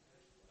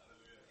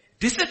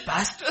 This is a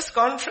pastor's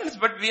conference,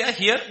 but we are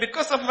here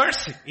because of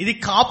mercy. ఇది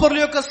కాపురుల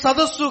యొక్క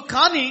సదస్సు,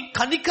 కానీ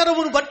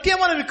కనికరమును బట్టే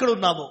మనం ఇక్కడ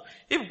ఉన్నాము.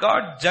 If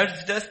God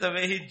judged us the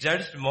way He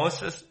judged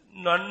Moses,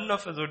 none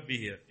of us would be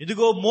here.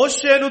 ఇదిగో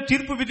మోషేను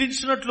తీర్పు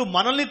విధించినట్లు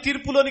మనల్ని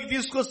తీర్పులోనికి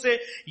తీసుకొస్తే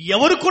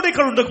ఎవరు కూడా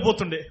ఇక్కడ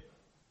ఉండకపోతుండే.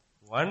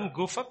 One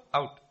goof up,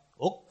 out.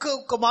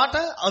 ఒక్క మాట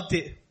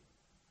అంతే.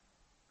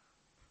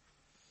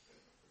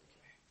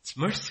 It's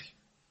mercy.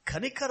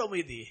 కనికరం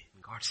ఇది.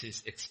 God says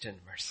extend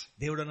mercy.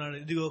 దేవుడు అన్నాడు,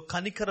 ఇదిగో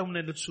కనికరం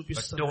నేను But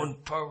చూపిస్తాను. don't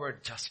pervert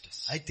justice.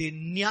 అయితే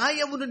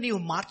న్యాయమును నీవు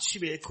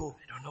మార్చివేయకు.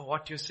 I don't know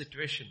what your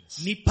situation is.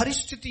 నీ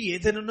పరిస్థితి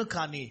ఏదైనా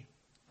కానీ,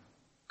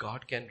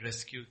 God can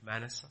rescue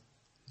Manasseh,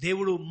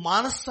 దేవుడు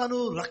మానస్సాను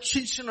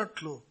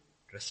రక్షించినట్లు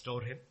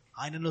restore him,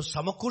 ఆయనను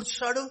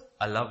సమకూర్చాడు.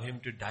 allow him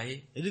to die,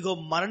 ఇదిగో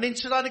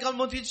మరణించడానికి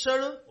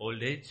అనుమతించాడు.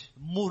 old age,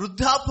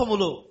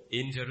 వృద్ధాపములో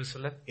in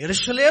Jerusalem.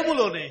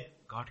 యెరూషలేములోనే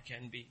God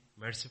can be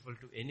merciful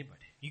to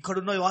anybody.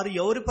 ఇక్కడున్న వారు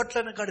ఎవరి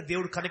పట్లైనా కానీ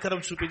దేవుడు కనికరం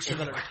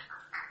చూపించగలడు.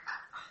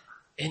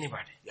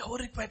 Anybody.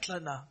 ఎవరి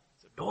పట్లైనా.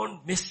 So don't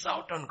miss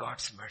out on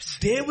God's mercy.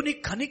 దేవుని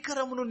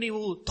కనికరమును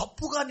నీవు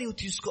తప్పుగా నీవు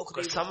తీసుకోకు.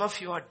 Because some of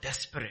you are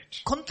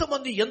desperate.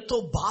 కొంతమంది ఎంతో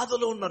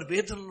బాధలో ఉన్నారు,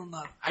 వేదనలో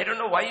ఉన్నారు. I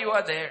don't know why you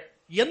are there.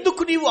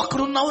 ఎందుకు నీవు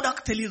అక్కడ ఉన్నావు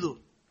నాకు తెలియదు.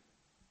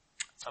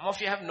 Some of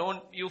you have known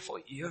you for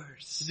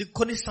years. ఇది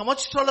కొన్ని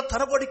సంవత్సరాల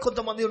తరబడి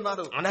కొంతమంది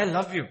ఉన్నారు. And I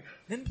love you.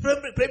 నేను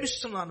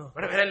ప్రేమిస్తున్నాను.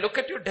 But when I look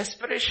at your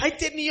desperation,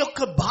 అయితే నీ యొక్క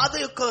బాధ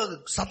యొక్క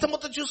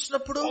సతమత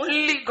చూసినప్పుడు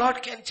only God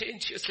can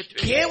change your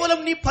situation. కేవలం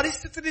నీ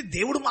పరిస్థితిని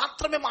దేవుడు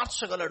మాత్రమే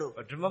మార్చగలడు.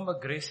 But remember,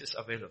 grace is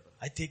available.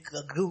 అయితే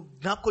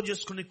జ్ఞాపకం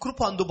చేసుకుని కృప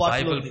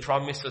అందుబాటులో Bible ఉంది.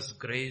 promises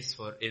grace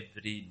for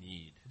every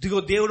need. ఇదిగో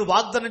దేవుడు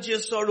వాగ్దానం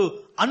చేస్తాడు,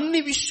 అన్ని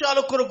విషయాల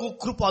కొరకు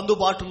కృప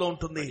అందుబాటులో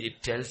ఉంటుంది. It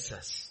tells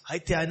us,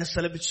 అయితే ఆయన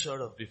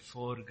సెలవిచ్చాడు,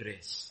 before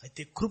grace,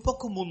 అయితే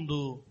కృపకు ముందు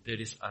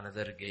there is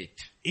another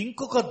gate.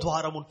 ఇంకొక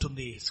ద్వారం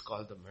ఉంటుంది. It's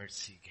called the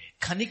mercy gate.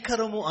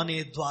 కనికరము అనే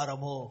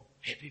ద్వారము.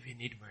 Maybe we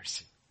need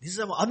mercy.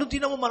 నిజం,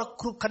 అనుదినము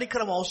మనకు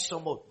కనికరం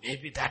అవసరము.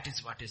 Maybe that is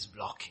what is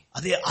blocking.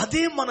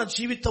 అదే మన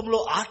జీవితంలో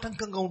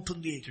ఆటంకంగా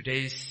ఉంటుంది.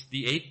 Today is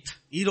the 8th.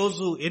 ఈ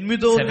రోజు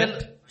 8వ నెల,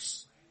 7th.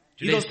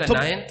 Today is the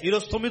 9th. ఈ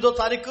రోజు 9వ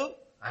తారీఖు.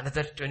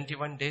 Another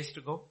 21 days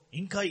to go.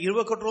 ఇంకా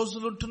 21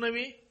 రోజులు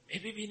ఉంటున్నవి.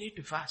 Maybe we need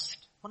to fast.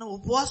 మనం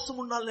ఉపవాసం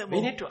ఉండాలేమో.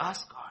 We need to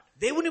ask God.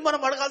 దేవుని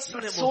మనం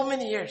అడగాల్సినేమో. So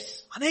many years.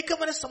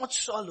 అనేకమైన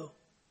సంవత్సరాలు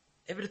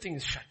Everything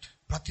is shut.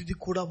 ప్రతిదీ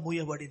కూడా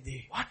మూయబడింది.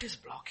 What is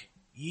blocking?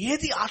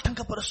 ఏది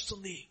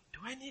ఆటంకపరుస్తుంది? Do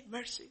I need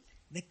mercy?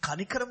 నీకు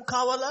కనికరం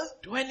కావాలా?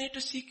 Do I need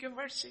to seek your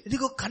mercy?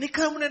 ఇదిగో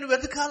కనికరం నేను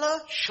వెతకాలా?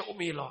 Show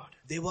me, Lord.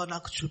 దేవా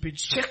నాకు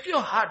చూపించు. Check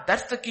your heart.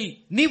 That's the key.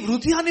 నీ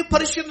హృదయాన్ని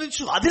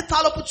పరిశీలించు, అదే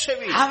తాళపు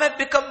చెవి. Have I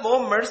become more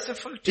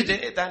merciful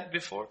today than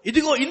before?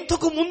 ఇదిగో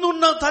ఇంతకు ముందు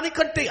ఉన్న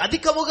దానికంటే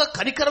అధికముగా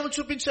కనికరం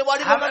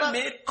చూపించేవాడి. Have I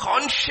made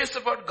conscious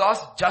about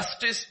God's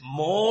justice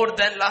more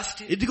than last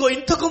year? ఇదిగో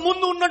ఇంతకు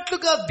ముందు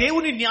ఉన్నట్లుగా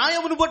దేవుని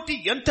న్యాయమును బట్టి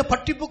ఎంత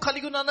పట్టింపు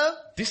కలిగి ఉన్నానా?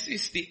 This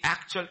is the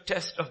actual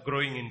test of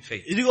growing in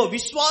faith. ఇదిగో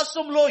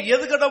విశ్వాసంలో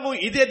ఎదగడము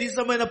ఇదే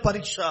నిజమైన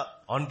పరీక్ష.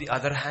 On the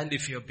other hand,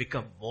 if you have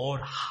become more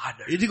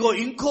harder, ఇదిగో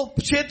ఇంకో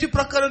చేతి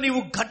ప్రకారం నీవు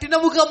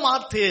కఠినముగా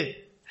మారితే,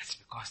 that's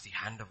because the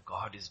hand of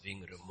God is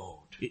being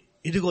removed.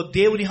 ఇదిగో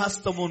దేవుని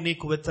హస్తము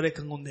నీకు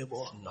వ్యతిరేకంగా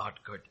ఉందేమో. It's not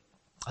good.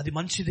 అది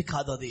మంచిది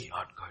కాదు. అది It's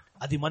not good.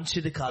 అది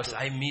మంచిది కాదు.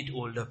 Because I meet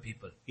older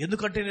people.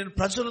 ఎందుకంటే నేను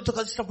ప్రజలతో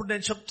కలిసినప్పుడు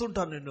నేను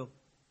చెప్తుంటాను, నేను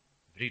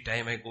Every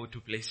time I go to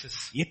places,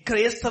 ఎక్కడ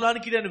ఏ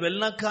స్థలానికి నేను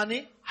వెళ్ళినా కానీ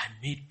I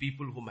meet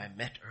people whom I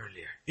met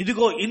earlier.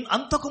 ఇదిగో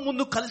అంతకు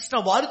ముందు కలిసిన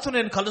వారితో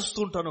నేను కలుస్తూ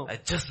ఉంటాను. I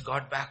just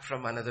got back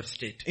from another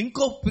state.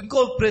 ఇంకో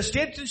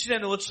స్టేట్ నుంచి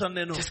నేను వచ్చాను.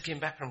 నేను Just came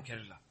back from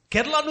Kerala.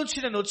 Kerala నుంచి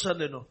నేను వచ్చాను.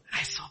 నేను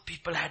I saw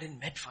people I hadn't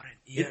met for a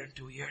year,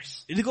 2 years.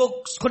 ఇదిగో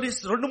కొన్ని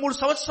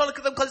 2-3 సంవత్సరాల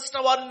క్రితం కలిసిన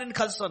వారిని నేను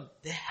కలిసాను.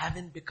 They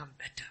haven't become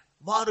better.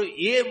 వారు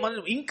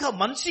ఇంకా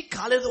మనిషి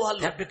కాలేదు. They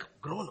వాళ్ళు have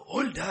grown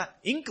older.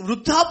 ఇంక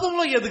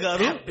వృద్ధాపంలో They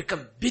ఎదిగారు, have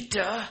become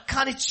bitter.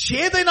 కానీ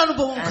చేదైన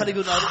అనుభవం కలిగి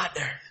And ఉన్నారు.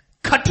 harder.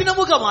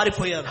 కఠినముగా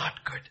మారిపోయారు. Not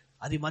good.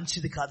 అది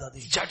మంచిది కాదు.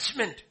 అది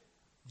Judgment.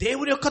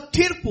 దేవుని యొక్క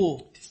తీర్పు.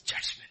 This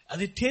judgment.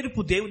 అది తీర్పు,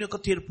 దేవుని యొక్క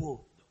తీర్పు.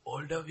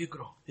 older we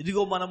grow,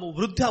 ఇదిగో మనము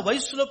వృద్ధ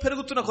వయస్సులో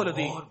పెరుగుతున్న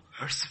కొలది more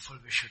merciful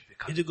we should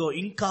become. ఇదిగో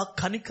ఇంకా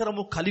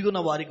కనికరము కలిగిన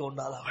వారిగా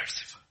ఉండాలా.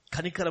 Merciful,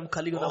 కనికరం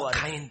కలిగిన more వారి,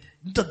 kind,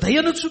 ఇంత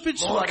దయను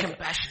చూపించే more వారి,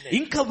 compassionate.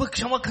 ఇంకా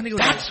క్షమ కలిగి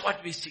ఉండాలి. That's what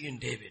we see in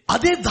David.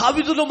 అదే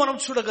దావీదులో మనం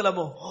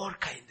చూడగలము. More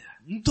kinder,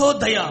 ఎంతో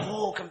దయ,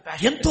 more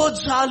compassionate. ఎంతో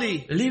జాలి.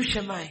 Leave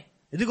Shammai.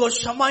 ఇదిగో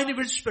షమాయిని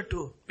విడిచిపెట్టు.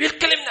 We'll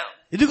kill him now.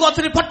 ఇదిగో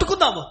అతన్ని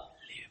పట్టుకుందాము.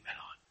 Leave him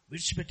alone.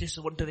 విడిచిపెట్టేసి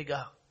ఒంటరిగా.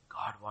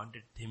 God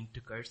wanted him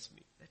to curse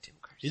me. Let him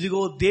curse. ఇదిగో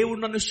దేవుడు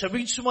నన్ను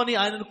క్షమించమని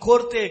ఆయనను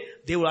కోరితే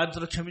దేవుడు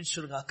ఆయనతో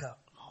క్షమించును గాక.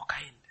 More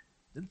kind.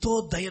 ఎంతో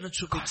దయను Because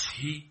చూపించి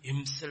he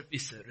himself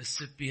is a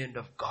recipient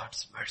of God's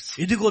mercy.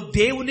 ఇదిగో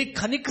దేవుని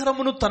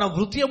కనికరమును తన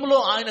హృదయంలో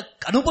ఆయన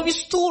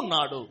అనుభవిస్తూ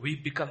ఉన్నాడు. We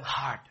become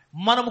hard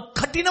మనము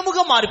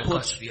కఠినముగా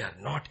మారిపోవచ్చు. because we are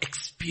not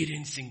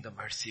experiencing the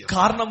mercy of God.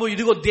 కారణము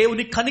ఇదిగో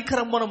దేవుని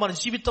కనికరం మనం మన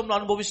జీవితంలో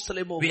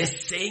అనుభవిస్తలేము. We are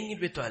saying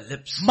it with our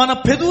lips, మన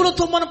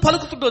పెదవులతో మనం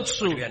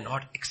పలుకుతుండొచ్చు, but we are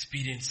not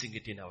experiencing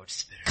it in our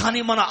spirit.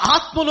 కానీ మన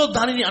ఆత్మలో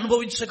దానిని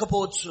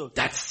అనుభవించకపోవచ్చు.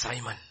 That's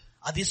Simon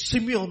అది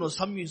Simeon,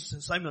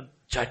 Simon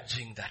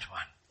judging that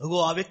one. ఇదిగో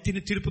ఆ వ్యక్తిని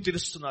తీర్పు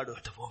తీరుస్తున్నాడు.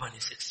 But the woman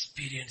is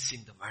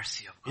experiencing the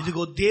mercy of God,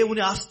 ఇదిగో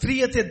దేవుని ఆ స్త్రీ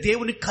అయితే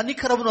దేవుని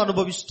కనికరమును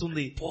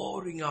అనుభవిస్తుంది.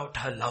 pouring out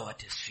her love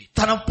at his feet.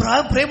 తన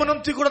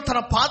ప్రేమనంతా కూడా తన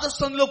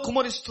పాదస్థంలో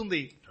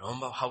కుమరిస్తుంది.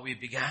 Remember how we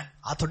began?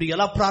 అతడు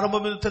ఎలా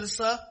ప్రారంభమైందో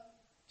తెలుసా?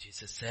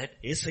 Jesus said,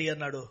 యేసయ్య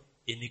అన్నాడు,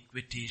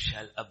 iniquity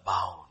shall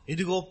abound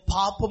ఇదిగో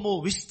పాపము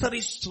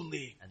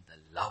విస్తరిస్తుంది, and the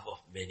love of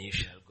many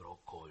shall grow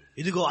cold.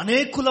 ఇదిగో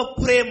అనేకుల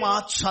ప్రేమ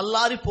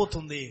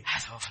చల్లారిపోతుంది.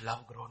 Has our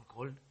love grown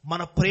cold?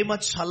 మన ప్రేమ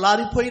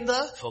చల్లారిపోయిందా?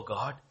 For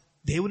God,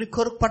 దేవుని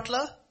కొరకు పట్ల,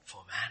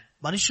 for man,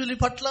 మనుషుల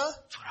పట్ల,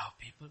 for our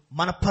people?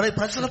 మన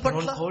ప్రజల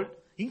పట్ల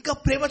ఇంకా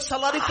ప్రేమ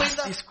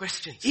చల్లారిపోయిందా? Ask these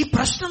questions. ఈ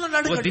ప్రశ్నలను Well,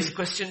 అడగండి. these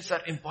questions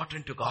are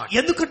important to God.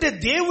 ఎందుకంటే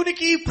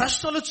దేవునికి ఈ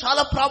ప్రశ్నలు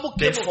చాలా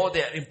ప్రాముఖ్యము. Therefore,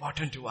 they are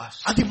important to us.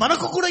 అది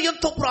మనకు కూడా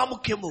ఎంతో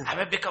ప్రాముఖ్యము.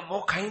 Have I become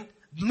more kind?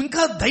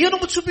 ఇంకా దయను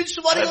చూపించు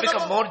Have వారిగా I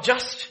become ఉన్నామా? more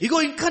just? ఇగో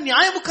ఇంకా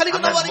న్యాయము కలిగి Am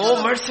ఉన్న I వారిగా more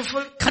ఉన్నామా?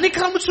 merciful?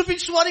 కనికరము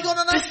చూపించు వారిగా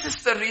ఉన్నానా? This is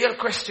the real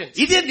question.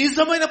 ఇదే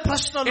నిజమైన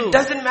ప్రశ్నలు. It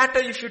doesn't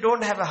matter if you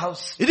don't have a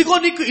house. ఇదిగో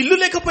నీకు ఇల్లు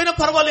లేకపోయినా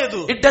పర్వాలేదు,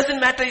 It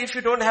doesn't matter if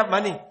you don't have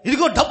money.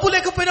 ఇదిగో డబ్బు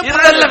లేకపోయినా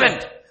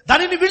Irrelevant.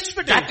 దానిని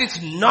విడిచిపెట్టు. That is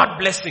not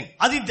blessing.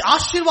 అది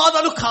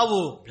ఆశీర్వాదాలు కావు.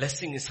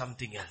 Blessing is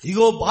something else.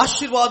 ఇదిగో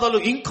ఆశీర్వాదాలు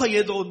ఇంకా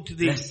ఏదో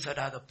ఉంటుంది. Blessed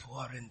are the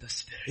poor in the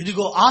spirit.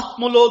 ఇదిగో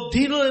ఆత్మలో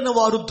దీనులైన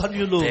వారు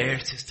ధన్యులు.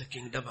 Theirs is the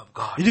kingdom of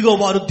God. ఇదిగో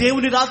వారు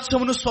దేవుని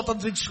రాజ్యమును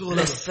స్వతంత్రించుకోగలరు.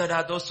 Blessed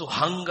are those who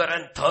hunger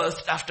and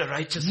thirst after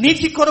righteousness,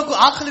 నీతి కొరకు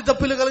ఆకలి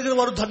దప్పిలు కలిగిన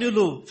వారు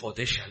ధన్యులు. for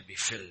they shall be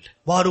filled.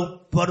 వారు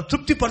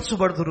తృప్తి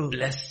పరచబడుదురు.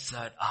 Blessed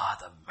are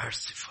the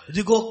merciful,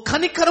 ఇదిగో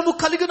కనికరము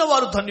కలిగిన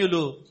వారు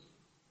ధన్యులు.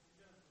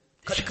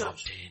 they shall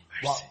obtain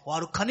mercy.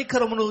 వారు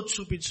కనికరమును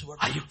చూపించబడు.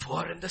 Are you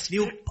poor in the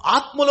నీవు spirit?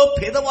 ఆత్మలో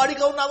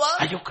పేదవాడిగా ఉన్నావా?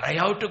 Are you cry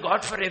out to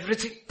God for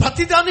everything?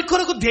 ప్రతిదాని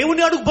కొరకు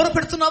దేవుని అడుగు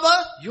బొరపెడుతున్నావా?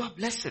 You are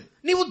blessed.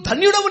 నీవు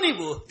ధన్యుడవు.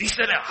 నీవు Is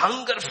there a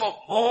hunger for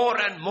more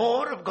and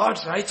more of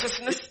God's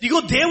righteousness? ఇగో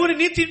దేవుని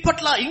నీతి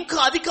పట్ల ఇంకా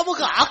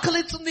అధికముగా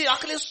ఆకలిస్తుంది.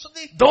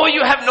 Though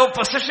you have no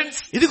possessions,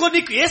 ఇదిగో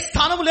నీకు ఏ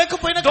స్థానం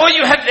లేకపోయినా, though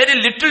you have very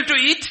little to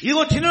eat,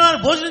 ఇగో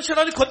తినడానికి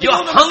భోజనించడానికి you కొద్దిగా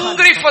are ఉన్నది.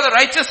 hungry for the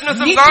righteousness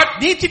of God,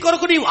 నీతి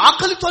కొరకు నీవు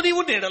ఆకలితో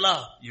నీవు నేడలా.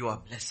 you are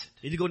blessed.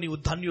 ఇదిగో నీవు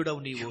ధన్యుడవు.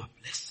 నీవు You are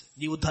blessed.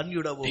 నీవు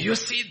ధన్యుడవు. Do you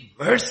see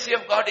mercy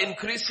of God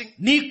increasing?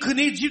 నీకు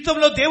నీ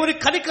జీవితంలో దేవుని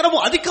కనికరము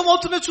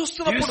అధికమవుతున్న Do you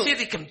చూస్తున్నప్పుడు, see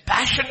the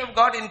compassion of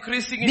God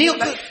increasing in నీ your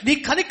life? నీ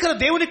కనికర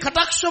దేవుని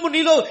కటాక్షము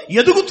నీలో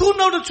ఎదుగుతూ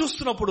ఉన్నావు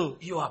చూస్తున్నప్పుడు,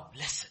 You are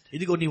blessed.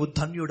 ఇదిగో నీవు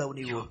ధన్యుడవు.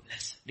 You నీవు are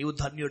blessed. నీవు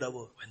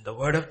ధన్యుడవు. When the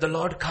word of the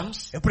Lord comes,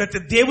 ఎప్పుడైతే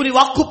దేవుని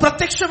వాక్కు are you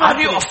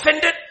ప్రత్యక్షమైనప్పుడు,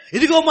 offended?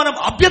 ఇదిగో మనం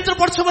Are you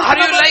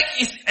అభ్యంతరపరచబడుతున్నామా? like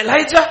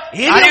Elijah?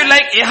 Are you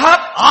like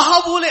Ahab?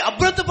 ఆహాబులే After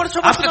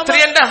అభ్యంతరపరచబడుతున్నామా?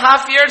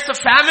 3.5 years of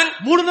famine,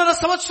 3.5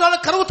 సంవత్సరాల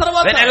కరువు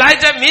తర్వాత when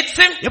Elijah meets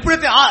him,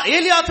 ఎప్పుడైతే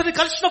ఏలియా అతన్ని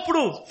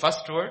కలిసినప్పుడు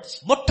first words,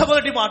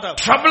 మొట్టమొదటి మాట,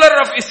 troubler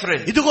of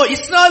Israel. ఇదిగో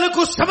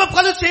ఇశ్రాయేలుకు శ్రమ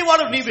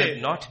కలుగచేవాడు నీవే.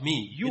 Said, not me,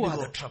 you are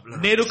the troubler.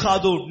 నేను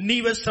కాదు,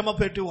 నీవే శ్రమ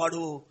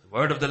పెట్టేవాడు. The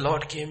word of the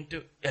Lord came to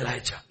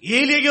Elijah.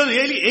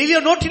 ఏలియా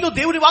నోటిలో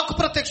దేవుని వాక్కు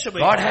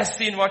ప్రత్యక్షమై, God has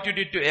seen what you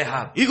did to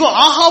Ahab. ఇదిగో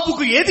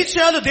ఆహాబుకు ఏది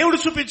చేయాలో దేవుడు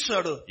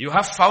చూపించాడు. You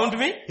have found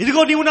me?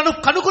 ఇదిగో నీవు నన్ను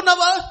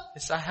కనుగొన్నావా?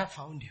 Yes, I have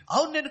found you.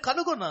 అవును, నేను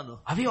కనుగొన్నాను.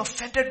 Are we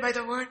offended by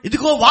the word?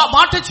 ఇదిగో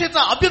మాట చేత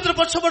You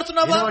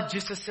అభ్యంతరపరచబడుతున్నావా? know what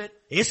Jesus said?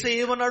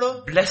 యేసయ్య ఏమన్నాడు?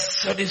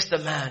 Blessed is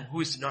the man who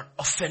is not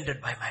offended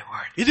by my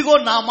word. ఇదిగో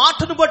నా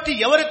మాటను బట్టి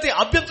ఎవరైతే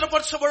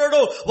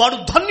అభ్యంతరపరచబడాడో వాడు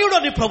ధన్యుడు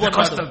అని ప్రభువు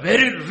Because అన్నాడు. the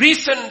very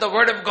reason the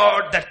word of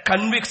God that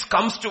convicts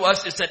comes to us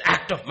is an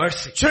act of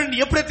mercy. చూడండి,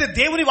 ఎప్పుడైతే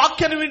దేవుని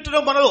వాక్యాన్ని వింటున్నా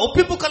మనలో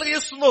ఒప్పింపు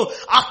కలిగేస్తుందో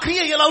ఆ క్రియ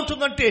ఎలా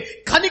ఉంటుందంటే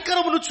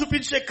కనికరమును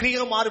చూపించే క్రియగా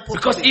Because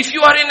మారిపోతుంది. if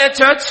you are in a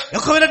church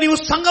ఒకవేళ నీవు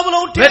సంఘములో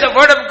ఉంటే, where the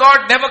word of God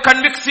never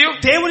convicts you,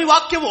 దేవుని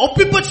వాక్యం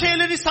ఒప్పింప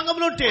చేయలేని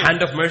సంఘంలో ఉంటే,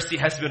 hand of mercy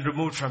has been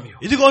removed from you.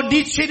 ఇదిగో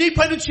నీ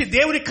చెయ్యిపై నుంచి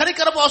దేవుని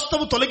కనికరపు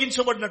హస్తము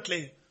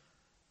తొలగించబడినట్లే.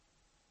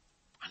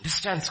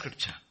 Understand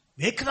scripture.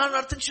 లేఖనాలను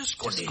అర్థం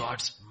చేసుకోండి.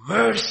 God's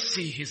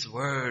mercy, His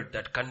word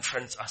that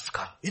confronts us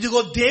come. ఇదిగో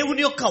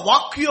దేవుని యొక్క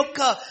వాక్కు యొక్క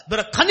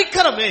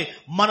కనికరమే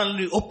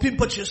మనల్ని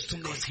ఒప్పింప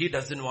చేస్తుంది. Because He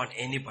doesn't want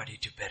anybody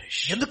to perish.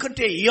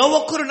 ఎందుకంటే ఏ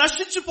ఒక్కరు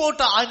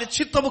నశించిపోవట ఆయన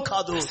చిత్తము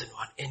కాదు. Doesn't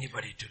want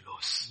anybody to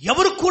lose.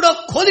 ఎవరు కూడా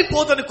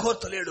కోల్పోదని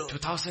కోరతలేడు.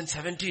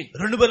 2017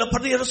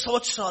 2017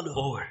 సంవత్సరాలు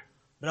over.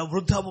 మనం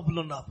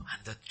వృద్ధాప్యంలో ఉన్నాం.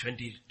 And the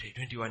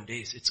 21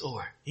 days, it's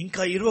over.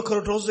 ఇంకా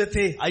 21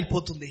 రోజులైతే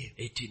అయిపోతుంది.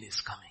 18 is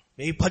coming.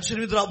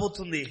 18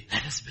 రాబోతుంది.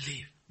 Let us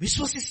believe.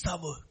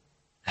 విశ్వసిస్తాము.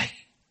 Like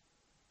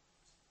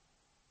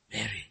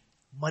Mary.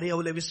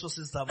 మరియవలే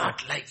విశ్వసిస్తాము.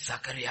 Not like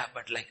Zachariah,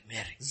 but like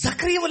Mary.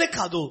 జకరియవలే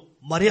కాదు,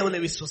 మరియవలే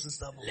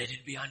విశ్వసిస్తాము. Let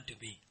it be unto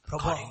me Prabha,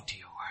 according to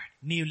your word.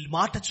 నీ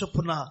మాట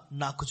చొప్పున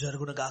నాకు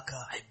జరుగును గాక.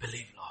 I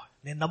believe, Lord.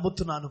 నేను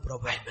నమ్ముతున్నాను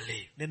ప్రభు. I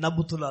believe. నేను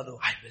నమ్ముతున్నాను.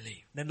 I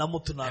believe. నేను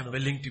నమ్ముతున్నాను. I'm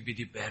willing to be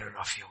the bearer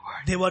of your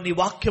word. దేవా నీ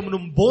వాక్యమును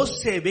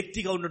మోసే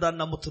వ్యక్తిగా ఉండడాన్ని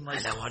నమ్ముతున్నాను.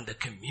 And I want the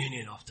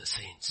communion of the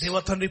saints.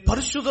 దేవా తండ్రి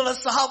పరిశుద్ధుల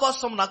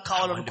సహవాసం నాకు I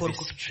కావాలని want to be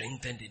కోరుకుంటున్నాను.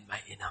 strengthened in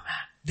my inner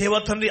man.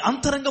 దేవా తండ్రి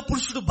అంతరంగ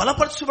పురుషుడు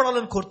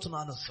బలపరచబడాలని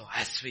కోరుతున్నాను. So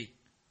as we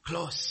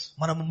close,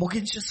 మనం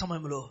ముగించే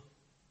సమయంలో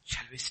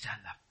shall we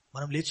stand up?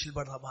 మనం లేచి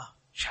నిలబడదామా?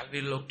 Shall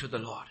we look to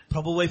the Lord?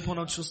 ప్రభు వైపు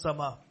మనం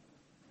చూస్తామా?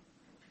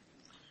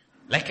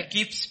 Like I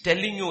keep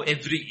telling you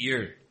every year,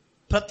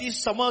 ప్రతి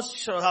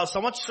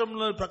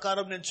సంవత్సరంలో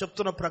ప్రకారం నేను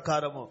చెప్తున్న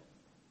ప్రకారము,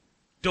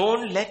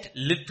 don't let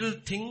little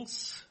things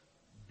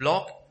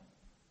block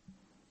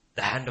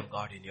the hand of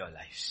God in your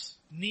lives.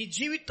 నీ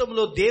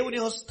జీవితంలో దేవుని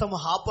హస్తం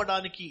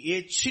ఆపడానికి ఏ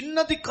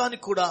చిన్నది కాని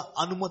కూడా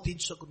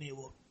అనుమతించకు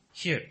నీవు.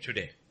 Here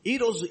today, ఈ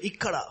రోజు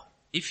ఇక్కడ,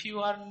 if you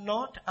are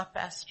not a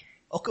pastor,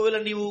 ఒకవేళ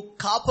నీవు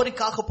కాపరి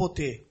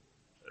కాకపోతే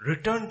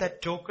return that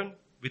token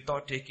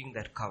without taking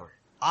that cover.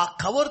 ఆ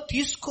కవర్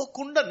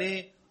తీసుకోకుండానే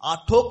ఆ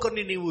టోకన్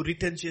ని నీవు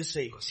రిటర్న్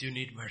చేసేయి. Because you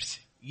need mercy.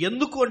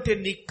 ఎందుకు అంటే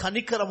నీ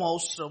కనికరం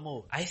అవసరము.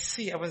 I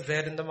see, I was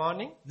there in the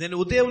morning. నేను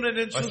ఉదయం నేను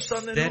I was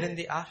చూస్తాను, there in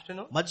the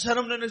afternoon.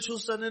 మధ్యాహ్నం నేను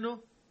చూస్తాను. నేను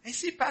I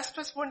see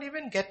pastors won't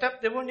even get up,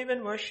 they won't even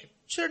worship.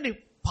 చూడండి,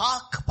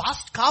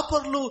 పాస్ట్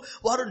కాపర్లు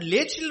వారు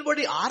లేచి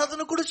నిలబడి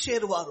ఆరాధన కూడా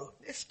చేరువారు.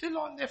 They're still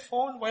on their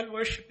phone while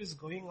worship is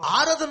going on.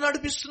 ఆరాధన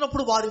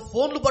నడిపిస్తున్నప్పుడు వారి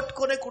ఫోన్లు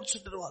పట్టుకునే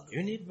కూర్చుంటారు వాళ్ళు.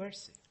 You need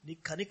mercy. నీ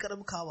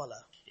కనికరం కావాలా?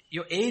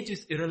 Your age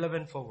is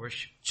irrelevant for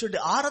worship. చూడండి,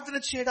 ఆరాధన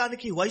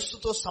చేయడానికి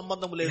వయస్సుతో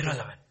సంబంధం లేదు.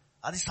 Irrelevant.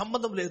 అది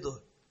సంబంధం లేదు.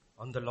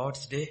 On the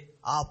Lord's day,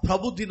 ఆ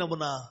ప్రభు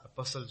దినమున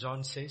Apostle John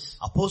says,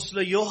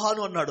 అపోస్తలుడైన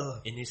యోహాను అన్నాడు,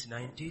 in his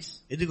 90s,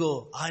 ఇదిగో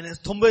ఆయన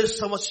 90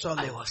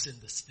 సంవత్సరాలు I was in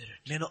the spirit.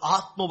 నేను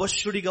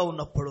ఆత్మవశుడిగా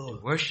ఉన్నప్పుడు.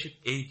 The worship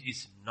age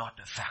is not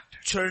a factor.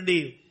 చూడండి,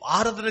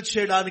 ఆరాధన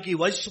చేయడానికి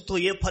వయస్సుతో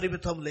ఏ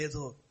పరిమితం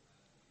లేదు.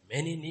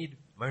 Many need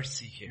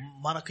mercy here.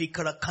 మనకు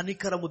ఇక్కడ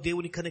కనికరము,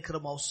 దేవుని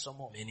కనికరం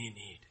అవసరము. Many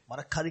need.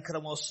 మన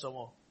కనికరం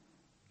అవసరము.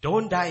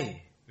 Don't die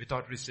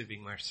without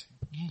receiving mercy.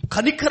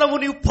 కనికరము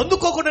నీవు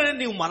పొందుకోకుండానే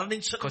నీవు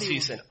మరణించకు. Because He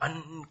is an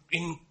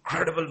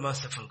incredible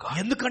merciful God.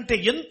 ఎందుకంటే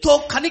ఎంతో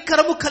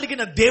కనికరము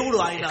కలిగిన దేవుడు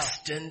ఆయన.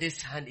 Extend His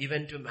hand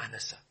even to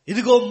Manasseh.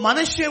 ఇదిగో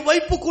మనషే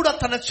వైపు కూడా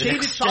తన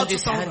చేయిని Extend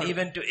His చాచుతా hand ఉన్నాడు.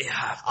 even to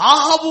Ahab.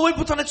 ఆహాబు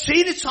వైపు తన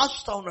చేయిని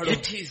చాచుతా ఉన్నాడు.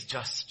 Yet He is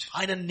just.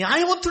 ఆయన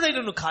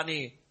న్యాయవంతుడైనను కానీ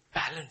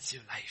Balance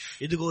your life.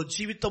 ఇదిగో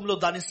జీవితంలో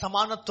దాని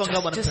సమానత్వంగా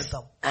మనం Justice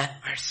పెడతాం. and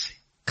mercy.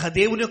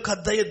 దేవుని యొక్క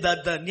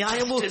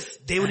న్యాయము,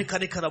 దేవుని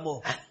కనికరము.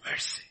 And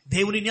mercy.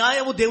 దేవుని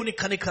న్యాయము, దేవుని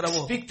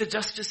కనికరము. Speak the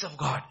justice of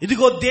God.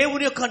 ఇదిగో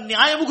దేవుని యొక్క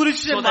న్యాయము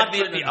గురించి So నేను that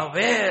we'll be మాట్లాడాను.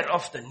 aware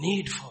of the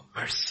need for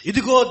mercy.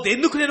 ఇదిగో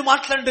ఎందుకు నేను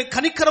మాట్లాడే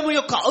కనికరము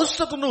యొక్క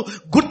అవసరతను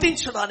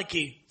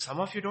గుర్తించడానికి.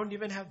 Some of you don't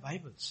even have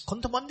Bibles.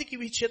 కొంతమందికి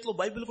మీ చేతిలో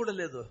బైబిల్ కూడా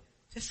లేదు.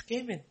 Just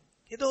came in.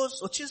 ఏదో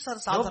వచ్చేసారు.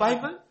 No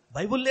Bible?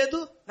 బైబిల్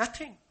లేదు,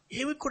 Nothing.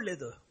 ఏమి కూడా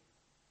లేదు.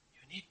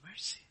 You need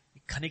mercy.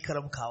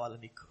 కనికరం కావాలా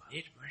నీకు?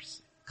 Need mercy.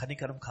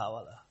 కనికరం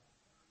కావాలా?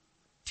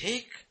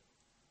 Take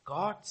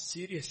God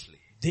seriously.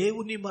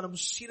 దేవుని మనం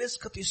సీరియస్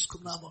గా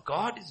తీసుకున్నాము.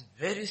 God is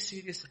very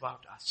serious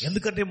about us.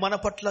 ఎందుకంటే మన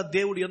పట్ల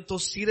దేవుడు ఎంతో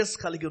సీరియస్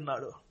కలిగి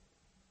ఉన్నాడు.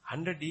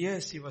 100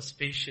 years He was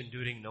patient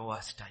during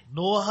Noah's time.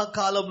 నోహ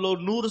కాలంలో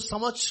 100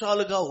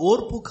 సంవత్సరాలుగా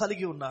ఓర్పు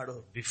కలిగి ఉన్నాడు.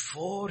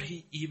 Before He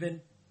even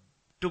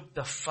took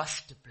the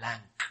first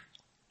plank.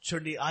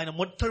 చూడండి, ఆయన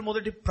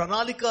మొట్టమొదటి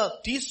ప్రణాళిక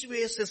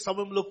తీసివేసే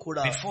సమయంలో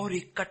కూడా, Before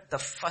He cut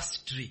the first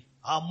tree,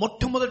 ఆ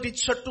మొట్టమొదటి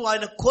చెట్టు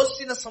ఆయన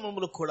కోసిన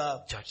సమయంలో కూడా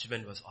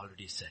judgment was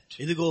already set.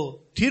 ఇదిగో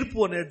తీర్పు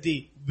అనేది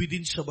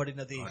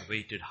విధించబడినది. God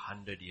waited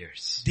 100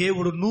 years.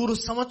 దేవుడు 100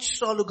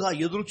 సంవత్సరాలుగా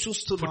ఎదురు Put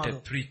చూస్తున్నాడు.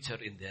 a preacher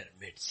in their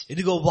midst.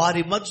 ఇదిగో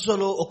వారి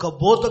మధ్యలో ఒక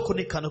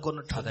బోధకుని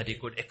కనుగొన్నట్టు, So that He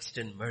could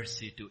extend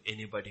mercy to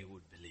anybody who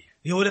would believe.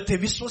 ఎవరైతే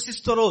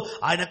విశ్వసిస్తారో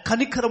ఆయన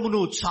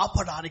కనికరమును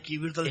చాపడానికి,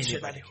 విడుదల Anybody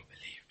చేయడానికి. who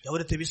believes.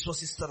 ఎవరైతే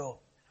విశ్వసిస్తారో,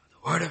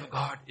 The word of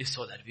God is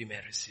so that we may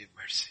receive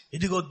mercy.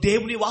 ఇదిగో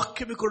దేవుని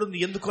వాక్యం ఇక్కడ ఉంది.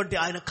 ఎందుకంటే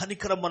ఆయన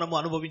కనికరం మనము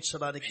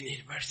అనుభవించడానికి. We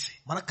need mercy.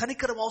 మన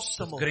కనికరం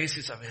అవసరము. Grace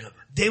is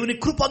available. దేవుని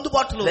కృప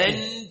అందుబాటులో ఉంది.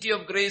 Plenty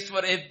of grace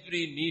for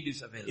every need is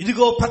available.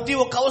 ఇదిగో ప్రతి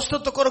ఒక్క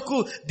అవసరత కొరకు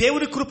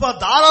దేవుని కృప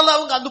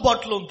ధారాళంగా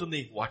అందుబాటులో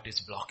ఉంటుంది. What is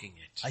blocking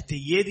it? అయితే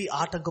ఏది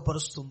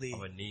ఆటంకపరుస్తుంది?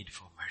 Our need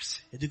for mercy.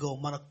 ఇదిగో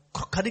మన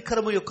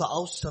కనికరము యొక్క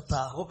అవసరత.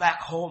 Go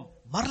back home.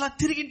 మరలా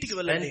తిరిగి ఇంటికి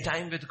వెళ్ళండి. Spend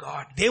time with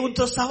God.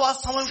 దేవునితో సమయం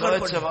Search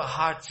గడపండి. our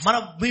hearts.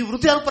 మీ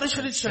హృదయాలు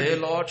పరిశీలించండి. Say,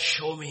 Lord,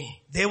 show me.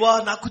 దేవా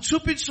నాకు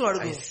చూపించు I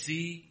అడుగు.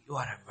 see you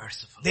are a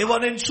merciful. దేవా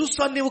నేను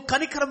చూస్తాను నీవు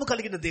కనికరము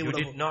కలిగిన You దేవుడు.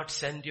 did not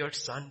send your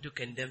son to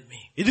condemn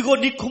me. ఇదిగో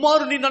నీ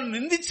కుమారుని నన్ను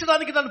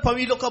నిందించడానికి నన్ను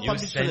పవిలోకి You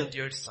పంపించలేదు. sent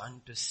your son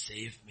to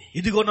save me.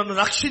 ఇదిగో నన్ను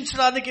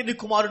రక్షించడానికి నీ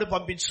కుమారుని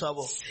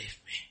పంపించావు. Save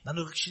me.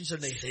 నన్ను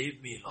రక్షించండి. Save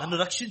me, నన్ను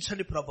Lord.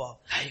 రక్షించండి ప్రభా.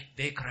 Like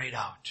they cried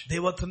out.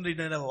 దేవా తండ్రి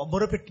నేను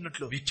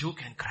మొరపెట్టినట్లు We too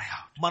can cry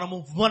out.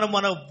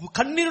 మన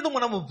కన్నీరును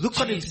మనము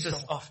దుఃఖాన్ని Jesus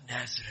of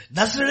Nazareth,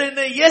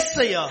 నజరేయుడైన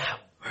యేసయ్య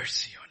have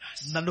mercy on us.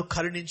 నన్ను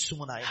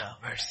కరుణించుము నాయన.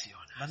 Have mercy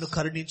on us. నన్ను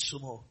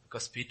కరుణించుము.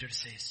 Because Peter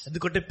says,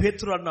 ఎందుకంటే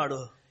పేతురు అన్నాడు,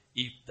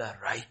 if the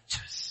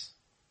righteous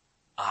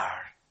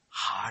are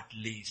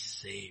hardly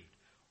saved,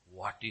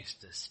 what is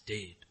the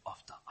state of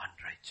the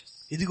unrighteous?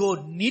 ఇదిగో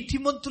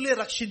నీతిమంతులే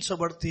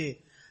రక్షించబడితే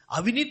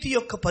అవినీతి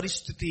యొక్క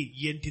పరిస్థితి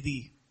ఏంటిది?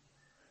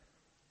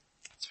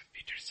 That's what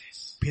Peter says.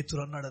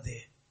 పేతురు అన్నాడు అదే.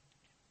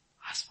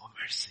 Ask for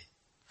mercy.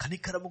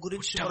 కనికరము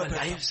గురించి Put our మనం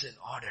lives in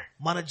order.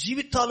 మన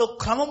జీవితాల్లో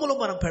క్రమములో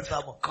మనం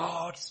పెడతాము.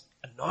 God's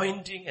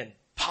anointing and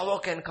power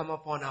can come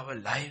upon our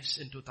lives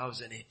in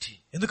 2018.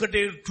 ఎందుకంటే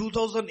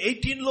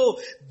 2018 లో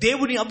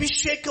దేవుని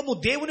అభిషేకము,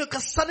 దేవుని యొక్క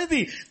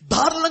సన్నిధి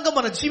ధారాళంగా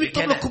మన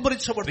జీవితంలో We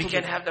కుమ్మరించబడుతుంది.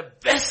 can have the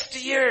best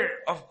year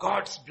of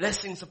God's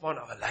blessings upon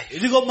our life.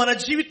 ఇదిగో మన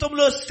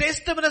జీవితంలో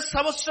శ్రేష్టమైన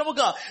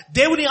సంవత్సరముగా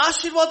దేవుని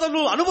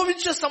ఆశీర్వాదాలు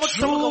అనుభవించే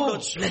సంవత్సరముగా True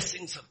ఉండవచ్చు.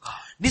 blessings of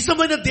God.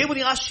 నిజమైన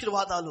దేవుని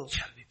ఆశీర్వాదాలు.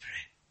 Shall we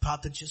pray?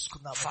 ప్రార్థన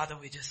చేసుకుందాం. Father,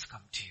 we just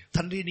come to you.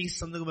 తండ్రి నీ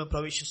సందుకు మేము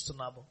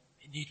ప్రవేశిస్తున్నాము.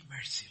 We need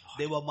mercy, Lord.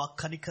 దేవా మా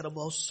కనికరము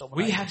అవసరం.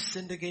 We have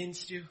sinned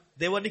against you.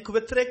 దేవా నీకు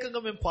వ్యతిరేకంగా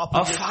మేము పాపం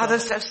Our చేశాము.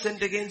 fathers have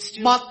sinned against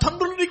you. మా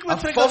తండ్రులు నీకు Our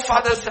వ్యతిరేకంగా పాపం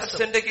forefathers have చేశారు.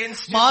 sinned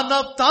against you. మా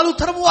నాలుగు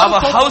తరము వారు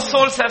Our పాపం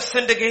households have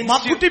sinned మా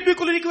against you.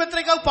 కుటుంబీకులు నీకు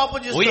వ్యతిరేకంగా పాపం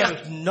We చేస్తారు.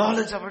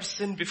 acknowledge our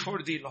sin before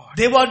thee, Lord.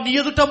 దేవా నీ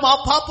ఎదుట మా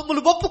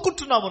పాపములు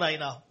ఒప్పుకుంటున్నాము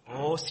నాయన.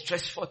 Oh,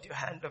 stretch forth your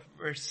hand of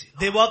mercy, Lord.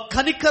 దేవా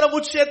కనికరము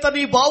చేత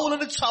నీ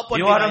బావులను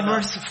చాపండి You are a నాయనా.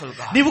 merciful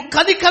God. నీవు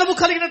కనికరము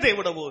కలిగిన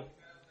దేవుడవు.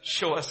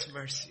 Show us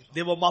mercy.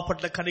 దేవా మా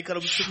పట్ల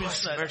కనికరము Show us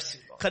చూపించు నాయనా. mercy,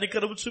 Lord.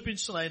 కనికరము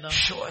చూపించు నాయన.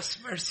 Show us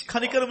mercy.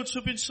 కనికరము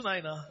చూపించు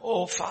నాయన. Oh,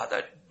 Father,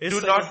 Yes, do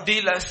sir. not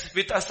deal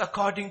with us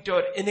according to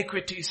our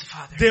iniquities,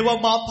 Father. దేవా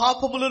మా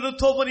పాపములను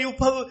తోమని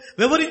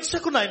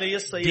వివరించకు నాయన.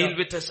 యేసయ్య Deal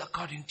with us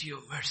according to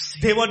your mercy.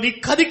 దేవా నీ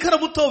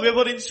కనికరముతో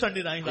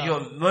వివరించండి నాయన.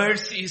 Your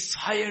mercy is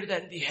higher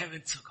than the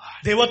heavens, O God.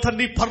 దేవా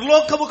తండ్రి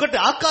పరలోకము కంటే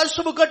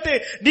ఆకాశము కంటే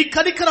నీ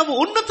కనికరము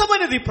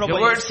ఉన్నతమైనది Your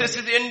ప్రభువా. word says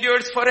it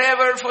endures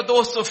forever for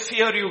those who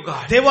fear you,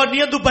 God. దేవా నీ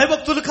యందు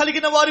భయభక్తులు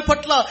కలిగిన వారి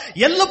పట్ల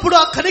ఎల్లప్పుడూ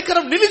ఆ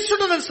కనికరం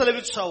నిలిచుండునని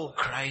సెలవిచ్చావు.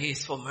 Cries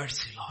for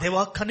mercy, Lord.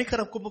 దేవా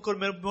కనికరం కుమ్ముకొని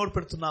మేము నోరు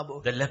పెడుతున్నాము.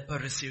 The leper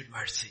received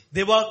mercy.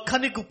 దేవా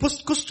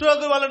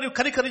కుష్ఠరోగ వాళ్ళని The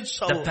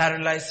కనికరించావు.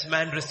 paralyzed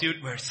man received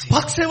mercy.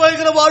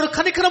 పక్షవాయుగల వాడు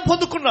కనికరం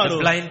పొందుకున్నాడు.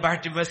 The blind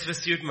Bartimaeus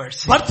received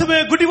mercy. భర్తమే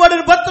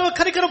గుడివాడిని భర్తమే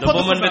కనికరం The woman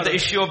with the పొందుకున్నాడు.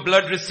 issue of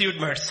blood received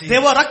mercy.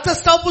 దేవా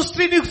రక్తస్రావపు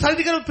స్త్రీ నీకు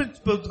కనికరం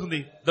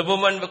పొందుకుంది. The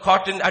woman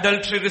caught in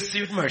adultery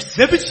received mercy.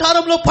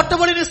 వ్యభిచారంలో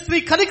పట్టబడిన స్త్రీ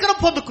కనికరం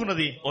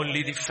పొందుకున్నది.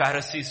 Only the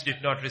Pharisees did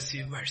not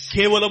receive mercy.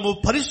 కేవలము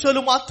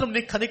పరిశీలు మాత్రం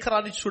నీ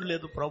కనికరాన్ని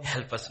చూడలేదు ప్రభు.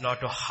 Help us not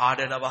to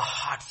harden our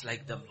hearts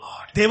like them,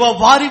 Lord. దేవా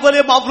వారి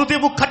వలె మా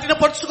హృదయము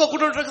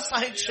కఠినపరచుకోకుండా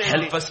సహాయం చేయండి.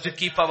 Help us to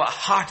keep our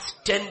hearts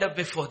tender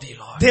before thee,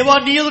 Lord. దేవా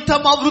నీ ఎదుట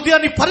మా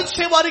హృదయాన్ని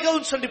పరిచే వారిగా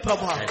ఉంచండి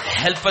ప్రభా. And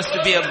help us to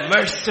be a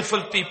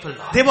merciful people,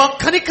 Lord. దేవా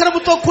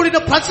కనికరముతో కూడిన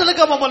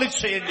ప్రజలుగా మమ్మల్ని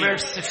చేయండి.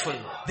 Merciful,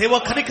 Lord. దేవా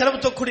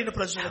కనికరముతో కూడిన Have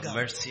ప్రజలుగా.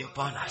 mercy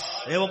upon us.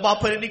 దేవా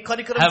మాపై నీ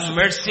కనికరం Have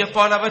mercy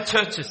upon our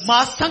churches. మా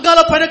సంఘాల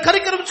పైన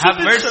కనికరం Have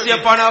mercy చూపించండి.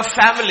 upon our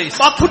families.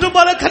 మా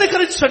కుటుంబాలను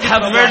కనికరించండి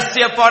Have ప్రభా.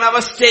 mercy upon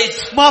our states.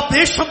 మా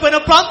దేశం పైన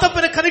ప్రాంతం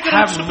పైన కనికరం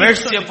Have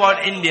mercy చూపించండి. upon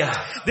India.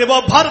 దేవా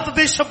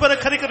భారతదేశం పైన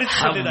Have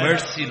కనికరించండి నాయనా.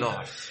 mercy,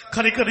 Lord.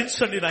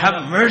 కనికరించండి నాయనా. Have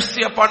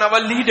mercy upon our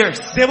leaders.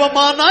 దేవా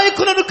మా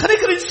నాయకులను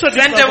కనికరించండి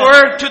Send a ప్రభా.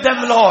 word to them,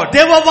 Lord,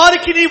 దేవా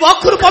వారికి నీ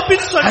వాక్కును as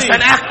పంపించండి.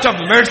 an act of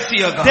mercy,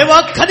 O God. దేవా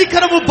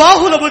కనికరము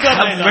బాహులముగా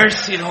Have నాయనా.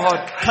 mercy, Lord.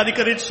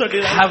 కనికరించండి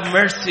నాయనా. Have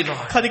mercy,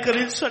 Lord.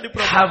 కనికరించండి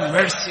ప్రభా. Have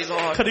mercy,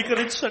 Lord.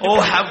 కనికరించండి Oh,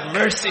 ప్రభా. have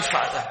mercy,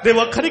 Father.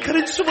 దేవా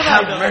కనికరించుము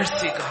Have నాయనా.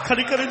 mercy, God.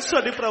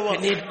 కనికరించండి ప్రభా.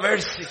 We need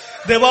mercy.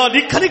 దేవా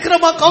నీ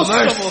కనికరం మాకు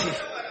అవసరము.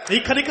 Mercy. నీ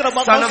కనికరం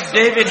మాకు Son of అవసరం.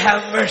 David,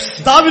 have mercy.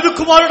 దావీదు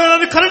కుమారుడు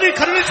నన్ను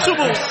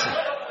కరుణించుము.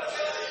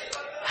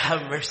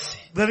 Have mercy.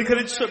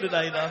 కనికరించండి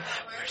నాయనా.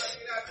 Have mercy.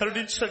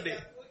 కరుణించండి.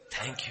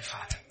 Thank you,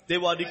 Father.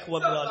 దేవా నీకు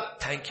వందనాలు.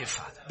 Thank you,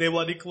 Father.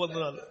 దేవా నీకు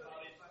వందనాలు.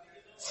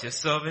 As your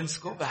servants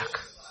go back,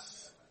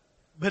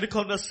 వెనుక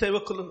ఉన్న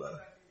సేవకులు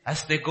as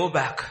they go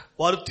back,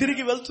 వారు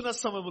తిరిగి వెళ్తున్న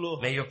సమయంలో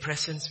may your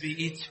presence be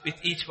with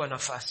each one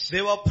of us.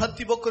 దేవా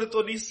ప్రతి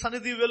ఒక్కరితో నీ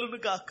సన్నిధి వెలును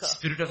గాక.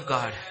 Spirit of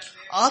God,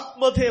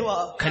 ఆత్మదేవా,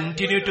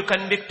 continue to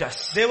convict us.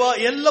 దేవా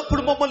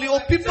ఎల్లప్పుడు మమ్మల్ని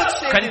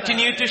ఒప్పింపచేయండి.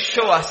 Continue to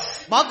show us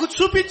మాకు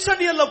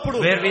చూపించండి ఎల్లప్పుడు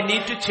where we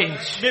need to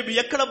change, మేము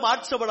ఎక్కడ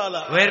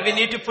మార్చబడాలా, where we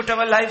need to put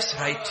our lives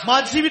right. మా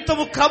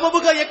జీవితము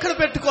క్రమముగా ఎక్కడ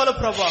పెట్టుకోవాలో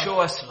ప్రభా Show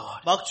us, Lord.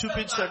 మాకు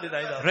చూపించండి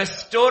నాయనా.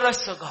 Restore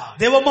us, O God.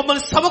 దేవ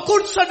మమ్మల్ని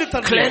సమకూర్చండి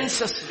తండ్రి. Cleanse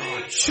us,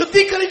 Lord.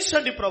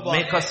 శుద్ధీకరించండి ప్రభా.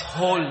 Make us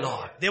whole,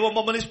 Lord. దేవ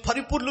మమ్మల్ని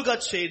పరిపూర్ణులుగా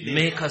చేయండి.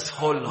 Make us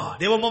whole, Lord.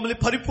 దేవ మమ్మల్ని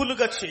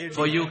పరిపూర్ణులుగా చేయండి.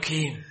 For you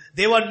came.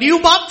 దేవ నీవు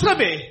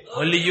మాత్రమే,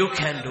 Only you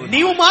can do that.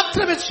 నీవు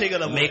మాత్రమే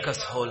చేయగలవు. Make us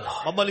whole,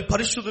 Lord. మమ్మల్ని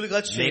పరిశుద్ధులుగా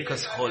Make చేయండి.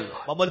 us whole,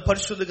 Lord. మమ్మల్ని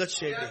పరిశుద్ధులుగా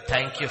చేయండి.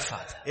 Thank you,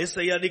 Father.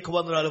 యేసయ్యా నీకు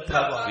వందనాలు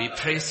ప్రభా. We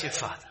praise you,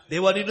 Father.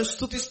 దేవా నిన్ను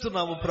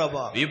స్తుతిస్తున్నాము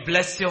ప్రభా. We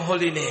bless your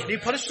holy name. నీ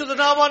పరిశుద్ధ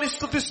నామాన్ని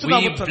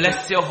స్తుతిస్తున్నాము We తండ్రి.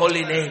 bless your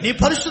holy name. నీ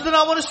పరిశుద్ధ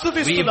నామాన్ని We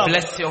స్తుతిస్తున్నాము.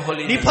 bless your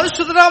holy నీ name.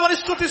 పరిశుద్ధ నామాన్ని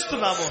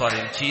స్తుతిస్తున్నాము. For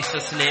in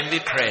Jesus' name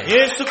we pray.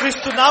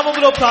 యేసుక్రీస్తు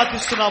నామములో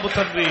ప్రార్థిస్తున్నాము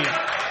తండ్రి.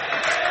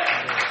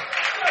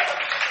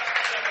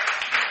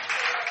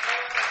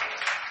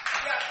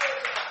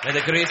 May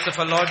the grace of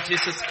our Lord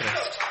Jesus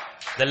Christ,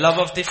 the love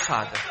of the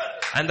Father,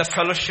 and the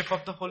fellowship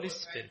of the Holy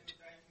Spirit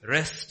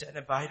rest and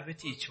abide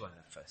with each one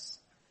of us.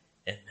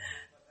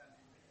 Amen.